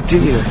clue, do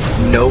you?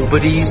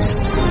 Nobody's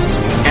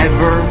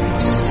ever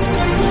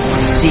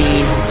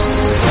seen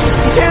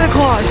Santa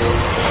Claus.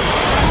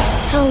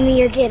 Tell me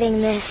you're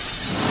getting this.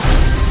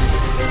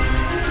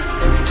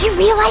 Do you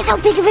realize how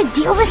big of a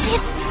deal this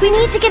is? We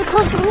need to get a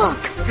closer look.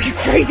 Are you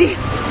crazy?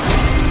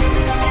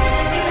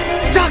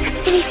 Duck!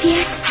 Can he see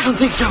us? I don't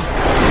think so.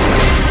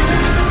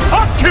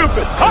 Hot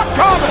Cupid! Hot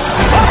Comet!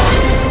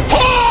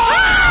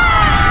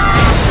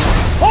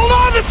 Hold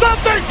on to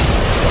something!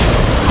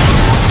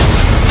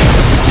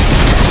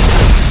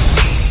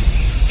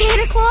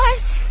 Santa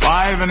Claus?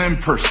 Live and in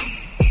person.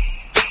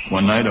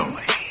 One night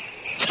only.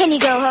 Can you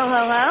go ho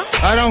ho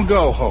ho? I don't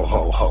go ho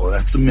ho ho.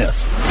 That's a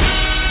myth.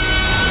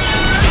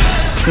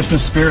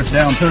 Christmas spirit's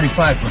down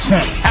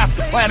 35%. Half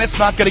the planet's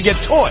not going to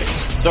get toys.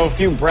 So if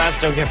few brats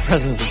don't get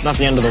presents, it's not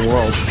the end of the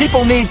world.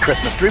 People need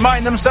Christmas to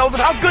remind themselves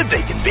of how good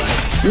they can be.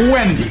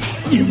 Wendy,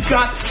 you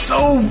got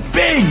so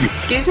big.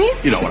 Excuse me?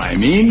 You know what I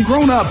mean.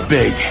 Grown up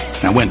big.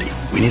 Now, Wendy,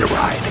 we need a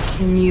ride.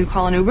 Can you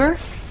call an Uber?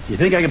 You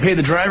think I can pay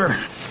the driver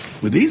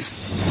with these?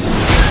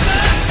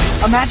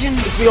 Imagine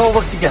if we all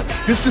work together.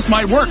 This just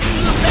might work.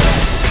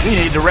 We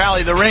need to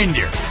rally the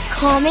reindeer.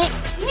 Comet?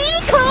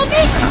 Me,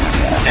 Comet?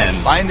 And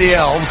find the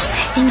elves.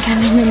 I think I'm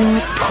in the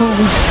North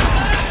Pole.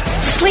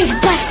 Sleigh's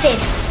busted.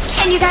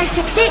 Can you guys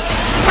fix it?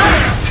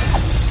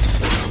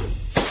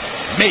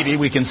 Maybe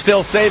we can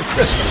still save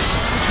Christmas.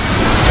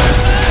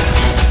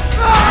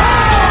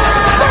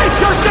 Face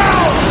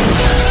yourself!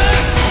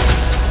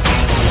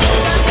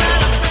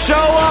 Show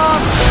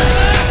off!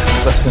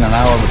 Less than an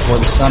hour before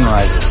the sun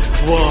rises.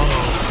 Whoa.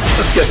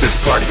 Let's get this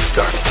party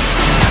started.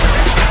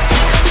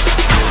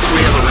 We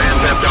have a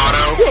man-tapped auto.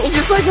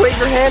 Just like wave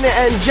your hand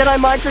and Jedi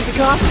mind trick the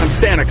cop. I'm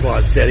Santa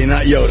Claus, Teddy,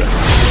 not Yoda.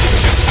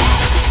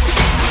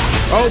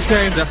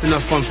 Okay, that's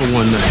enough fun for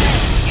one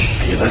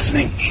night. Are you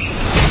listening?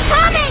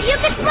 Comet, you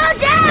can slow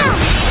down!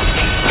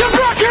 Come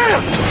back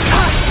here!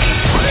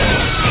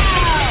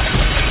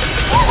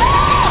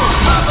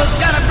 Papa's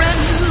got a brand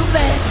new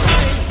bed.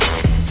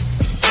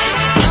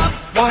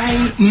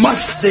 Why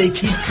must they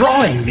keep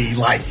drawing me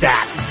like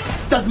that?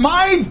 Does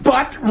my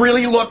butt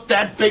really look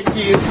that big to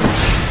you?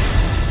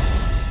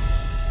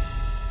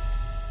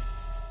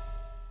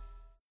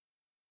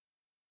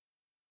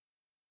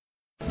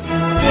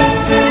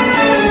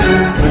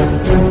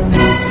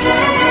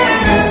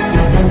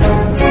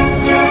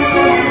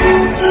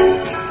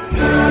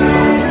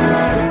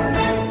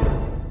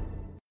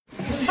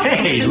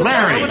 Hey,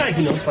 Larry.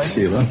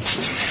 Sheila.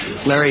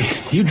 Larry,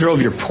 you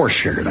drove your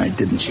Porsche here tonight,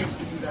 didn't you?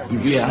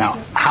 Yeah. Now,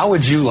 how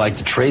would you like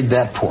to trade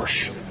that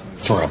Porsche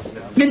for a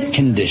mint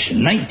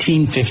condition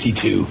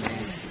 1952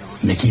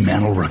 Mickey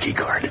Mantle rookie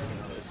card?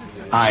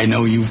 I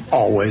know you've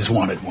always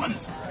wanted one.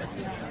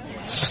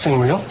 Is this thing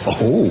real?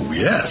 Oh,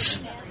 yes.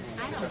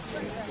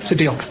 It's a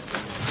deal.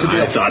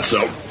 I thought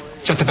so.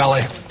 Check the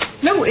valet.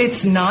 No,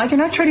 it's not. You're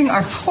not trading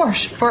our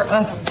Porsche for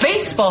a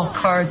baseball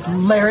card,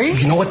 Larry.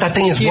 You know what that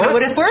thing is worth? You know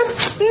what it's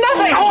worth?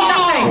 Nothing.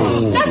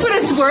 Oh! Nothing. That's what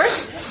it's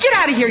worth. Get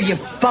out of here, you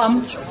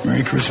bum.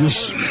 Merry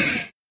Christmas.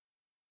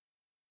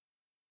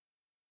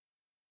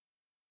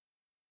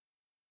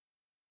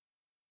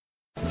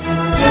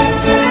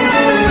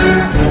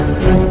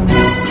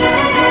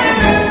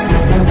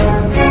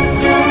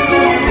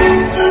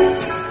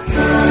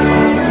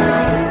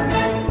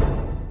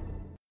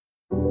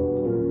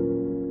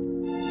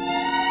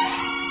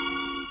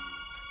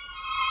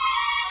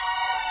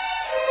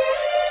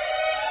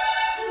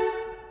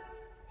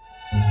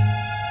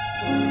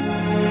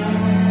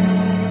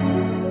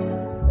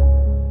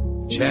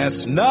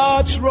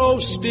 Chestnuts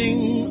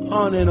roasting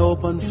on an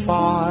open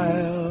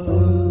fire,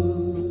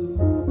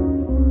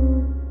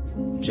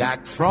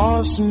 Jack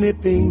Frost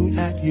nipping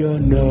at your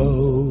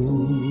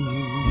nose,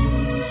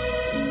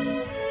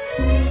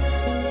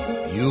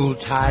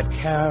 Yuletide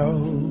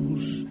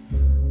carols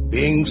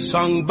being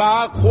sung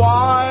by a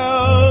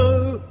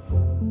choir,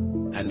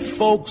 and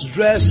folks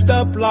dressed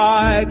up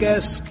like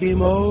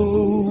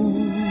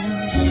Eskimos.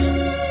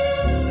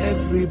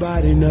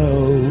 Everybody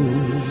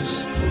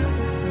knows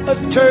a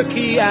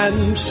turkey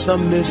and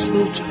some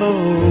mistletoe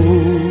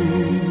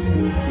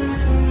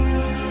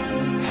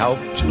help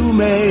to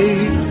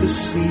make the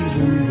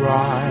season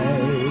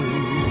bright.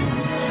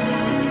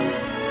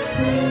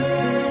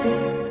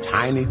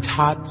 Tiny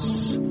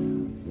tots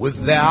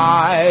with their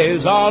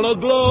eyes all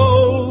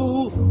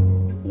aglow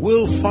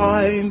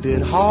find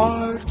it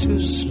hard to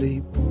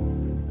sleep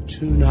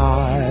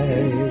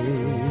tonight.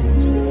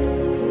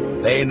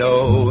 They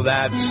know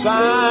that Santa's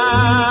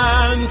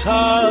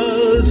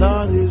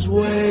on his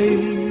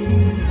way.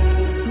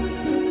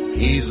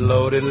 He's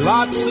loaded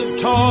lots of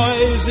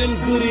toys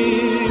and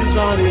goodies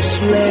on his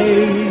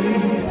sleigh.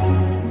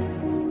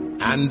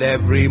 And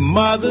every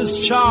mother's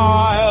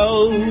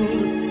child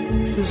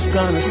is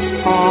gonna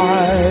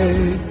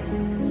spy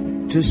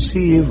to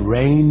see if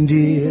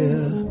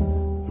reindeer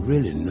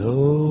really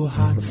know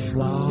how to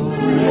fly.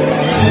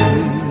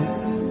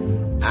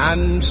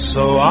 And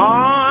so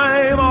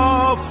I'm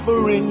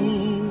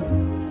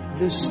offering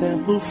this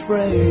simple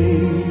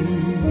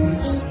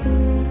phrase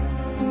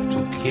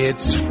to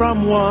kids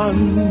from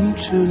 1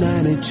 to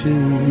 92.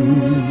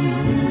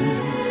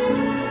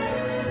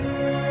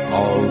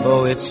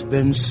 Although it's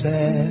been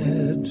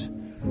said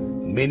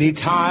many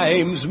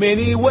times,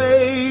 many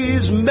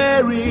ways,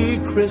 Merry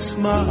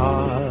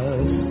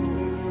Christmas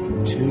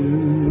to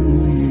you.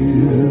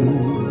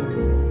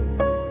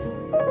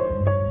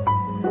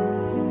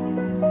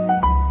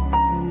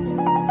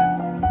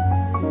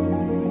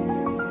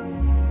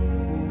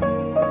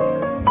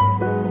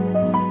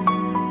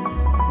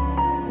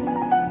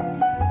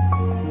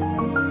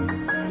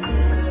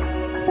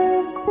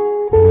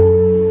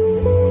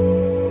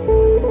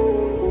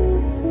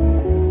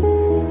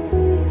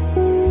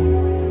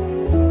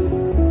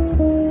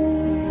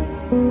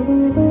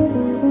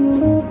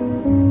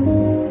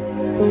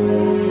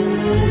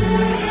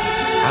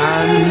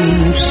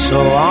 So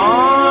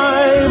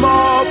I'm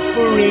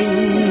offering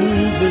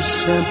this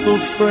simple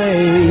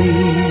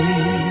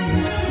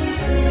phrase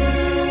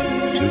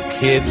to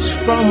kids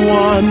from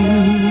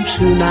 1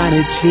 to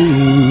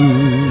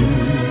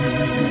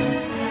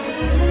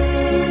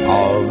 92.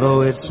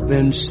 Although it's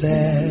been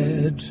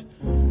said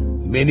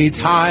many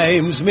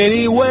times,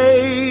 many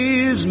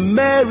ways,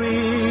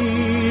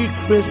 Merry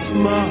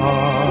Christmas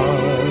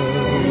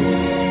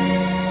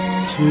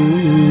to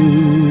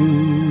you.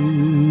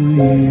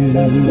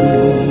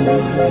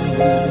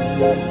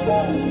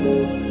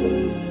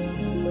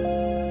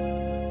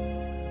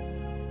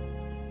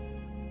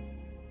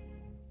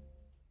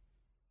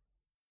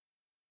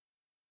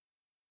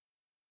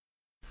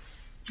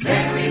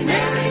 Merry,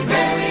 merry,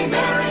 merry,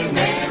 merry,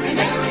 merry,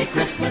 merry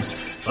Christmas.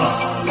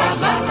 La la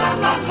la la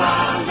la la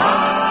la.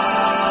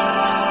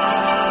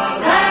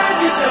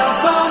 Have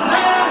yourself a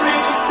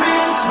Merry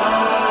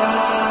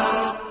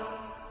Christmas.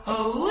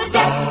 Oh,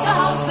 deck the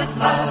halls with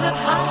boughs of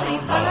holly.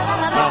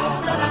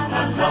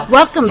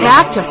 Welcome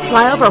back to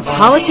Flyover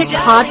Politic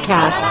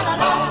Podcast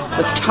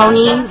with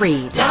Tony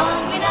Reed.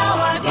 Down we now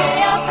our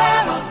gay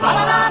apparel. La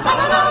la la la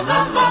la la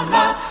la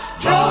la.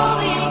 Troll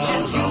the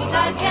ancient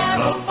Yuletide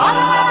carol. La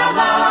la la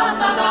la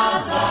la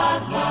la la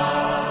la.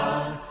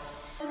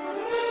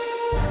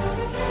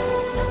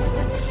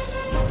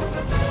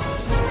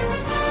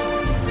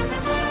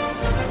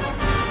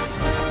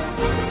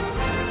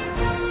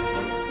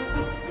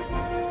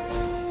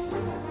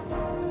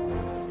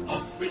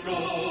 Off we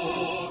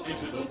go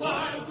into the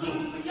wild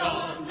blue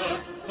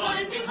yonder,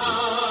 climbing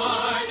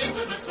high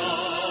into the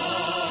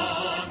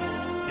sun.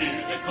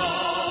 Here they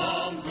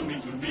come,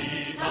 zooming to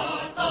meet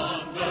our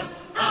thunder.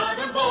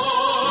 Atta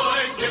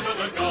boys, give her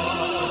the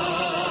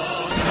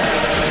gun.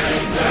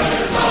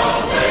 Anchors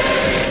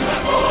away, my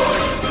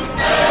boys.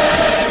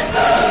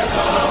 Anchors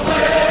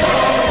away.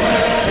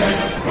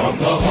 From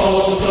the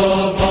halls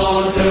of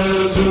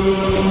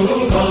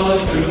Montezuma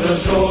to the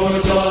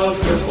shores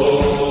of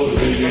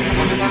Tripoli,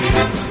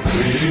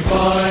 we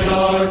find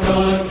our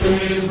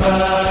country's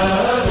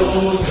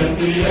battles in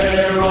the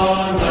air,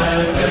 on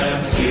land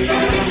and sea.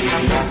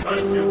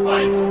 First to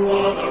fight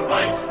for the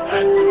right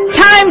and to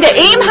Time to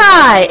aim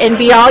high and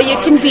be all you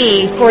can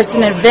be, for it's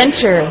an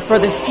adventure for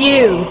the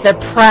few, the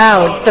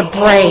proud, the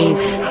brave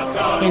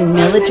in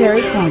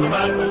Military Corner.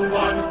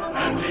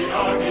 and the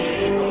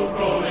army goes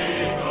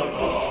rolling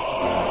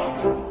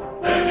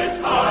along. Then it's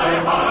high,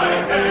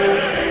 high,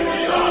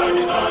 hey, the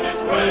army's on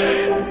its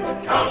way.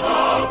 Count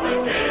off the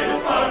brigade,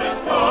 starting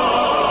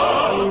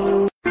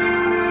strong.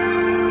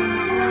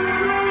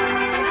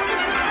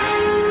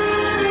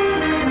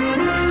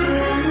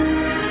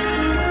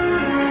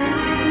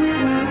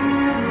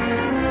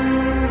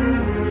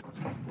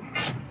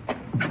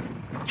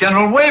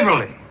 General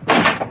Waverly.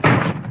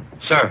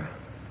 Sir.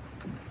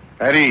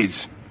 At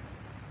ease.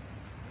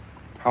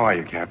 How are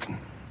you, Captain?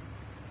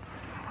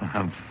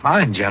 I'm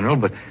fine, General,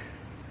 but...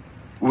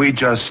 We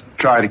just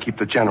try to keep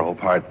the general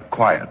part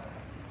quiet.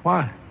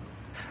 Why?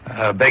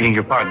 Begging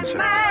your pardon, sir.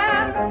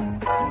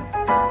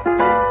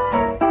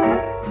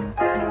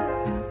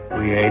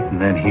 We ate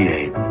and then he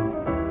ate.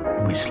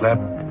 We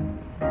slept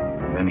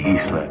and then he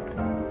slept.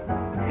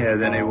 Yeah,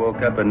 then he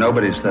woke up and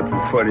nobody slept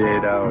for 48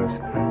 hours.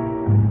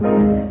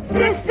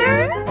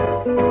 Sisters?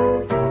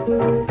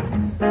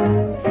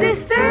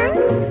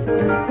 Sisters?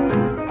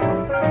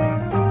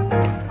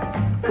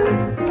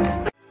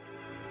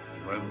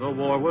 When the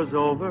war was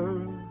over,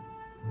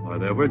 why,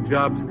 there were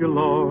jobs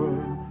galore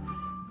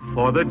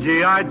for the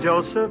G.I.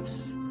 Josephs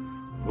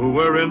who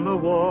were in the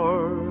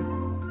war.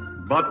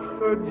 But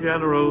for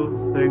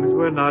generals, things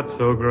were not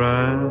so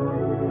grand.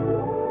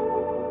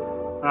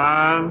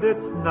 And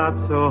it's not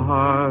so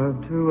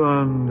hard to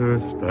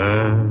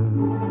understand.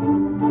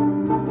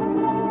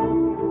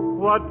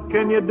 What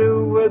can you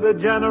do with a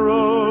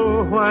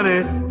general when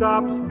he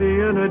stops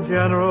being a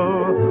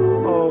general?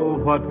 Oh,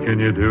 what can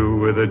you do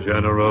with a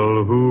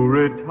general who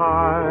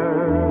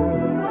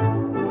retires?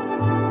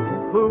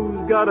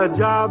 Who's got a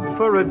job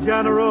for a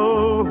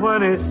general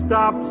when he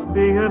stops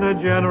being a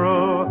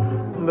general?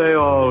 They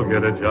all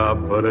get a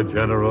job, but a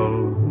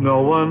general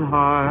no one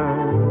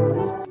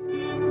hires.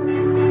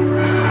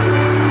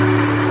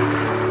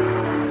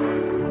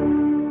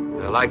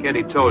 Like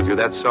Eddie told you,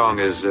 that song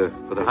is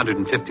for the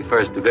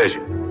 151st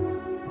Division.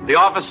 The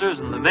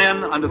officers and the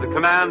men under the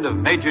command of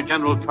Major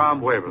General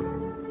Tom Waverly.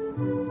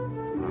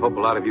 I hope a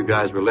lot of you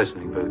guys were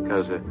listening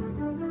because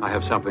I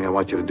have something I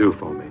want you to do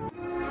for me.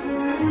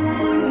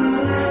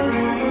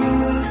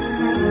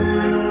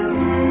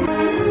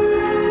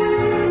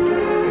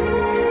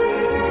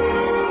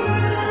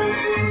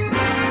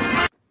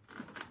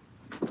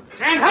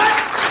 Stand hut!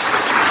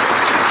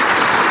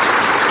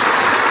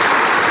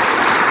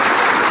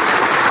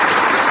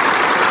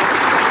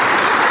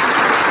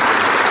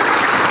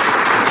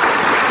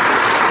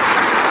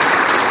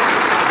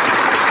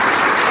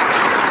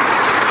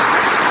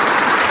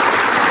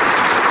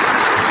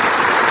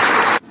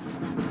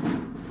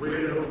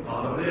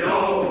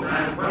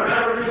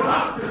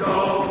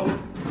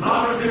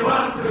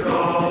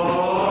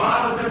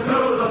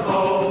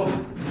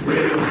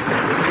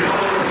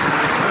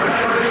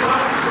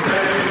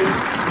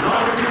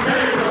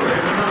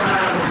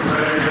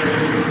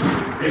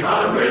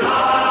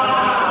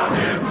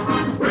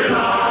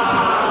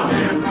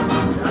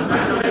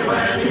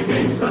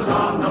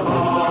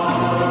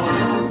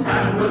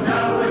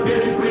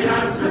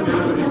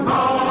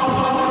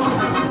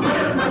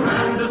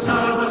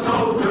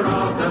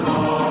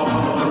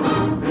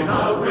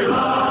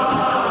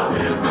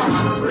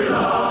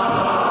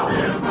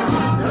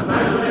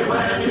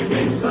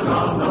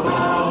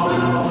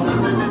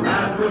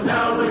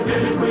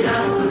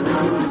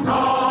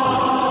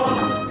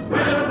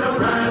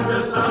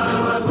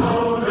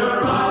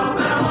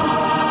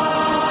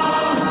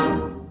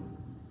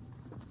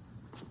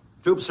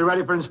 Troops are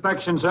ready for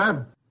inspection,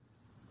 sir.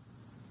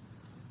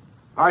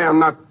 I am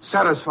not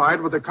satisfied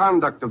with the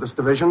conduct of this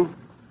division.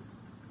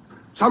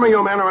 Some of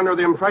you men are under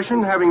the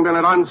impression, having been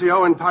at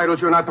Anzio,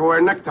 entitles you not to wear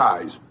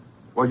neckties.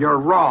 Well, you're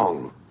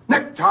wrong.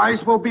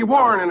 Neckties will be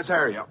worn in this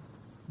area.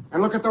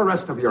 And look at the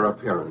rest of your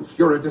appearance.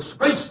 You're a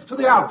disgrace to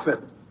the outfit.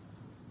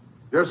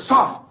 You're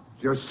soft.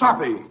 You're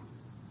soppy.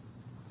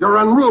 You're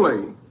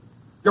unruly.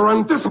 You're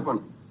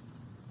undisciplined.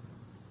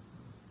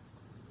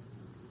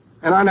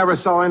 And I never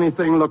saw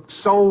anything look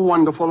so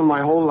wonderful in my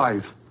whole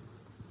life.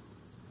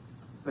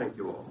 Thank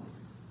you all.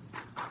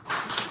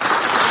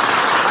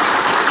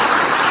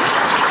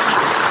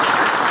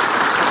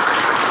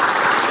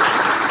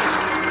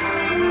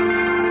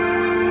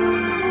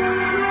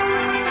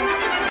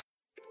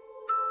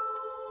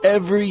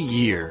 Every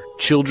year,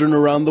 children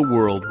around the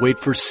world wait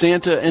for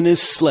Santa and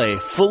his sleigh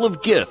full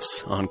of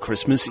gifts on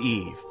Christmas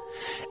Eve.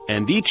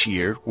 And each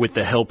year, with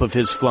the help of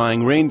his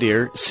flying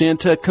reindeer,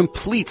 Santa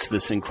completes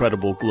this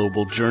incredible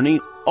global journey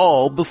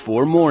all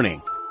before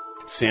morning.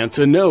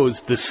 Santa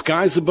knows the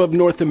skies above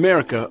North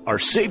America are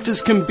safe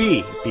as can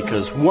be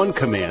because one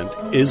command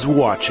is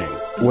watching.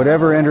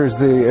 Whatever enters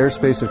the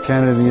airspace of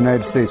Canada and the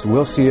United States,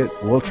 we'll see it,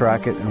 we'll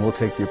track it, and we'll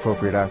take the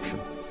appropriate action.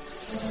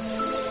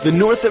 The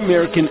North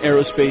American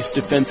Aerospace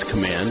Defense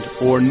Command,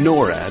 or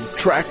NORAD,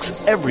 tracks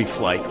every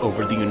flight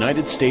over the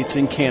United States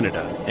and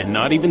Canada, and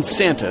not even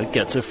Santa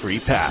gets a free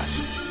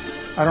pass.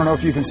 I don't know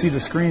if you can see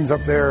the screens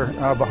up there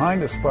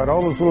behind us, but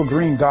all those little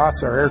green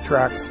dots are air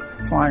tracks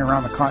flying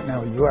around the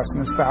continental U.S.,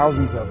 and there's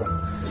thousands of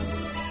them.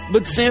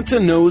 But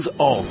Santa knows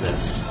all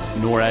this.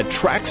 NORAD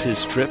tracks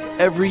his trip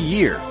every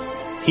year.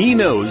 He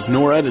knows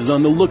NORAD is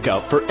on the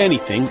lookout for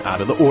anything out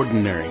of the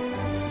ordinary.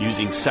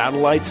 Using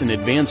satellites and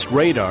advanced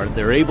radar,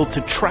 they're able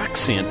to track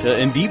Santa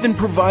and even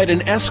provide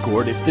an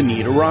escort if the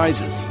need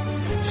arises.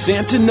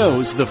 Santa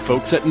knows the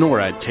folks at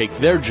NORAD take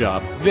their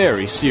job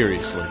very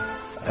seriously.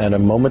 At a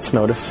moment's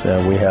notice,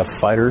 we have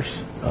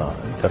fighters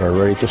that are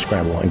ready to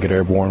scramble and get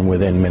airborne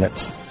within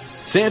minutes.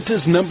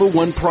 Santa's number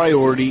one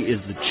priority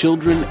is the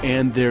children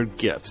and their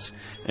gifts.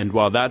 And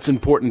while that's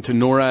important to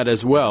NORAD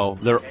as well,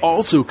 they're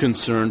also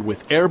concerned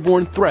with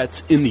airborne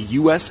threats in the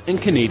U.S.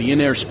 and Canadian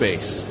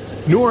airspace.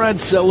 NORAD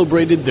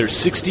celebrated their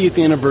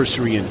 60th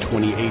anniversary in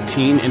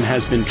 2018 and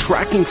has been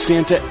tracking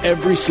Santa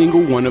every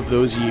single one of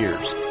those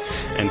years.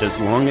 And as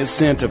long as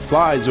Santa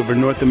flies over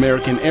North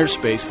American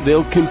airspace,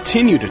 they'll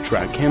continue to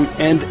track him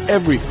and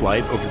every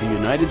flight over the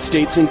United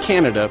States and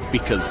Canada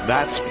because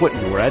that's what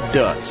NORAD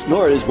does.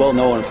 NORAD is well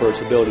known for its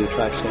ability to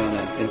track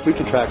Santa, and if we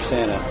can track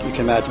Santa, you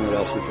can imagine what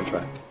else we can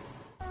track.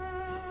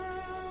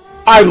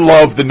 I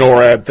love the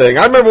NORAD thing.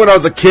 I remember when I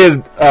was a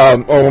kid, or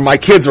when my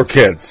kids were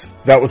kids,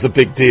 that was a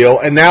big deal.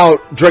 And now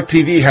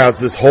DirecTV has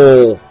this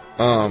whole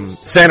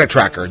Santa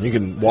Tracker, and you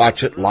can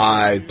watch it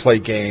live, play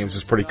games.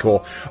 It's pretty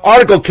cool.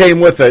 Article came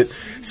with it.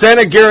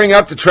 Santa gearing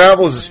up to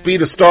travel at the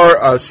speed of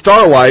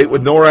starlight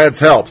with NORAD's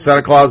help.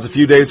 Santa Claus a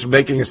few days from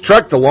making his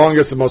trek, the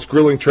longest and most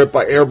grueling trip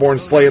by airborne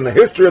sleigh in the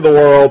history of the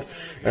world.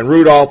 And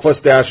Rudolph plus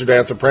Dasher,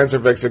 Dancer, Prancer,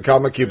 Vixen,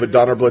 Comet, Cupid,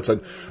 Donner,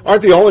 Blitzen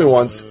aren't the only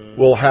ones.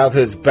 Will have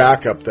his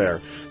back up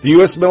there. The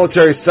U.S.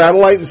 military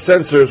satellite and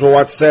sensors will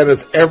watch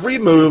Santa's every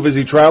move as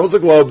he travels the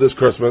globe this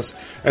Christmas,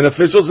 and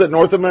officials at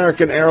North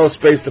American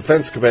Aerospace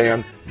Defense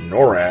Command,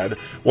 NORAD,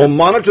 will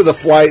monitor the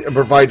flight and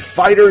provide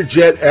fighter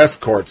jet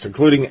escorts,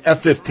 including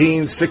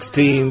F-15s,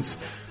 16s,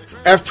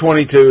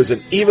 F-22s,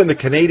 and even the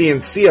Canadian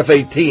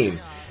CF-18,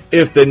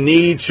 if the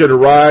need should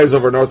arise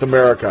over North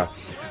America.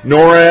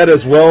 NORAD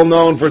is well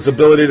known for its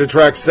ability to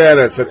track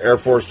Santa, said Air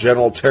Force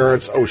General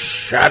Terrence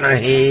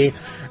O'Shanahy.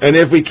 And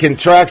if we can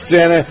track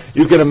Santa,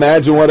 you can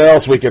imagine what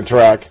else we can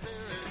track.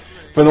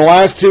 For the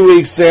last 2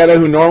 weeks, Santa,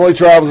 who normally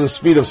travels at the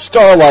speed of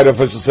starlight,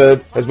 officials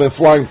said, has been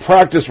flying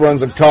practice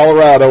runs in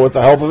Colorado with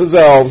the help of his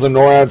elves and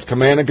NORAD's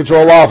command and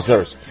control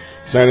officers.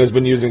 Santa has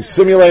been using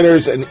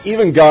simulators and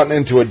even gotten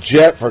into a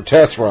jet for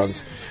test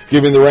runs,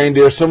 giving the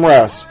reindeer some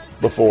rest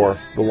before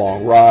the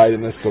long ride.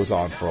 And this goes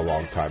on for a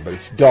long time, but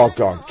it's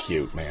doggone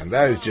cute, man.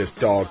 That is just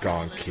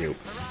doggone cute.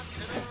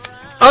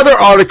 Other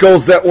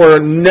articles that were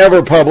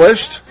never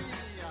published,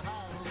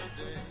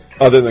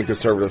 other than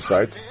conservative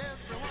sites.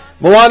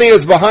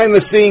 Melania's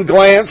behind-the-scene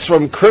glance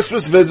from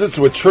Christmas visits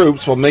with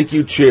troops will make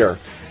you cheer.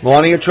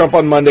 Melania Trump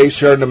on Monday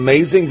shared an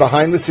amazing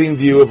behind-the-scene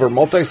view of her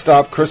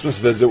multi-stop Christmas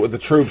visit with the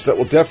troops that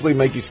will definitely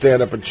make you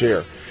stand up and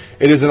cheer.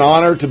 It is an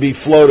honor to be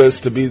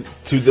FLOTUS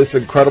to this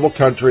incredible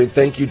country, and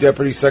thank you,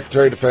 Deputy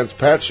Secretary of Defense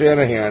Pat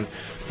Shanahan,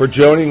 for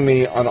joining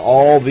me on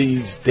all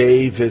these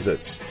day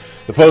visits.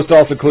 The Post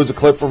also includes a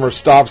clip from her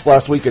stops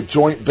last week at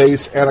Joint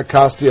Base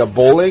Anacostia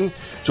Bowling,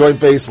 Joint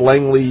Base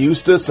Langley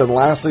Eustis, and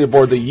lastly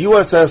aboard the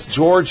USS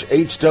George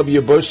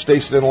H.W. Bush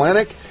stationed in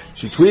Atlantic.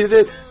 She tweeted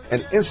it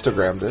and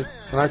Instagrammed it,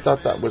 and I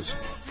thought that was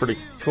pretty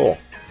cool.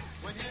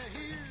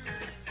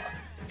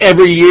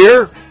 Every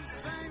year,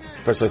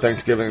 especially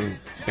Thanksgiving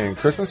and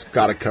Christmas,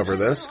 got to cover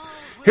this.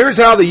 Here's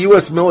how the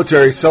U.S.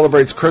 military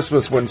celebrates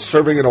Christmas when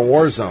serving in a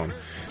war zone.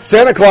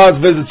 Santa Claus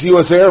visits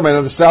U.S. airmen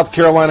of the South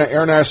Carolina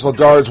Air National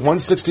Guard's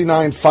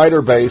 169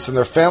 Fighter Base and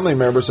their family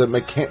members at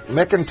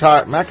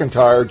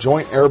McEntire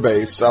Joint Air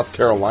Base, South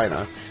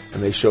Carolina,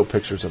 and they show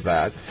pictures of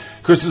that.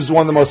 Christmas is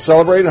one of the most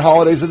celebrated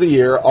holidays of the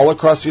year. All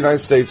across the United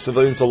States,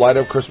 civilians will light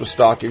up Christmas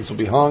stockings, will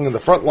be hung, and the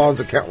front lawns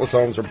of countless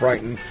homes are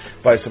brightened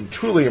by some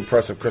truly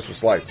impressive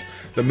Christmas lights.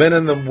 The men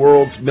in the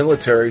world's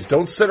militaries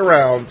don't sit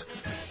around.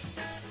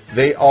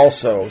 They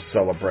also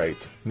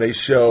celebrate. They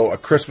show a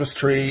Christmas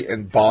tree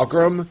in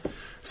Bagram.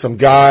 Some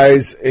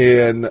guys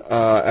in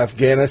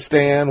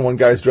Afghanistan. One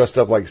guy's dressed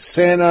up like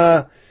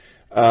Santa.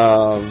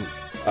 Santa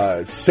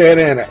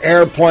in an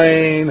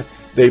airplane.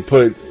 They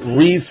put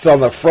wreaths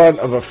on the front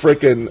of a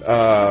frickin'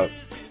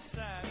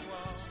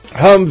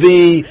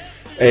 Humvee.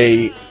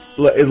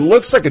 It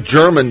looks like a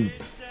German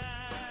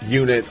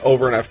unit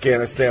over in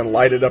Afghanistan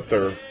lighted up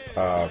their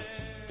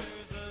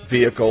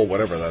vehicle,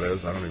 whatever that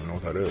is. I don't even know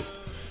what that is.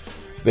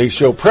 They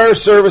show prayer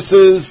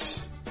services.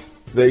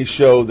 They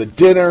show the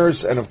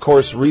dinners, and of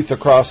course, Wreath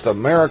Across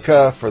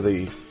America for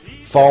the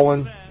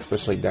fallen,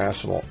 especially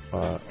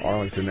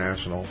Arlington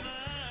National.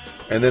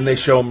 And then they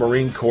show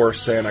Marine Corps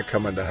Santa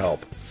coming to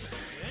help.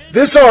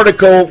 This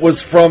article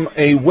was from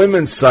a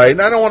women's site,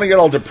 and I don't want to get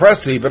all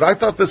depressy, but I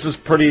thought this was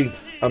pretty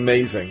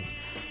amazing.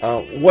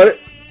 What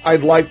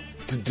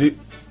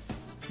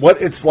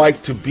it's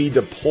like to be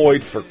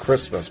deployed for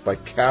Christmas by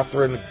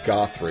Catherine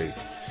Gothry.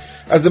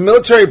 As a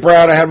military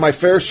brat, I had my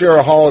fair share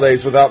of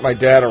holidays without my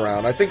dad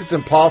around. I think it's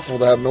impossible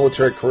to have a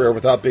military career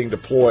without being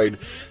deployed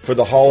for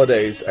the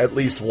holidays at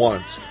least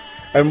once.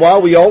 And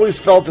while we always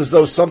felt as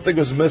though something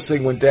was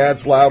missing when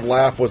Dad's loud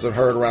laugh wasn't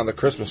heard around the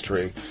Christmas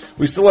tree,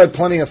 we still had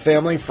plenty of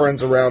family and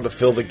friends around to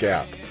fill the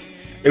gap.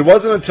 It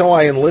wasn't until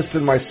I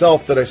enlisted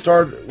myself that I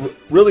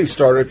really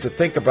started to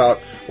think about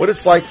what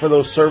it's like for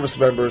those service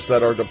members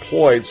that are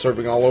deployed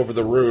serving all over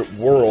the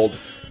world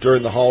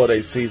during the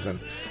holiday season.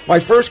 My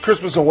first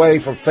Christmas away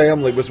from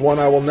family was one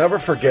I will never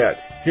forget.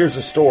 Here's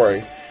a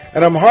story.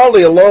 And I'm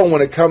hardly alone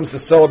when it comes to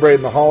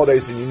celebrating the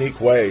holidays in unique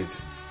ways.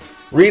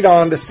 Read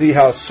on to see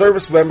how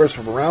service members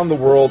from around the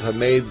world have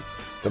made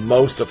the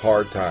most of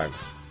hard times.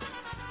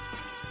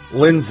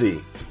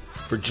 Lindsay,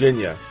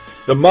 Virginia.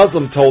 The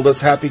Muslim told us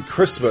Happy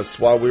Christmas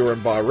while we were in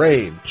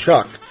Bahrain.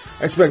 Chuck.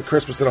 I spent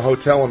Christmas in a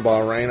hotel in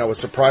Bahrain. I was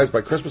surprised by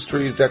Christmas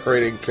trees,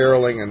 decorating,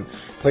 caroling, and a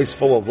place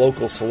full of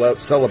locals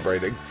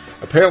celebrating.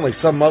 Apparently,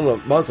 some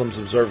Muslims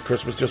observe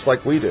Christmas just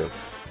like we do.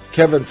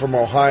 Kevin from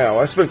Ohio.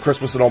 I spent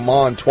Christmas in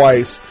Oman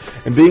twice,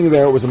 and being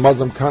there, it was a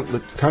Muslim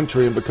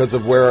country, and because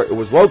of where it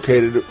was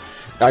located,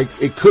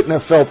 it couldn't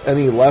have felt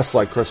any less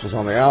like Christmas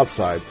on the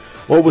outside.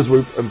 What was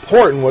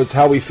important was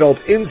how we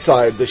felt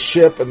inside the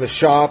ship and the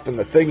shop and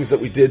the things that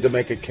we did to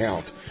make it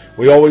count.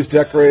 We always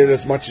decorated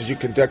as much as you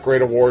can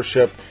decorate a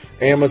warship.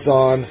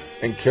 Amazon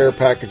and care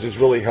packages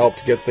really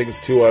helped get things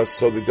to us,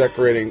 so the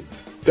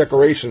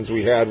decorations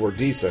we had were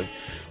decent.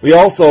 We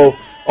also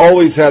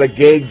always had a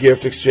gay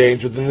gift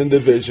exchange within the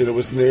division. It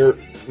was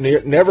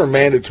never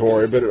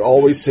mandatory, but it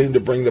always seemed to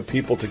bring the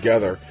people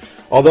together.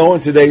 Although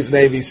in today's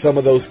Navy, some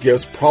of those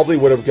gifts probably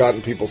would have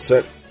gotten people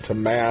sent to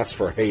mass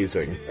for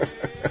hazing.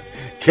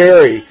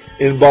 Carrie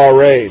in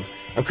Bahrain.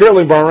 I'm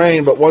currently in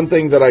Bahrain, but one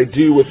thing that I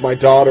do with my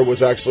daughter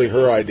was actually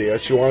her idea.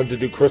 She wanted to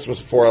do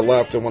Christmas before I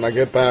left, and when I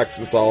get back,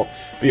 since I'll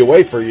be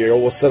away for a year,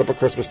 we'll set up a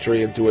Christmas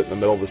tree and do it in the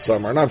middle of the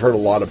summer. And I've heard a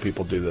lot of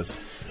people do this.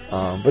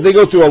 But they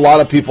go through a lot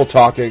of people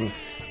talking.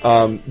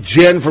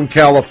 Jen from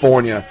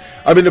California.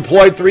 I've been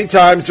deployed 3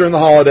 times during the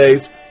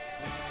holidays.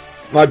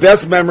 My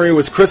best memory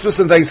was Christmas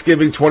and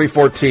Thanksgiving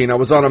 2014. I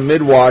was on a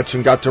mid-watch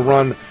and got to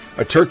run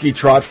a turkey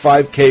trot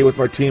 5K with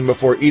my team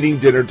before eating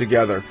dinner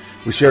together.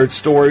 We shared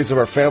stories of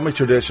our family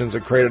traditions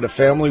and created a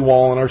family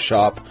wall in our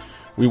shop.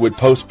 We would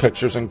post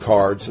pictures and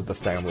cards that the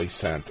family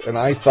sent. And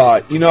I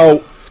thought,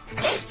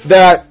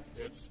 that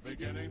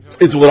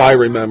is what I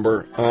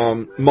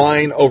remember.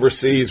 Mine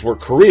overseas were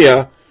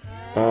Korea.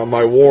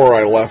 My war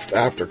I left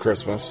after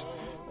Christmas.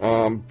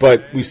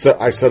 But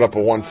I set up a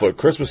 1-foot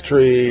Christmas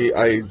tree.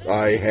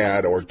 I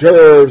had hors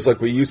d'oeuvres like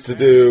we used to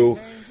do.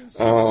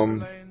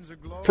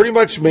 Pretty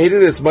much made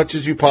it as much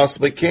as you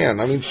possibly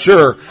can. I mean,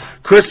 sure,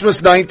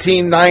 Christmas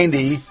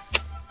 1990,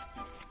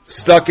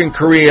 stuck in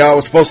Korea. I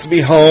was supposed to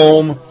be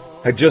home.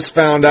 I just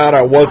found out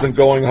I wasn't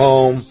going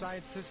home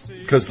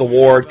because the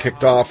war had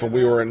kicked off and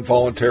we were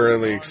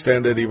involuntarily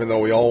extended, even though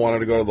we all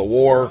wanted to go to the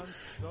war.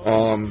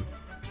 I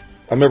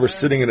remember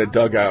sitting in a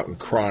dugout and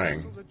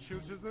crying.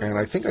 And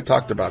I think I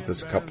talked about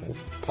this a couple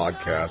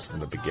podcasts in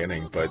the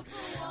beginning, but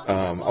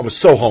I was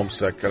so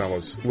homesick, and I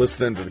was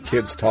listening to the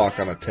kids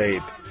talk on a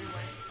tape.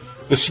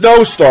 The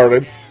snow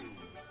started,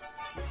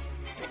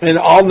 and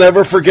I'll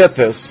never forget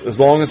this. As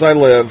long as I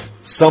live,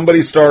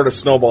 somebody started a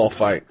snowball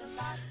fight.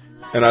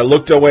 And I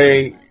looked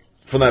away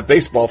from that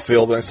baseball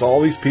field, and I saw all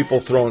these people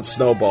throwing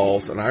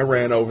snowballs, and I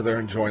ran over there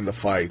and joined the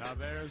fight,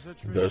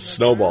 the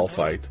snowball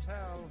fight.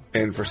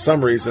 And for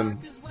some reason,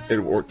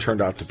 it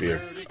turned out to be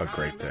a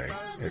great day.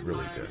 It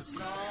really did.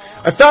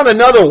 I found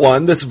another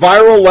one. This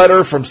viral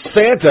letter from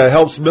Santa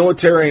helps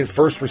military and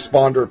first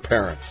responder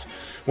parents.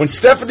 When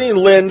Stephanie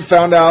Lynn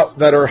found out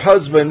that her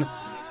husband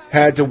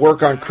had to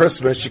work on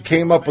Christmas, she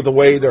came up with a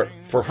way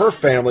for her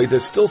family to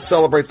still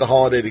celebrate the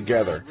holiday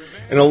together.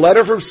 In a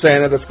letter from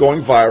Santa that's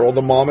going viral,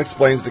 the mom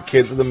explains to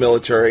kids of the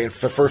military and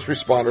first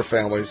responder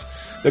families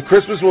that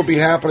Christmas will be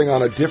happening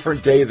on a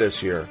different day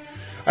this year.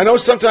 I know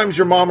sometimes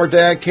your mom or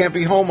dad can't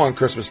be home on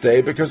Christmas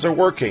Day because they're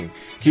working,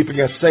 keeping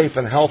us safe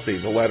and healthy,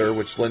 the letter,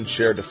 which Lynn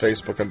shared to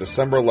Facebook on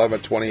December 11,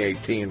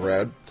 2018,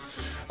 read.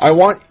 I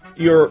want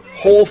your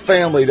whole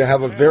family to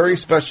have a very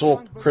special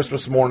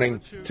Christmas morning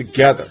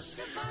together.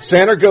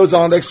 Santa goes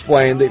on to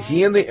explain that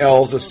he and the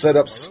elves have set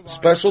up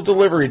special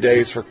delivery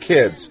days for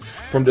kids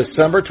from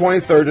December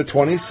 23rd to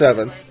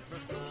 27th,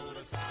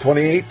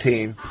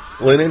 2018.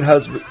 Lynn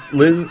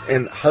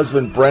and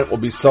husband Brent will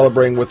be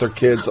celebrating with their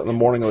kids on the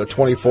morning of the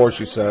 24th,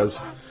 she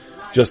says.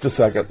 Just a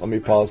second. Let me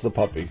pause the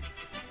puppy.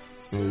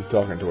 He's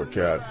talking to her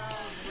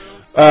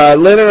cat.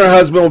 Lynn and her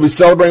husband will be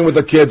celebrating with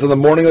their kids on the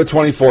morning of the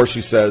 24th,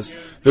 she says.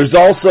 There's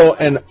also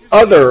an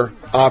other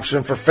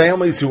option for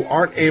families who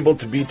aren't able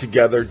to be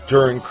together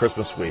during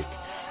Christmas week.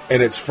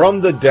 And it's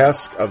from the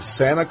desk of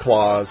Santa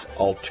Claus,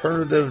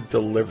 Alternative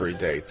Delivery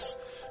Dates.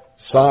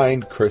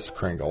 Signed, Chris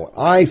Kringle.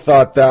 I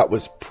thought that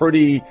was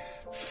pretty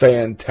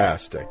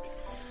fantastic.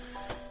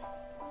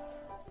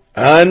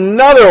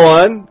 Another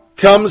one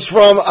comes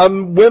from a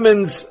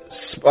women's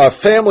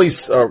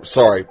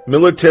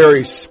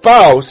military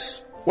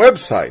spouse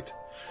website.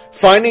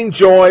 Finding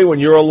joy when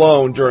you're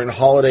alone during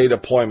holiday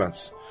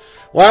deployments.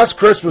 Last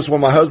Christmas, when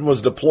my husband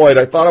was deployed,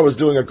 I thought I was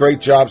doing a great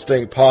job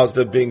staying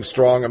positive, being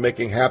strong, and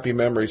making happy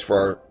memories for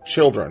our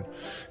children.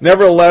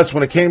 Nevertheless,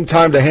 when it came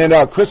time to hand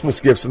out Christmas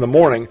gifts in the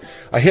morning,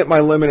 I hit my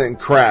limit and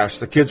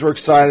crashed. The kids were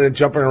excited and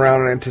jumping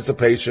around in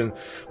anticipation.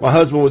 My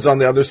husband was on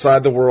the other side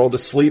of the world,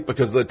 asleep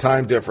because of the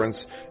time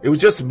difference. It was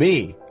just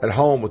me at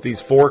home with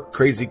these 4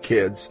 crazy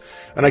kids,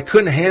 and I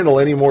couldn't handle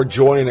any more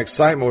joy and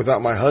excitement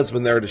without my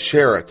husband there to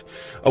share it.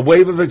 A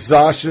wave of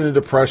exhaustion and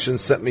depression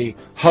sent me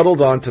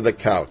huddled onto the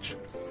couch.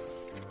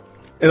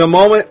 In a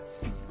moment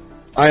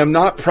I am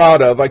not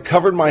proud of, I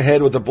covered my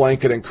head with a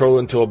blanket and curled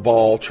into a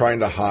ball, trying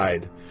to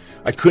hide.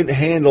 I couldn't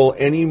handle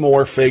any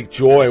more fake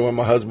joy when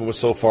my husband was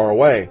so far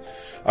away.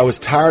 I was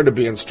tired of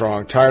being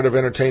strong, tired of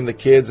entertaining the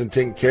kids and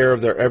taking care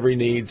of their every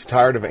needs,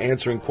 tired of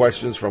answering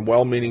questions from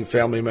well-meaning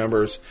family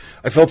members.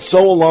 I felt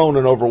so alone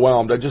and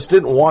overwhelmed. I just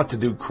didn't want to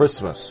do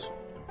Christmas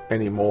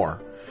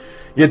anymore.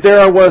 Yet there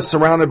I was,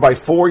 surrounded by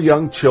 4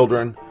 young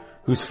children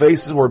whose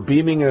faces were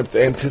beaming in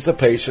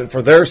anticipation.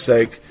 For their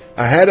sake,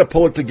 I had to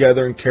pull it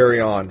together and carry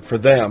on. For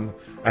them,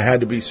 I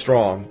had to be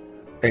strong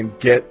and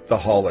get the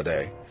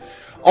holiday.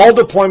 All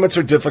deployments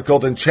are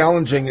difficult and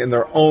challenging in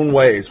their own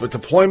ways, but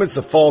deployments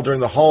that fall during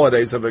the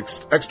holidays have an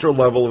extra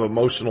level of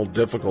emotional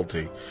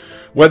difficulty.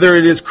 Whether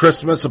it is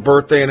Christmas, a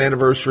birthday, an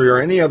anniversary, or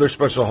any other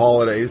special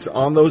holidays,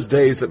 on those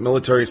days that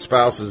military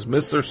spouses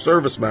miss their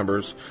service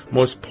members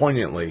most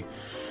poignantly.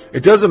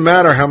 It doesn't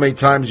matter how many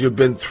times you've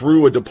been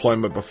through a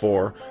deployment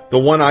before. The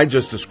one I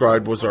just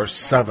described was our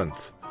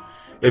 7th.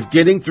 If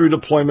getting through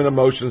deployment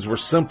emotions were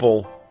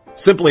simply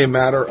a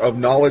matter of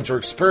knowledge or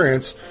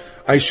experience,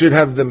 I should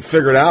have them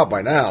figured out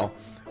by now.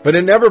 But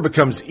it never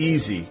becomes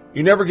easy.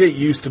 You never get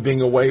used to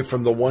being away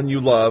from the one you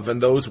love, and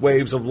those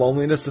waves of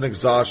loneliness and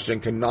exhaustion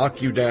can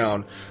knock you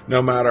down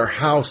no matter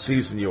how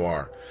seasoned you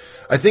are.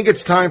 I think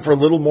it's time for a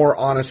little more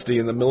honesty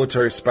in the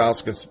military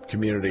spouse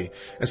community.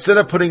 Instead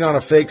of putting on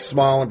a fake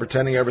smile and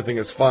pretending everything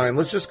is fine,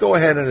 let's just go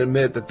ahead and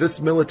admit that this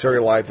military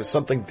life is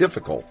something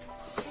difficult.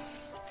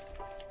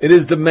 It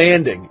is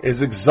demanding. It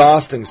is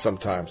exhausting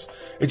sometimes.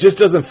 It just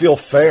doesn't feel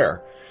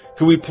fair.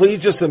 Can we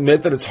please just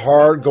admit that it's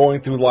hard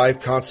going through life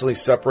constantly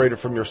separated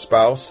from your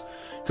spouse?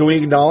 Can we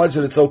acknowledge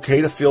that it's okay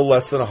to feel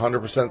less than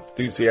 100%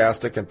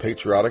 enthusiastic and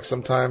patriotic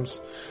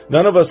sometimes?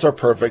 None of us are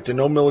perfect, and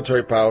no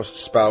military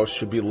spouse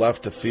should be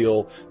left to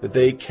feel that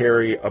they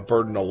carry a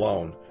burden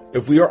alone.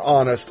 If we are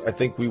honest, I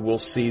think we will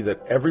see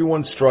that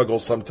everyone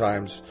struggles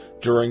sometimes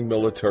during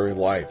military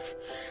life.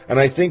 And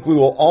I think we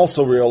will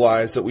also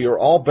realize that we are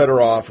all better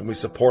off when we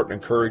support and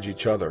encourage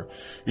each other.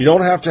 You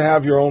don't have to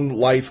have your own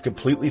life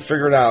completely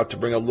figured out to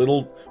bring a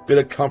little bit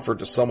of comfort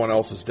to someone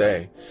else's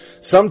day.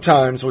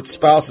 Sometimes what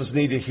spouses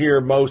need to hear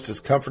most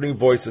is comforting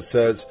voice that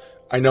says,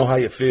 I know how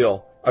you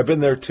feel. I've been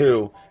there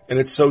too, and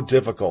it's so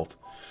difficult.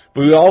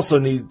 But we also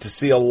need to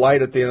see a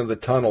light at the end of the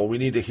tunnel. We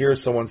need to hear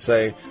someone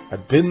say,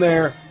 I've been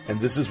there,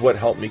 and this is what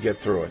helped me get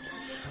through it.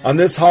 On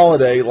this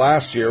holiday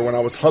last year, when I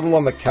was huddled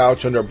on the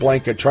couch under a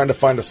blanket trying to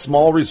find a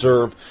small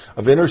reserve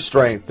of inner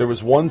strength, there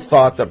was one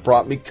thought that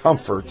brought me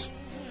comfort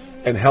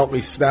and helped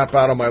me snap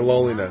out of my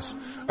loneliness.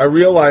 I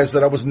realized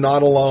that I was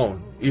not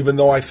alone, even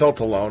though I felt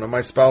alone, and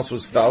my spouse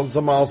was thousands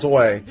of miles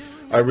away.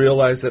 I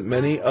realized that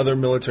many other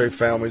military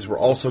families were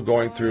also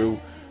going through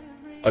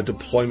a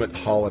deployment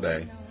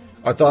holiday.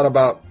 I thought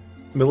about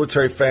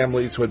military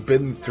families who had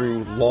been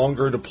through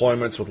longer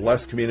deployments with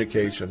less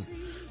communication.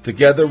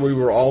 Together, we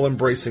were all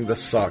embracing the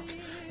suck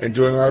and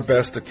doing our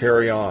best to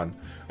carry on.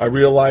 I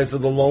realized that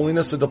the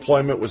loneliness of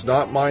deployment was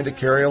not mine to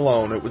carry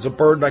alone. It was a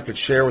burden I could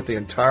share with the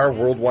entire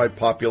worldwide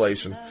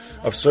population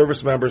of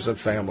service members and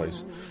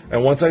families.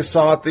 And once I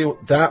saw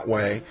it that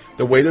way,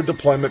 the weight of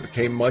deployment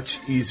became much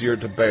easier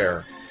to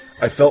bear.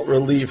 I felt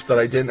relief that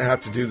I didn't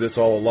have to do this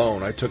all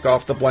alone. I took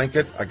off the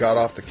blanket, I got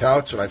off the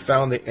couch, and I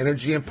found the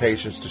energy and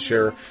patience to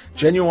share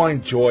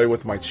genuine joy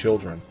with my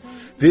children.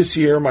 This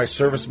year, my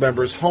service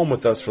member is home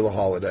with us for the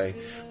holiday,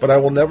 but I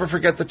will never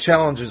forget the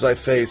challenges I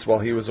faced while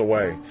he was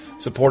away.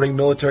 Supporting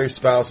military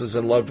spouses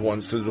and loved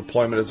ones through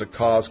deployment is a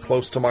cause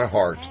close to my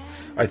heart.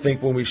 I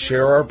think when we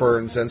share our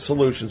burdens and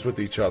solutions with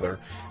each other,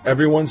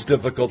 everyone's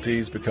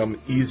difficulties become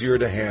easier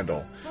to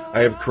handle. I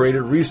have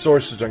created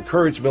resources to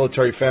encourage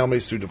military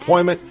families through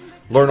deployment.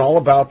 Learn all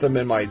about them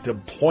in my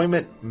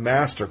Deployment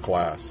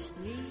Masterclass.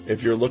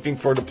 If you're looking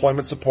for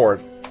deployment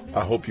support,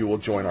 I hope you will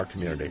join our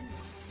community.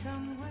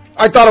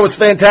 I thought it was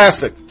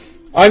fantastic.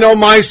 I know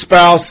my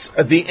spouse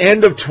at the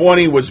end of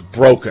 20 was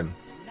broken.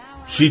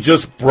 She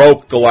just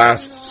broke the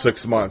last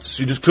 6 months.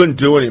 She just couldn't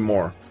do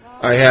anymore.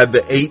 I had the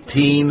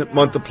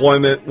 18-month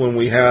deployment when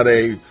we had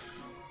a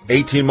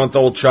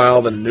 18-month-old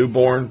child and a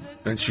newborn,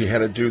 and she had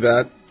to do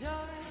that.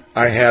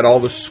 I had all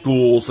the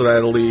schools that I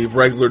had to leave,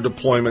 regular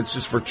deployments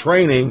just for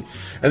training.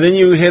 And then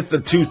you hit the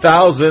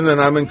 2000,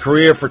 and I'm in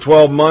Korea for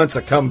 12 months.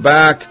 I come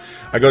back.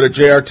 I go to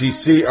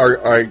JRTC,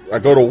 or I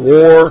go to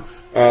war.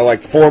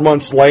 Like 4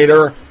 months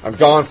later, I'm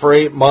gone for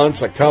 8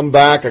 months. I come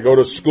back, I go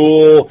to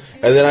school,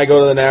 and then I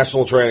go to the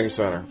National Training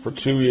Center for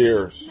 2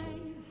 years.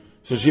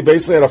 So she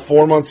basically had a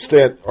 4-month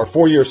stint, or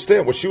 4-year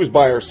stint, where she was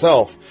by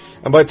herself.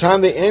 And by the time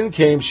the end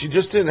came, she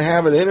just didn't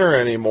have it in her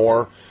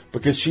anymore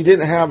because she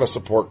didn't have a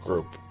support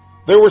group.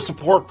 There were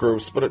support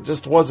groups, but it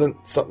just wasn't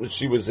something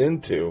she was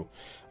into.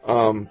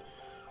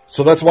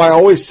 So that's why I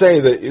always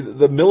say that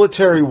the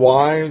military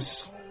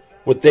wives,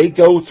 what they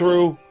go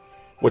through,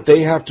 what they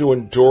have to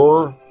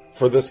endure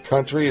for this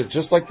country is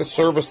just like the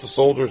service the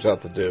soldiers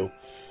have to do.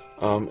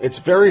 It's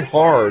very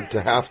hard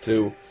to have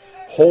to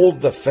hold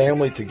the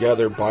family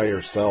together by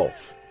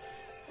yourself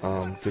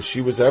because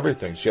she was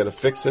everything. She had to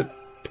fix it,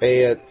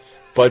 pay it,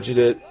 budget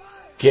it,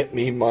 get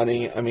me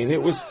money. I mean,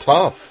 it was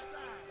tough.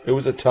 It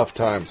was a tough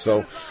time.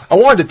 So I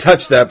wanted to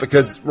touch that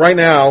because right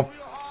now,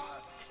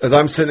 as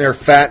I'm sitting there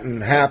fat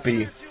and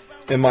happy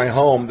in my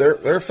home,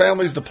 their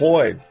family's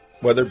deployed,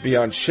 whether it be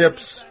on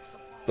ships,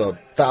 the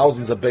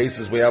thousands of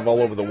bases we have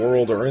all over the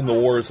world are in the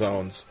war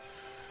zones.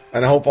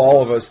 And I hope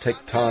all of us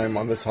take time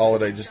on this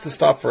holiday just to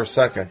stop for a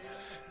second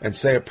and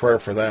say a prayer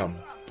for them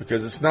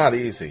because it's not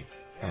easy.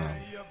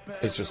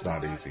 It's just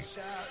not easy.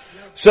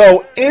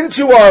 So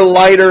into our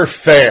lighter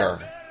fare.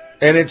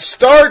 And it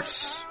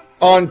starts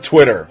on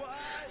Twitter.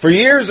 For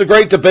years, the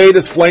great debate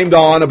has flamed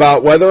on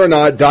about whether or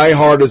not Die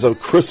Hard is a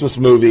Christmas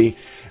movie,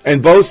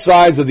 and both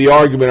sides of the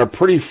argument are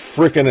pretty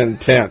frickin'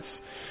 intense.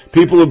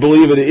 People who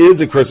believe it is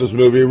a Christmas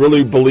movie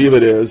really believe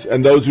it is,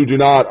 and those who do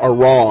not are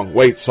wrong.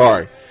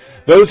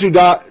 Those who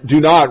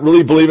do not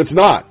really believe it's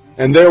not.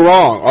 And they're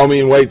wrong. I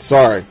mean, wait,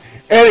 sorry.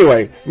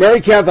 Anyway, Mary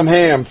Catherine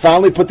Ham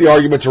finally put the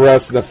argument to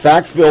rest in a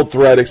fact-filled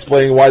thread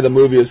explaining why the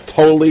movie is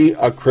totally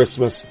a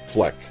Christmas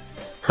flick.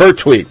 Her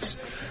tweets.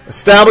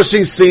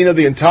 Establishing scene of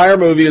the entire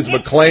movie is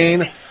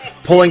McClane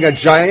pulling a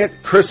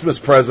giant Christmas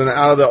present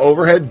out of the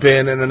overhead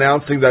bin and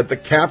announcing that the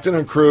captain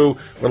and crew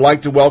would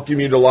like to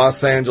welcome you to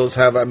Los Angeles.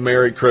 Have a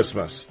Merry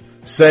Christmas.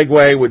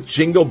 Segue with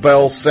jingle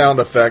bell sound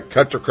effect.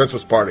 Cut to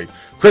Christmas party.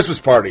 Christmas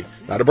party.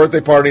 Not a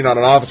birthday party, not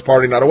an office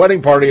party, not a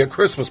wedding party, a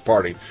Christmas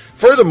party.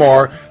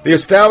 Furthermore, the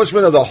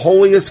establishment of the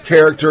holiest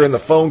character in the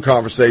phone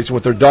conversation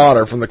with her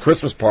daughter from the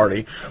Christmas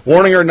party,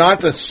 warning her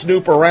not to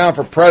snoop around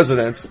for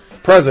presents,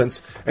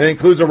 and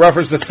includes a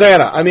reference to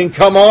Santa. I mean,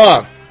 come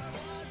on.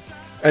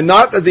 And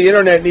not that the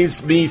internet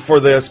needs me for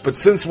this, but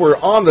since we're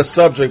on the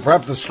subject,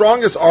 perhaps the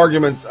strongest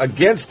argument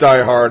against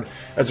Die Hard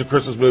as a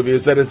Christmas movie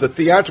is that its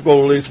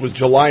theatrical release was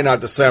July, not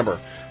December.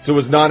 So it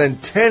was not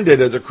intended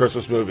as a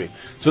Christmas movie.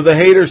 So the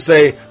haters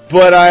say,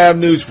 but I have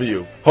news for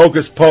you.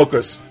 Hocus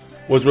Pocus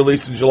was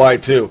released in July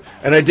too.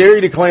 And I dare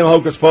you to claim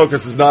Hocus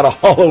Pocus is not a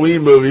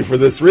Halloween movie for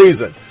this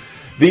reason.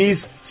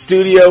 These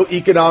studio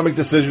economic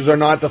decisions are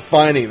not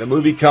defining. The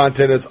movie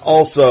content is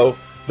also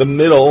the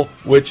middle,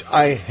 which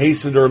I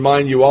hasten to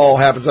remind you all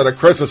happens at a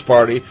Christmas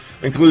party,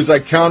 includes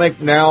iconic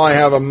 "Now I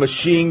Have a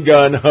Machine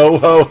Gun, Ho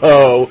Ho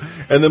Ho,"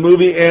 and the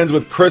movie ends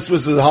with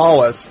Christmas is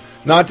Hollis,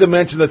 not to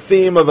mention the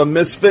theme of a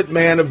misfit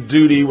man of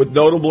duty with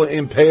notable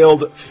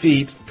impaled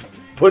feet,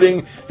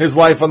 putting his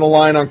life on the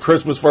line on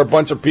Christmas for a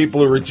bunch of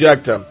people who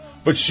reject him.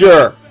 But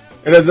sure,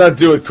 it has nothing to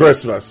do with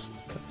Christmas.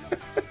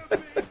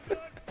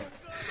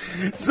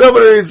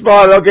 Somebody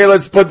responded, okay,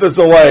 let's put this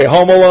away.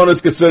 Home Alone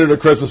is considered a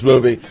Christmas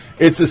movie.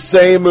 It's the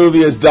same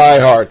movie as Die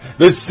Hard.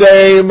 The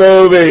same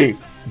movie.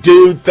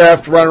 Dude,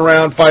 theft, run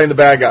around, fighting the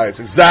bad guys.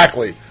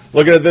 Exactly.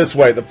 Look at it this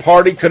way. The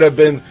party could have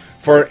been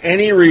for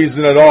any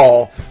reason at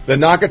all. The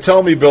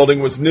Nakatomi building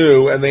was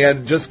new, and they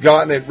had just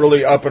gotten it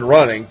really up and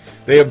running.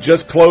 They have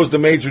just closed a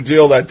major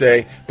deal that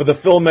day, but the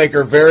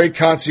filmmaker very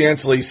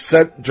conscientiously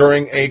set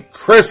during a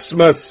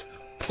Christmas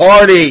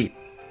party.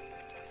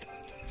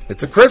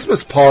 It's a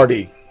Christmas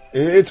party.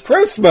 It's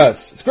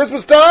Christmas. It's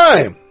Christmas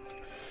time.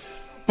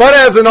 But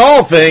as in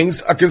all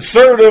things, a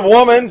conservative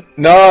woman,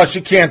 no, she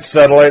can't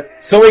settle it.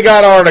 So we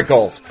got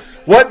articles.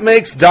 What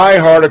makes Die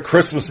Hard a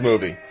Christmas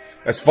movie?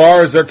 As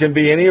far as there can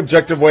be any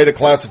objective way to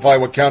classify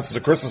what counts as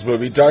a Christmas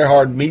movie, Die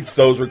Hard meets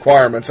those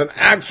requirements. An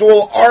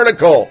actual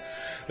article.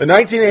 The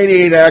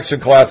 1988 action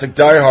classic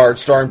Die Hard,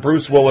 starring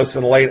Bruce Willis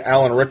and late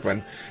Alan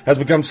Rickman, has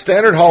become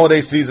standard holiday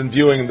season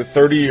viewing in the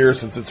 30 years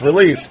since its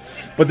release.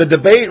 But the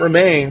debate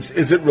remains,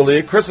 is it really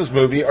a Christmas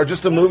movie or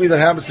just a movie that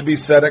happens to be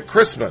set at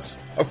Christmas?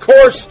 Of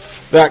course,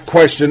 that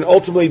question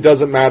ultimately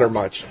doesn't matter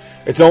much.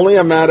 It's only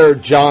a matter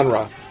of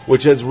genre,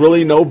 which has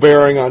really no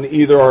bearing on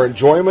either our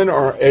enjoyment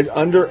or an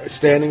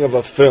understanding of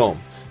a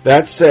film.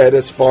 That said,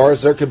 as far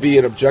as there could be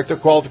an objective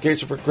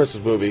qualification for a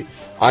Christmas movie,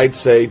 I'd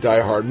say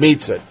Die Hard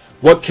meets it.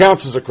 What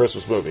counts as a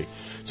Christmas movie?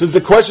 Since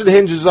the question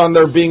hinges on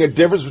there being a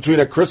difference between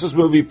a Christmas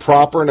movie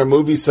proper and a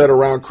movie set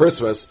around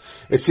Christmas,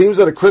 it seems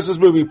that a Christmas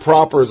movie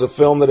proper is a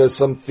film that has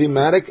some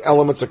thematic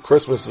elements of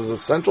Christmas as a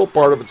central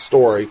part of its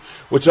story,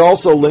 which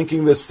also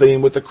linking this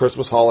theme with the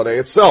Christmas holiday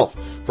itself.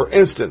 For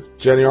instance,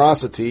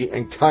 generosity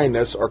and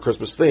kindness are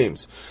Christmas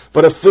themes.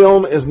 But a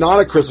film is not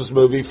a Christmas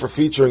movie for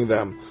featuring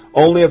them,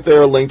 only if they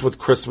are linked with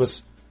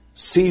Christmas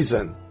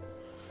season.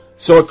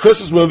 So a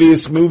Christmas movie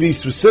is a movie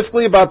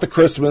specifically about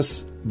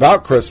Christmas,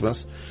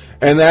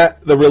 and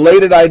that the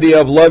related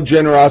idea of love,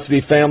 generosity,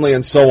 family,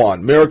 and so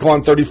on. Miracle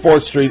on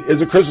 34th Street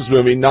is a Christmas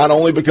movie, not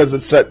only because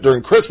it's set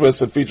during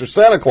Christmas and features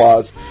Santa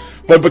Claus,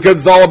 but because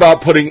it's all about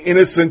putting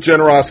innocent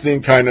generosity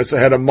and kindness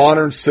ahead of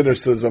modern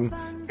cynicism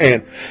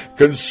and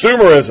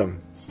consumerism.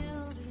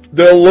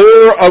 The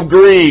allure of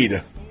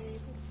greed.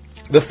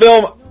 The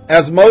film,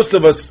 as most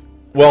of us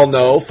well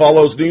know,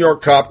 follows New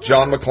York cop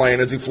John McClane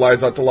as he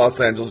flies out to Los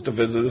Angeles to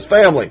visit his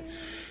family.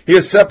 He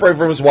is separated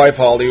from his wife,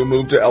 Holly, who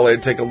moved to L.A.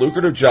 to take a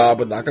lucrative job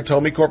with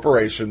Nakatomi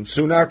Corporation.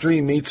 Soon after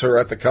he meets her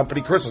at the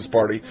company Christmas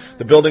party,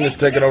 the building is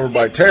taken over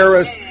by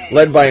terrorists,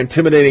 led by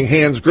intimidating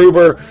Hans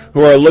Gruber,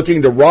 who are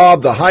looking to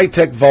rob the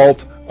high-tech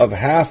vault of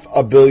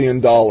 $500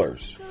 million.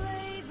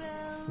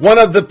 One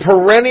of the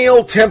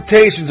perennial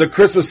temptations of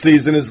Christmas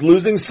season is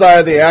losing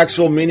sight of the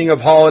actual meaning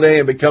of holiday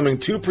and becoming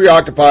too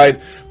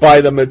preoccupied by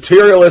the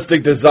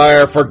materialistic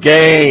desire for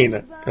gain.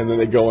 And then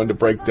they go into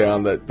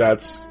breakdown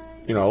that's...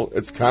 You know,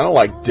 it's kind of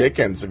like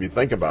Dickens if you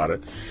think about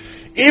it.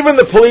 Even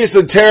the police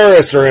and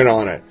terrorists are in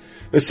on it.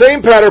 The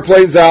same pattern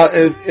plays out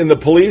in the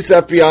police,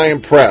 FBI,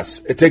 and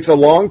press. It takes a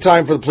long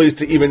time for the police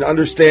to even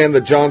understand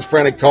that John's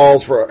frantic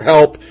calls for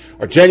help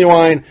are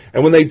genuine,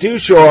 and when they do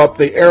show up,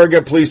 the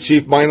arrogant police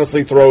chief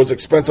mindlessly throws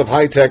expensive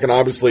high-tech and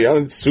obviously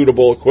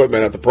unsuitable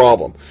equipment at the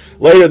problem.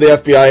 Later, the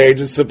FBI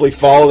agents simply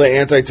follow the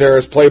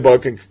anti-terrorist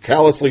playbook and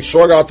callously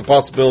shrug out the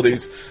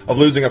possibilities of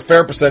losing a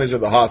fair percentage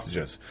of the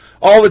hostages.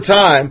 All the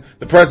time,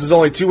 the press is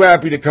only too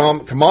happy to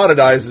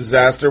commoditize the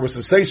disaster with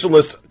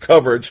sensationalist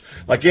coverage,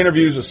 like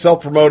interviews with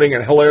self-promoting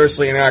and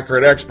hilariously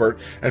inaccurate expert,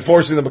 and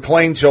forcing the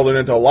McClane children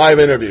into a live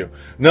interview.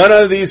 None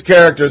of these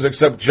characters,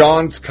 except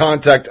John's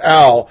contact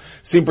Al,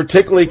 seem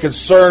particularly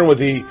concerned with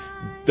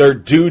their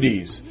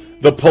duties.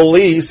 The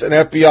police and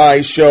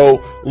FBI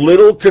show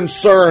little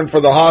concern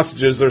for the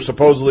hostages they're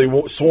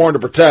supposedly sworn to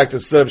protect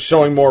instead of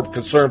showing more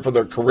concern for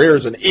their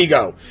careers and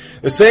ego.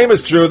 The same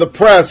is true of the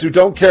press, who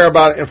don't care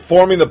about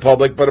informing the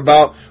public, but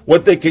about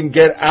what they can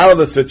get out of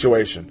the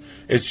situation.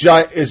 It's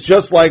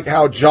just like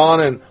how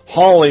John and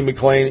Holly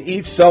McClane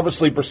each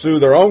selfishly pursue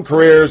their own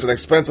careers at the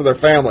expense of their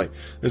family.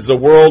 This is a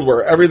world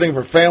where everything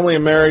from family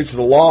and marriage to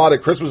the law to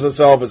Christmas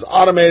itself is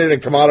automated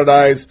and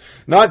commoditized,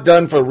 not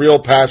done for real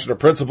passion or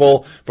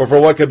principle, but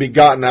for what can be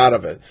gotten out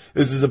of it.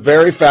 This is a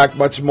very fact,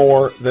 much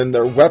more than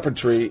their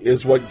weaponry,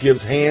 is what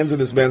gives Hans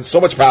and his men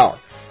so much power.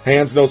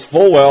 Hans knows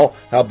full well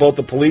how both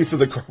the police and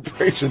the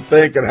corporation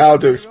think and how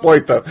to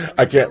exploit them.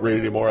 I can't read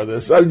any more of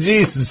this. Oh,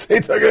 Jesus,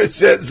 they took this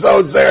shit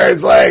so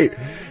seriously.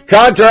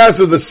 Contrast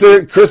with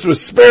the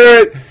Christmas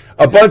spirit,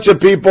 a bunch of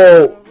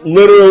people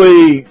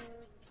literally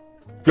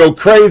go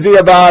crazy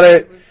about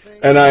it.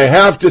 And I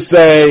have to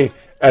say,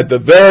 at the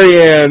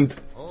very end,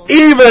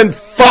 even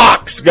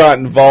Fox got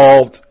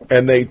involved,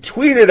 and they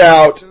tweeted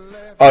out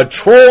a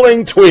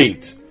trolling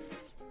tweet.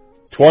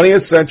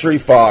 20th Century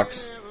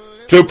Fox.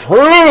 To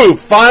prove,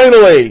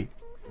 finally,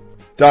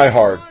 Die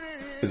Hard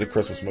is a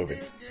Christmas movie.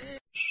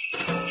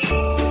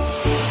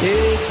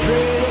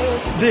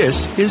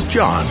 This is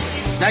John.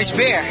 Nice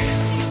beer.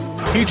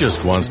 He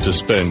just wants to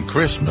spend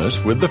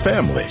Christmas with the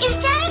family. Is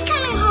Daddy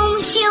coming home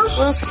with you?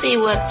 We'll see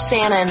what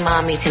Santa and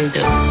Mommy can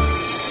do.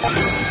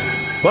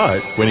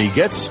 But when he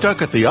gets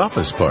stuck at the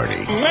office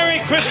party... Merry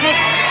Christmas!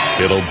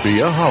 It'll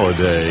be a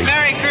holiday...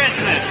 Merry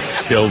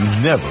Christmas! He'll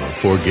never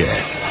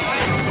forget.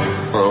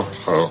 Ho,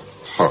 ho,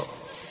 ho.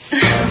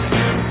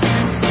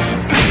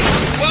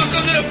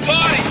 Welcome to the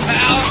party,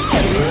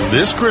 pal!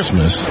 This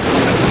Christmas...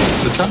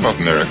 It's a time of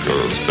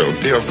miracles, so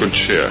be of good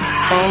cheer.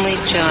 Only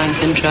John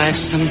can drive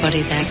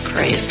somebody that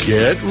crazy.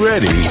 Get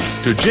ready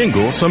to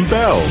jingle some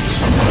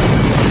bells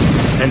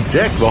and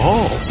deck the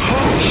halls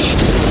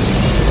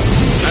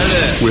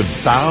with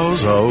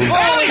boughs of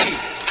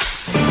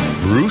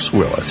Bruce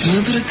Willis,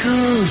 Look at the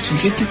coast.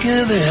 We get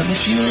together, have a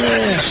few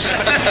laughs.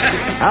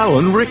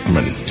 Alan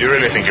Rickman. Do you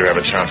really think you have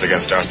a chance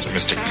against us,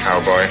 Mr.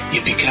 Cowboy?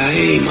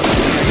 Yippee-ki-yay,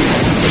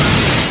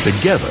 motherfucker.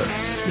 Together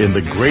in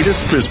the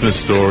greatest Christmas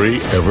story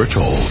ever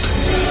told.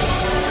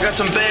 I got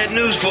some bad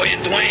news for you,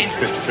 Dwayne.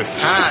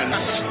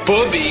 Hans,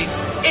 Bobby.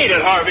 Eat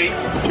it, Harvey.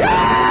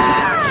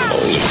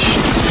 Holy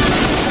shit.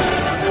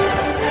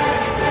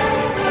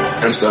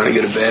 I'm starting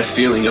to get a bad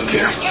feeling up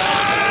here.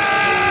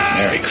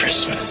 Merry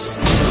Christmas.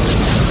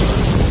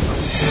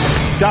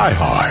 Die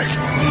Hard.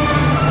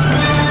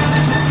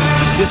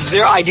 This is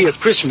their idea of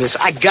Christmas.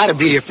 I gotta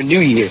be here for New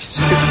Year's.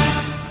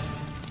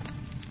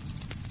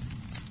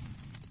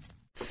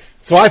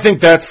 So I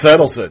think that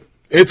settles it.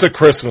 It's a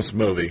Christmas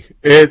movie.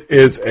 It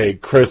is a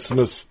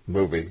Christmas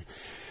movie.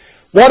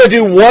 Want to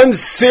do one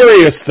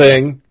serious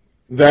thing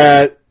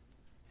that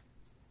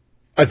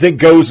I think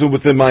goes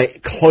within my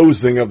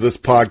closing of this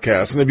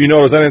podcast. And if you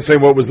notice, I didn't say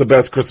what was the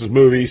best Christmas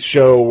movie,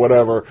 show,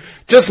 whatever.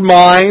 Just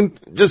mine.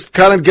 Just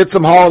kind of get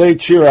some holiday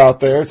cheer out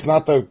there. It's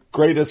not the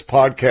greatest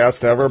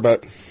podcast ever,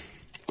 but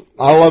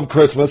I love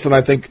Christmas, and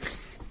I think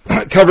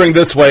covering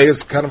this way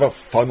is kind of a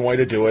fun way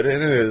to do it,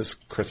 and it is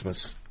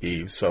Christmas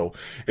Eve. So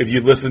if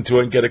you listen to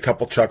it and get a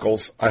couple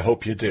chuckles, I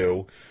hope you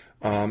do.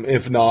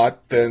 If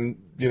not, then,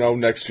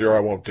 next year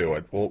I won't do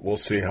it. We'll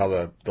see how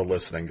the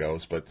listening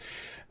goes. But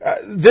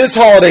this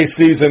holiday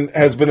season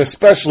has been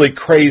especially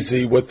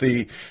crazy with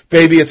the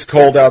Baby It's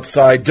Cold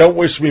Outside, Don't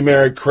Wish Me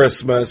Merry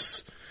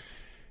Christmas,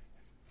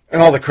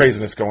 and all the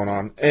craziness going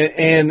on.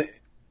 And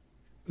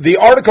the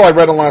article I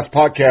read on the last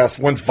podcast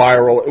went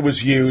viral. It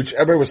was huge.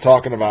 Everybody was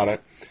talking about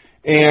it.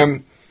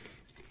 And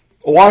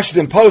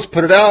Washington Post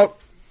put it out.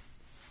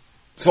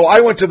 So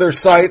I went to their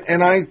site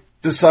and I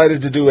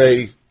decided to do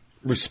a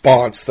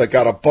response that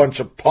got a bunch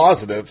of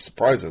positive,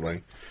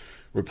 surprisingly,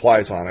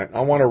 replies on it.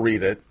 I want to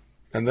read it,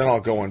 and then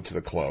I'll go into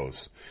the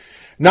close.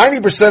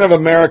 90% of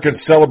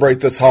Americans celebrate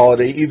this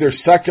holiday, either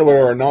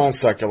secular or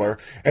non-secular,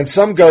 and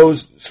same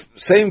goes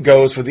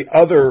for the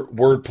other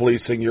word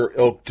policing your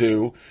ilk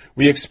do.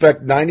 We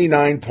expect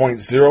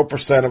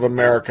 99.0% of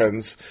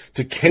Americans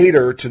to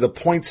cater to the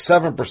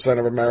 0.7%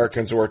 of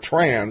Americans who are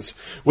trans,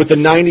 with the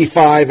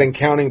 95 and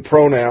counting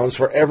pronouns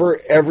for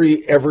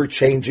every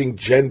ever-changing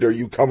gender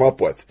you come up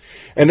with.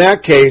 In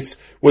that case,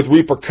 with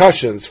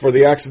repercussions for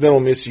the accidental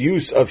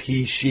misuse of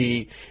he,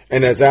 she,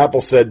 and as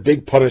Apple said,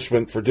 big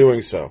punishment for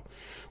doing so.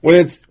 When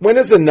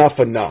is enough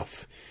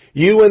enough?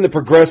 You and the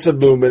progressive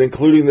movement,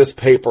 including this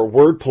paper,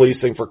 word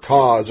policing for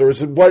cause, or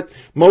is it what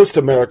most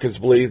Americans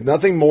believe,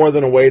 nothing more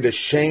than a way to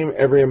shame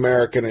every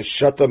American and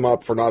shut them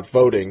up for not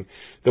voting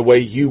the way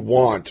you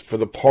want for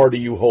the party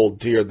you hold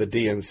dear, the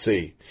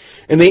DNC?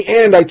 In the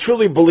end, I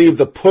truly believe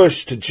the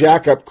push to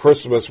jack up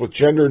Christmas with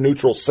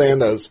gender-neutral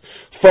Santas,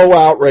 faux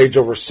outrage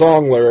over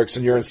song lyrics,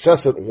 and your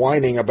incessant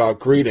whining about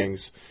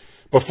greetings.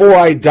 Before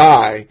I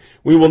die,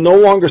 we will no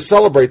longer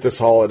celebrate this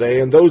holiday,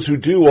 and those who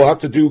do will have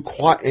to do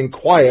in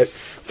quiet,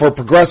 for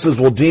progressives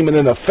will deem it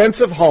an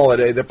offensive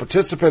holiday that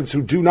participants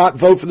who do not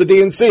vote for the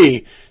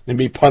DNC can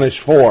be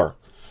punished for.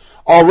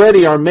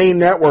 Already, our main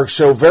networks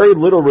show very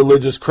little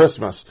religious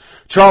Christmas.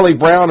 Charlie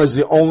Brown is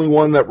the only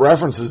one that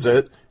references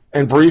it,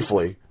 and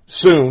briefly,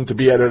 soon to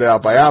be edited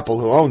out by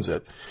Apple, who owns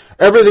it.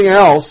 Everything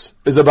else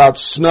is about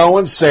snow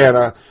and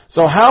Santa,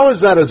 so how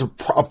is that as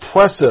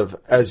oppressive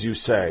as you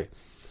say?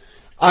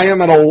 I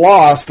am at a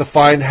loss to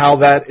find how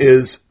that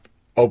is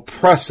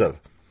oppressive.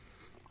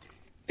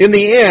 In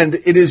the end,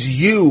 it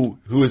is you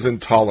who is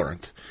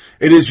intolerant.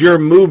 It is your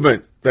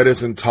movement that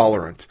is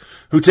intolerant,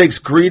 who takes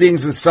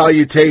greetings and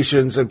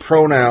salutations and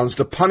pronouns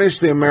to punish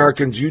the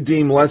Americans you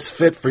deem less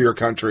fit for your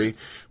country,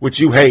 which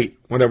you hate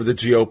whenever the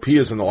GOP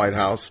is in the White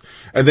House,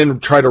 and then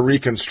try to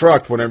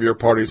reconstruct whenever your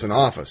party's in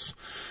office.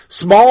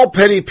 Small,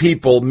 petty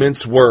people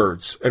mince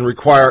words and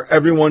require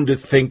everyone to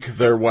think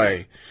their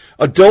way.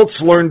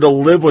 Adults learn to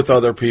live with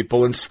other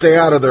people and stay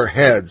out of their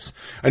heads,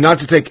 and not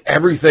to take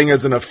everything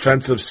as an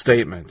offensive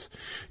statement.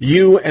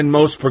 You and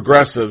most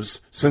progressives,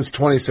 since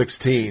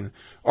 2016,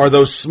 are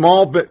those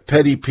small,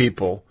 petty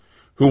people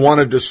who want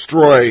to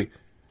destroy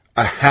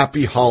a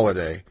happy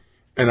holiday,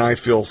 and I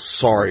feel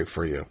sorry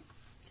for you.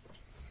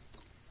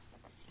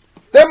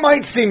 That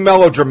might seem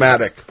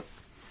melodramatic,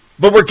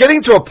 but we're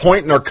getting to a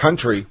point in our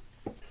country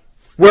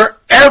where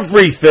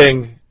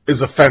everything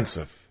is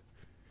offensive.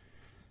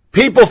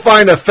 People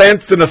find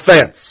offense an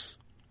offense.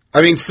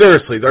 I mean,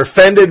 seriously, they're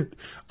offended.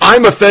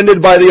 I'm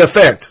offended by the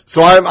offense,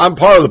 so I'm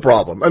part of the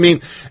problem. I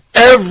mean,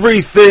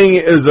 everything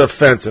is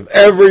offensive.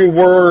 Every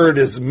word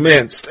is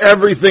minced.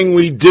 Everything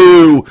we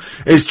do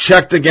is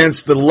checked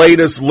against the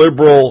latest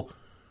liberal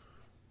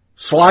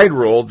slide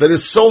rule that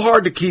is so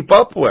hard to keep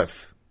up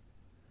with.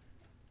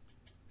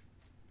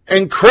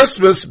 And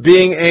Christmas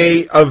being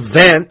an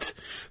event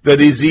that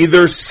is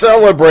either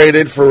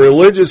celebrated for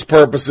religious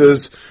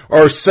purposes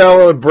or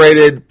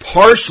celebrated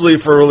partially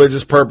for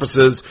religious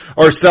purposes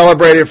or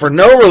celebrated for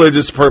no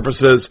religious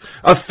purposes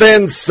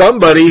offends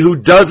somebody who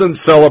doesn't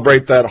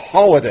celebrate that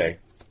holiday.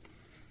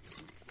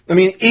 I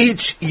mean,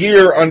 each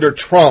year under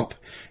Trump,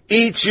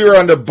 each year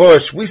under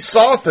Bush, we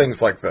saw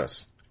things like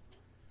this.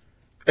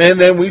 And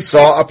then we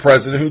saw a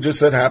president who just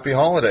said happy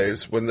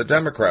holidays when the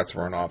Democrats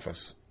were in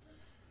office.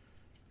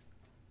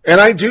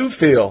 And I do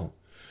feel,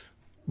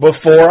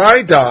 before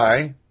I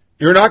die,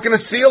 you're not going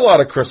to see a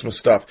lot of Christmas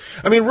stuff.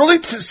 I mean, really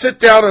to sit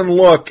down and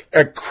look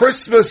at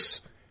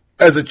Christmas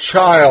as a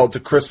child to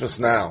Christmas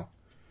now.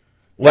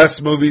 Less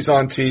movies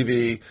on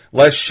TV,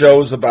 less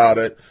shows about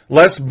it,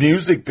 less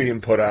music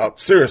being put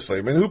out. Seriously,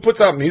 I mean, who puts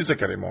out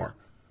music anymore?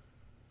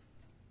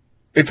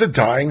 It's a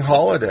dying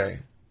holiday.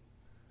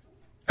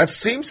 That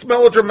seems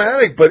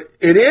melodramatic, but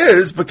it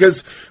is,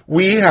 because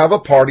we have a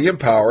party in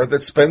power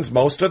that spends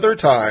most of their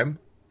time,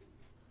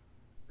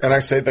 and I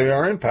say they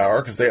are in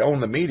power because they own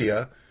the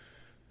media,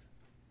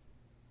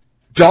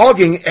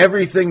 dogging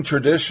everything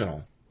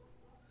traditional.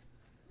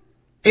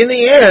 In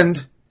the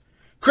end,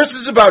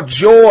 Christmas is about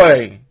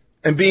joy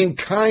and being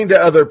kind to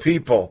other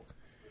people.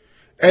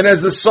 And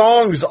as the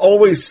songs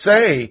always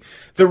say,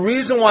 the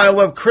reason why I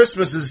love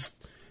Christmas is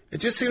it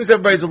just seems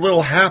everybody's a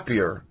little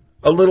happier,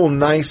 a little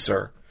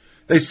nicer.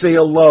 They say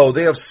hello,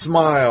 they have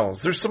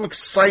smiles, there's some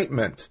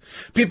excitement.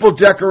 People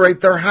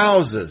decorate their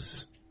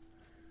houses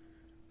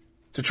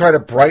to try to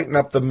brighten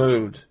up the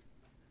mood.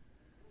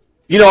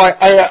 You know,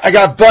 I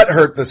got butt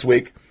hurt this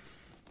week.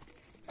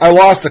 I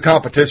lost a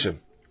competition,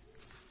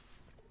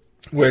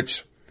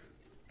 which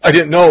I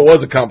didn't know it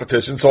was a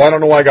competition, so I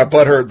don't know why I got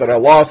butt hurt that I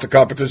lost a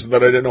competition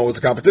that I didn't know was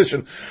a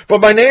competition. But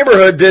my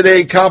neighborhood did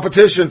a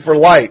competition for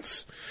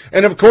lights.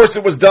 And of course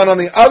it was done on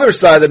the other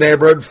side of the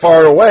neighborhood,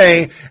 far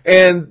away,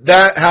 and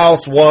that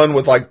house won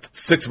with like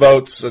 6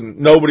 votes, and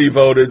nobody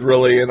voted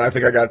really, and I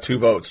think I got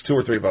 2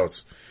 or 3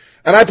 votes.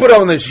 And I put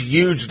on this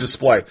huge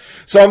display.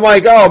 So I'm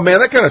like, oh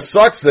man, that kind of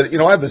sucks that,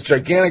 I have this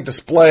gigantic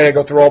display. I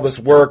go through all this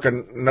work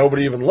and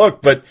nobody even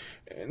looked, but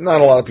not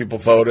a lot of people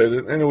voted.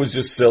 And it was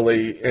just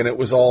silly. And it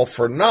was all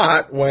for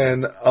naught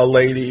when a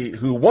lady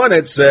who won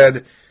it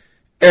said,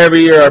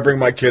 every year I bring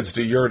my kids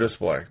to your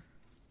display.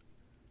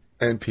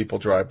 And people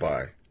drive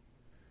by.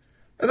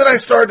 And then I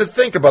started to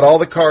think about all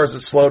the cars that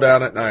slow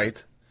down at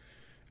night.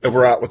 And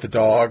we're out with the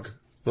dog,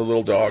 the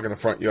little dog in the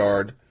front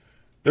yard.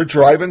 They're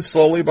driving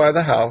slowly by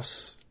the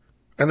house.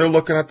 And they're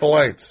looking at the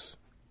lights.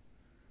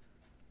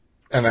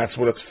 And that's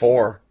what it's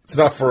for. It's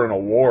not for an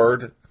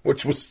award,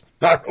 which was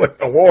not really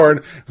an award.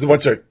 It was a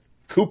bunch of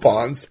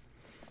coupons.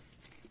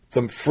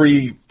 Some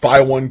free buy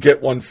one,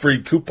 get one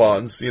free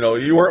coupons. You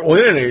weren't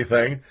winning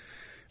anything.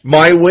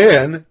 My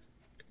win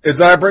is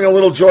that I bring a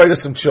little joy to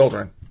some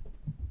children.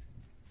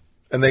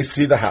 and they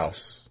see the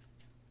house.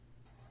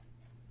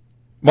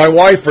 My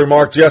wife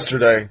remarked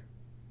yesterday,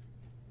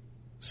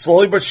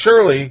 slowly but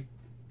surely,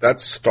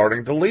 that's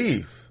starting to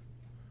leave.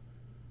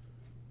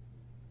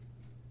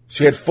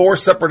 She had 4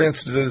 separate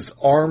instances,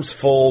 arms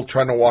full,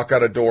 trying to walk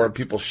out a door, and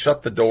people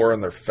shut the door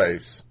in her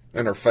face.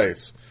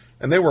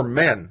 And they were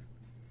men.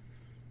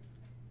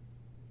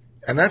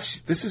 And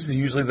this is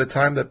usually the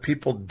time that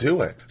people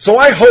do it. So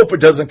I hope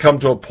it doesn't come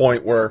to a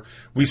point where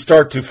we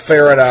start to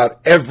ferret out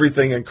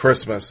everything in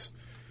Christmas.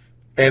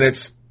 And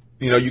it's,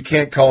 you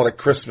can't call it a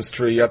Christmas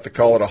tree. You have to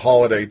call it a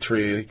holiday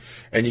tree.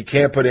 And you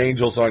can't put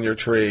angels on your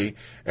tree.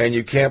 And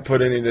you can't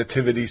put any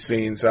nativity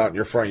scenes out in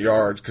your front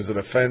yards because it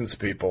offends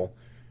people.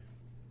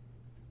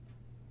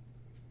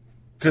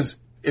 Because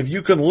if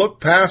you can look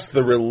past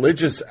the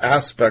religious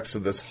aspects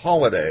of this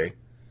holiday,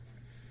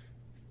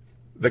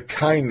 the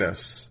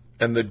kindness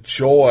and the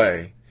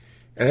joy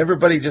and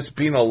everybody just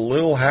being a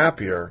little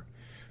happier,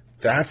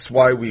 that's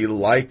why we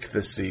like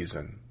the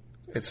season.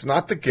 It's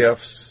not the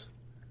gifts.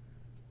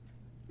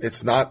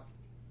 It's not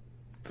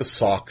the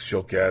socks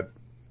you'll get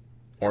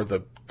or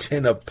the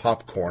tin of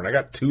popcorn. I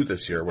got 2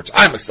 this year, which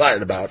I'm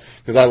excited about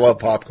because I love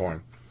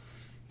popcorn.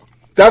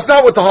 That's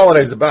not what the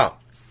holiday's about.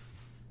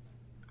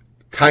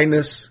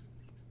 Kindness,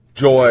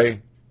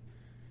 joy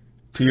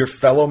to your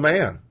fellow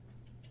man.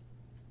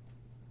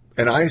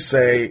 And I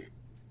say,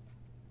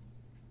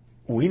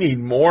 we need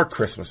more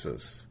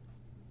Christmases.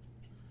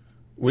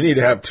 We need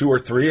to have 2 or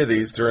 3 of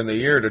these during the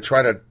year to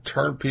try to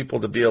turn people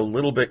to be a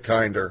little bit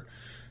kinder,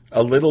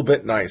 a little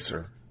bit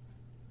nicer.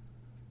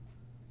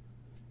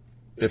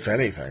 If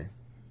anything,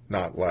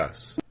 not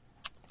less.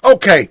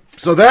 Okay,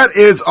 so that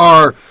is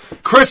our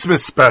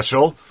Christmas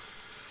special.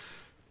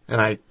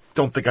 And I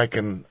don't think I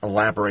can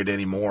elaborate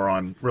any more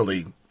on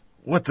really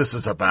what this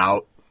is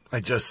about. I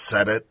just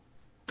said it,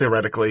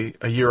 theoretically,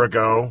 a year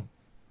ago.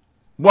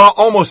 Well,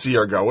 almost a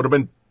year ago. It would have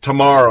been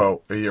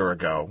tomorrow a year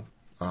ago.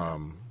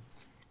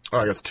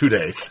 I guess 2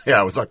 days.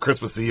 Yeah, it was on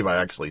Christmas Eve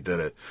I actually did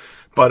it.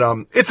 But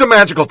it's a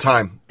magical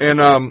time. And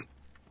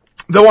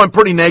though I'm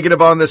pretty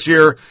negative on this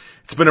year,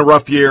 it's been a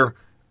rough year.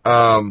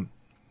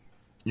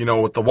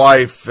 With the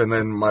wife, and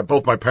then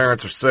both my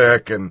parents are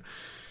sick, and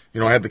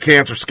I had the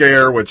cancer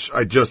scare, which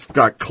I just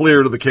got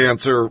cleared of the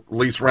cancer, at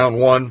least round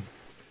 1.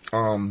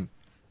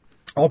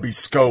 I'll be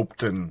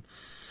scoped and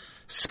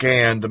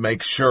scanned to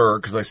make sure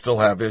because I still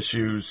have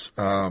issues.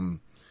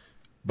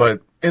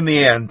 But in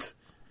the end,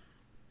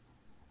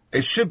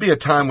 it should be a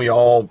time we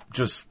all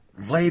just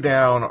lay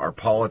down our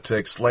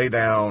politics, lay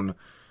down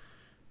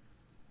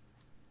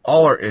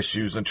all our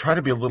issues, and try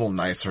to be a little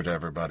nicer to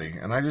everybody.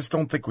 And I just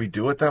don't think we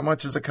do it that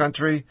much as a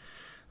country.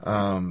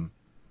 One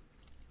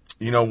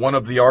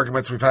of the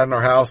arguments we've had in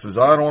our house is,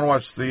 I don't want to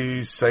watch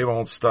the same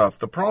old stuff.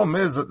 The problem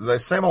is that the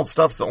same old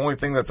stuff's the only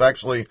thing that's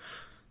actually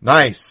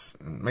nice.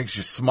 It makes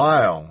you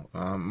smile.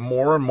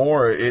 More and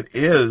more it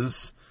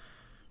is,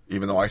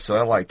 even though I said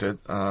I liked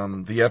it,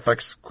 the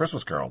FX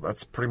Christmas Carol.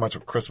 That's pretty much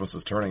what Christmas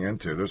is turning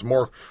into. There's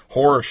more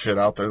horror shit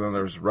out there than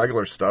there's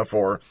regular stuff,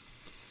 or,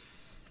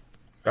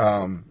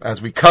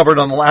 as we covered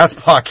on the last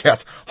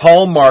podcast,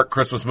 Hallmark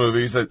Christmas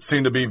movies that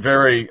seem to be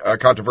very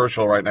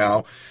controversial right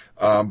now.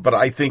 But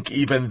I think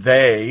even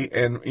they,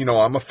 and,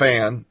 I'm a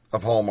fan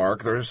of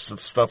Hallmark. There's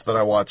stuff that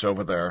I watch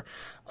over there.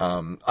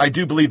 I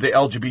do believe the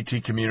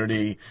LGBT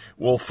community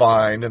will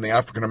find, and the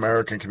African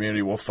American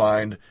community will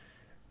find,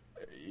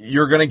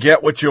 you're going to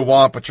get what you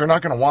want, but you're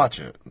not going to watch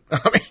it.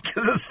 I mean,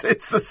 because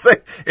it's the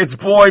same. It's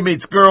boy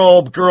meets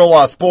girl, girl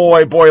lost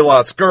boy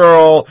lost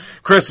girl,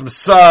 Christmas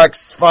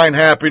sucks, find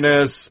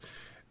happiness,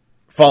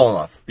 fall in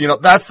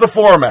love. That's the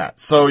format.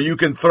 So you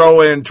can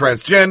throw in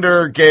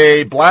transgender,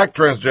 gay, black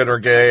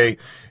transgender, gay.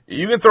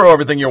 You can throw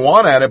everything you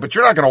want at it, but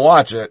you're not going to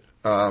watch it.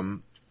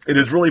 It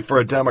is really for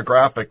a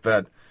demographic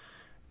that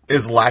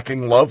is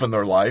lacking love in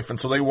their life, and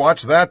so they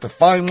watch that to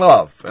find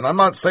love. And I'm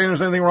not saying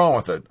there's anything wrong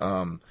with it.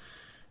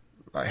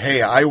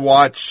 Hey, I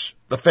watch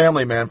The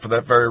Family Man for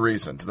that very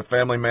reason. The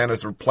Family Man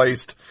has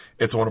replaced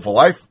It's a Wonderful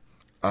Life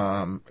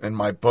in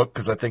my book,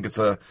 because I think it's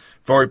a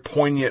very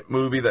poignant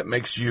movie that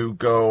makes you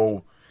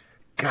go,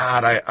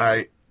 God,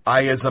 I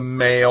as a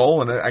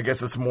male, and I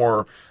guess it's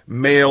more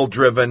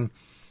male-driven,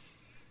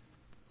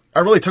 I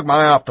really took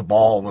my eye off the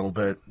ball a little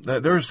bit.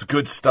 There's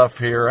good stuff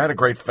here. I had a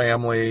great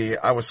family.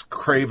 I was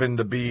craving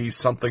to be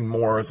something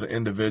more as an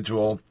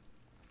individual.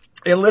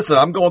 And listen,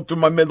 I'm going through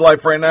my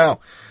midlife right now.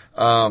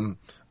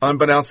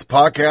 Unbeknownst to the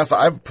podcast,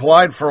 I've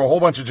applied for a whole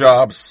bunch of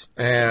jobs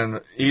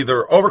and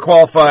either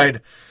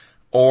overqualified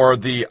or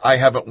I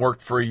haven't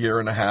worked for a year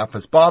and a half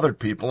has bothered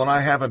people, and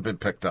I haven't been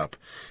picked up.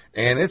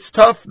 And it's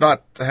tough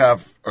not to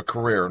have a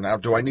career. Now,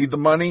 do I need the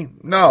money?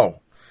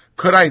 No.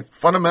 Could I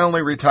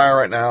fundamentally retire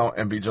right now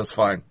and be just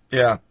fine?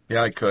 Yeah,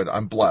 I could.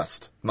 I'm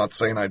blessed. I'm not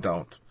saying I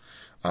don't.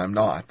 I'm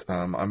not.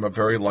 I'm a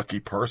very lucky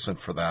person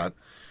for that.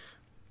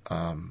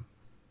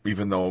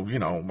 Even though,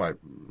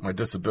 my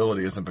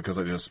disability isn't because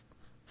I just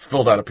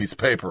filled out a piece of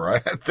paper.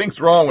 I had things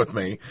wrong with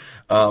me.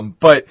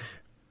 But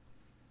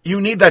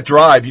you need that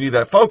drive. You need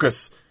that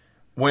focus.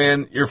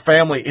 when your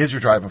family is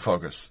your driving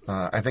focus.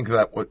 I think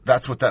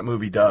that's what that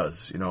movie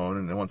does, you know.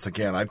 And once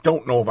again, I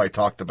don't know if I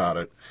talked about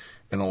it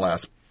in the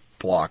last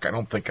block. I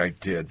don't think I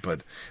did,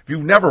 but if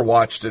you've never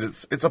watched it,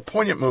 it's a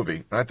poignant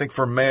movie. And I think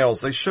for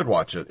males, they should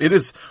watch it. It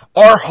is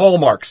our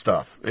Hallmark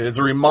stuff. It is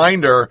a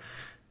reminder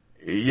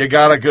you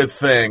got a good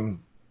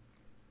thing.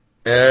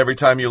 Every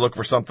time you look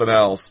for something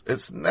else,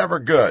 it's never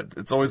good.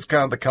 It's always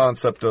kind of the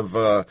concept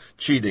of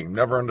cheating.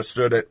 Never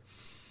understood it,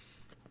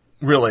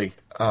 really,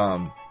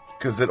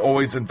 because it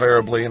always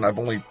invariably, and I've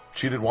only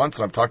cheated once,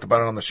 and I've talked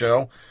about it on the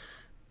show,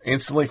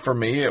 instantly for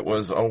me it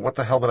was, oh, what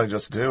the hell did I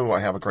just do? I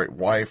have a great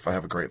wife. I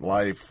have a great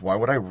life. Why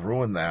would I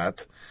ruin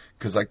that?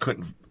 Because I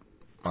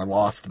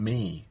lost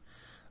me.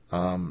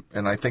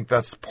 And I think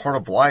that's part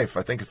of life.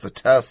 I think it's the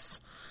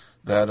tests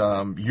that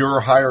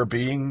your higher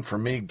being, for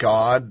me,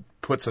 God,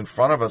 puts in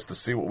front of us to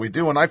see what we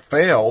do. And I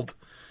failed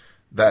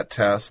that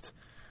test.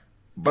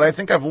 But I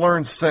think I've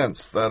learned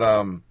since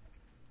that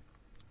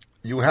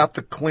you have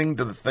to cling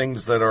to the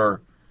things that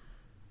are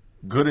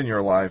good in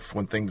your life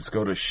when things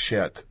go to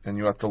shit. And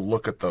you have to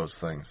look at those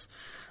things.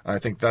 And I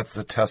think that's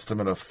the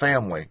testament of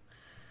family.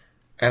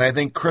 And I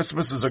think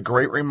Christmas is a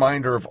great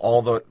reminder of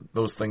all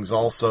those things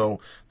also.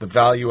 The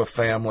value of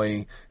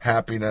family,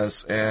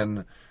 happiness,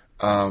 and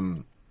I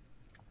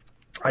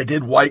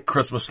did White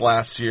Christmas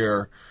last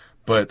year,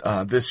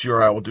 but this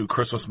year I will do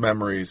Christmas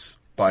Memories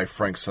by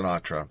Frank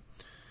Sinatra.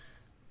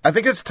 I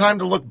think it's time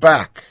to look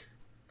back.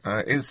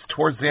 It's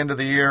towards the end of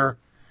the year,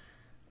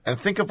 and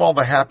think of all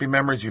the happy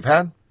memories you've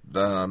had.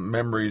 The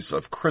memories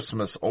of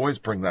Christmas always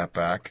bring that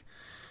back.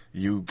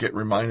 You get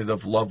reminded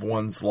of loved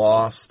ones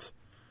lost.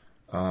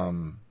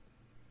 Sometimes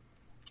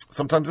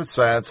it's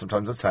sad,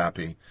 sometimes it's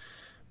happy,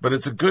 but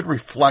it's a good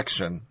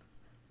reflection.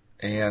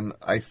 And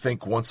I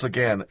think, once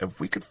again, if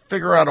we could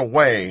figure out a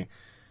way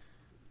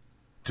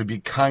to be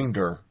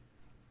kinder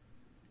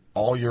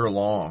all year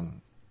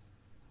long,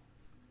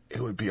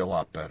 it would be a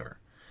lot better.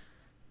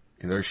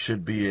 There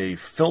should be a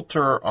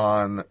filter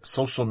on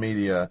social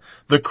media,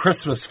 the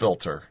Christmas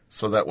filter,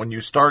 so that when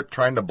you start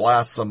trying to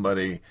blast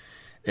somebody,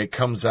 it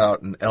comes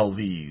out in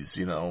LVs,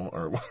 you know,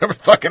 or whatever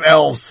fucking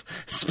elves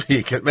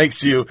speak. It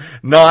makes you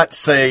not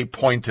say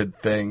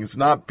pointed things,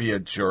 not be a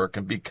jerk,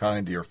 and be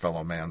kind to your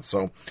fellow man.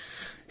 So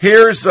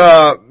here's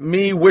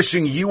me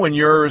wishing you and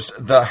yours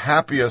the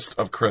happiest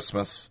of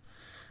Christmas,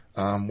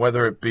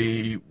 whether it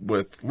be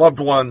with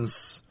loved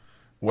ones,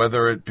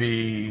 whether it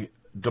be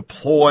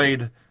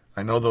deployed.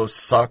 I know those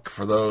suck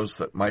for those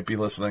that might be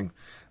listening.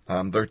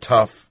 They're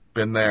tough,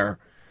 been there.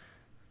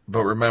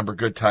 But remember,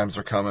 good times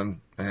are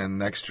coming, and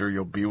next year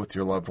you'll be with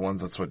your loved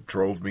ones. That's what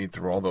drove me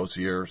through all those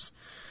years.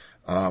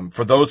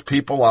 For those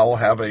people, I'll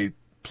have a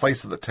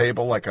place at the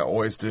table like I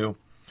always do.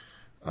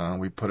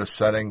 We put a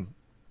setting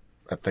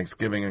at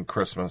Thanksgiving and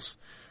Christmas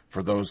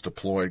for those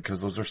deployed,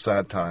 because those are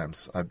sad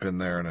times. I've been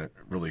there, and it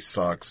really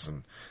sucks.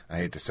 And I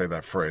hate to say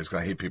that phrase,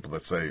 because I hate people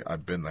that say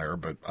I've been there,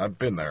 but I've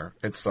been there.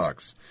 It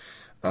sucks.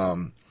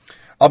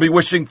 I'll be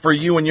wishing for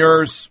you and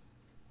yours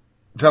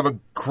to have a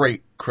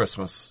great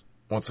Christmas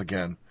once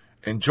again.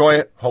 Enjoy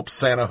it. Hope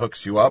Santa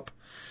hooks you up.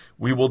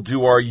 We will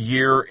do our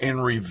year in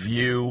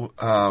review.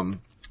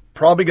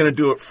 Probably going to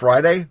do it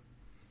Friday,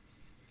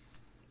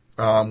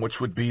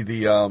 which would be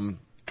the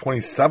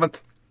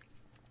 27th.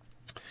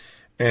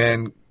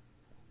 And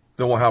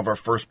then we'll have our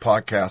first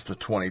podcast of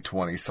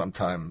 2020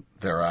 sometime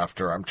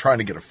thereafter. I'm trying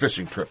to get a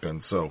fishing trip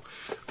in. So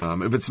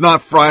if it's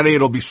not Friday,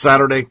 it'll be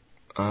Saturday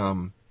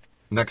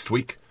next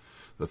week.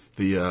 What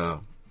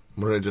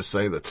did I just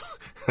say? The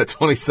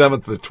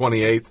 27th to the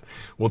 28th,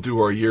 we'll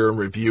do our year in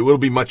review. It'll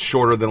be much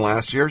shorter than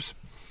last year's.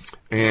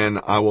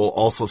 And I will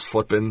also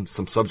slip in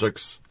some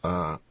subjects,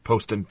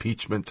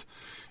 post-impeachment,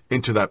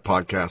 into that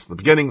podcast in the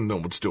beginning. And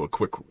then we'll just do a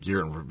quick year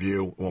in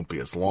review. It won't be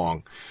as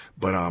long.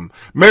 But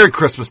Merry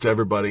Christmas to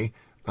everybody.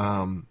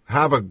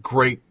 Have a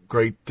great,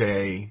 great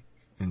day.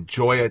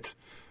 Enjoy it.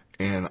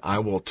 And I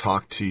will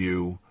talk to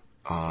you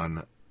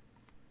on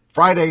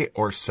Friday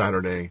or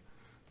Saturday,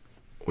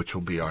 which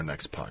will be our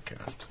next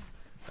podcast.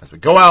 As we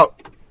go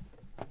out,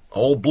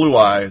 old Blue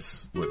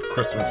Eyes with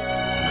Christmas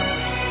Memories.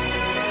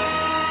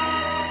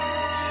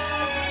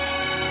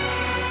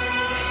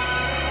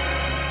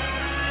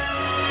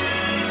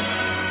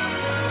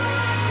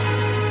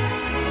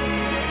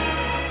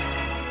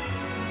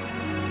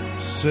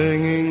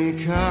 Singing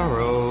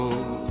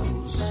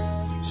carols,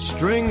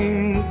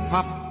 stringing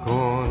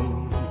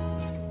popcorn,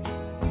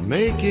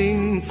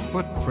 making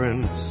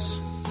footprints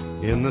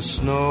in the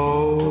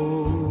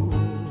snow.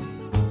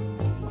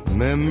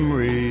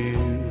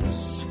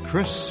 Memories,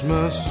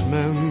 Christmas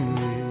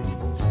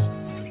memories,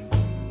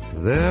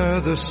 they're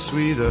the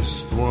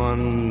sweetest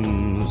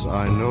ones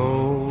I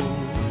know.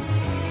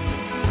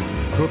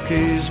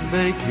 Cookies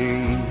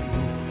baking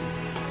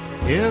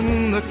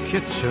in the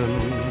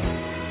kitchen,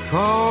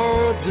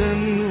 cards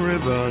and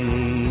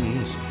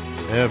ribbons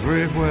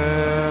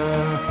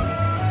everywhere.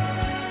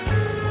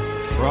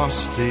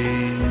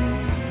 Frosty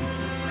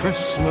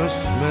Christmas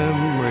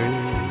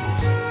memories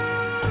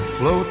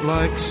float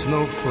like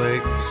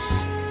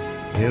snowflakes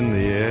in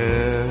the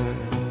air.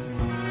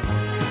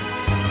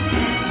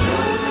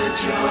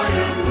 joy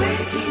of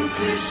waking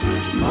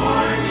Christmas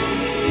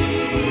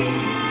morning,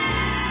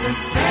 the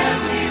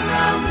family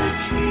round the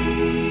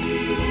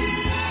tree.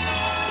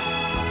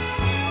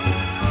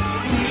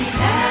 We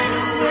had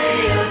a way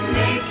of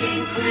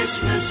making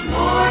Christmas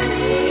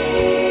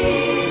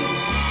morning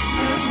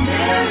as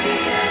merry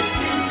as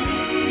can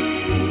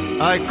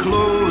be. I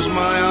close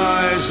my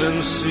eyes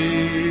and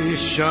see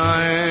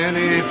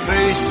shiny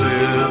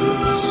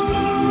faces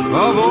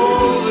of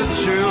all the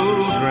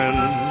children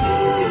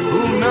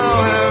who now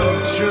have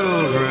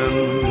children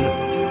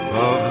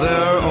of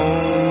their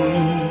own.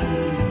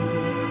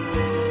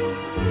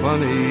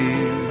 Funny,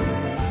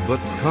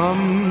 but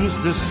comes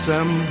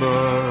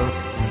December,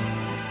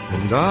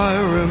 and I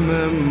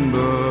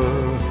remember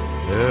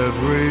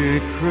every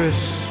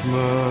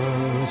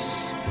Christmas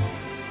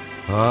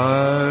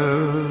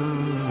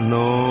I've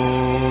known.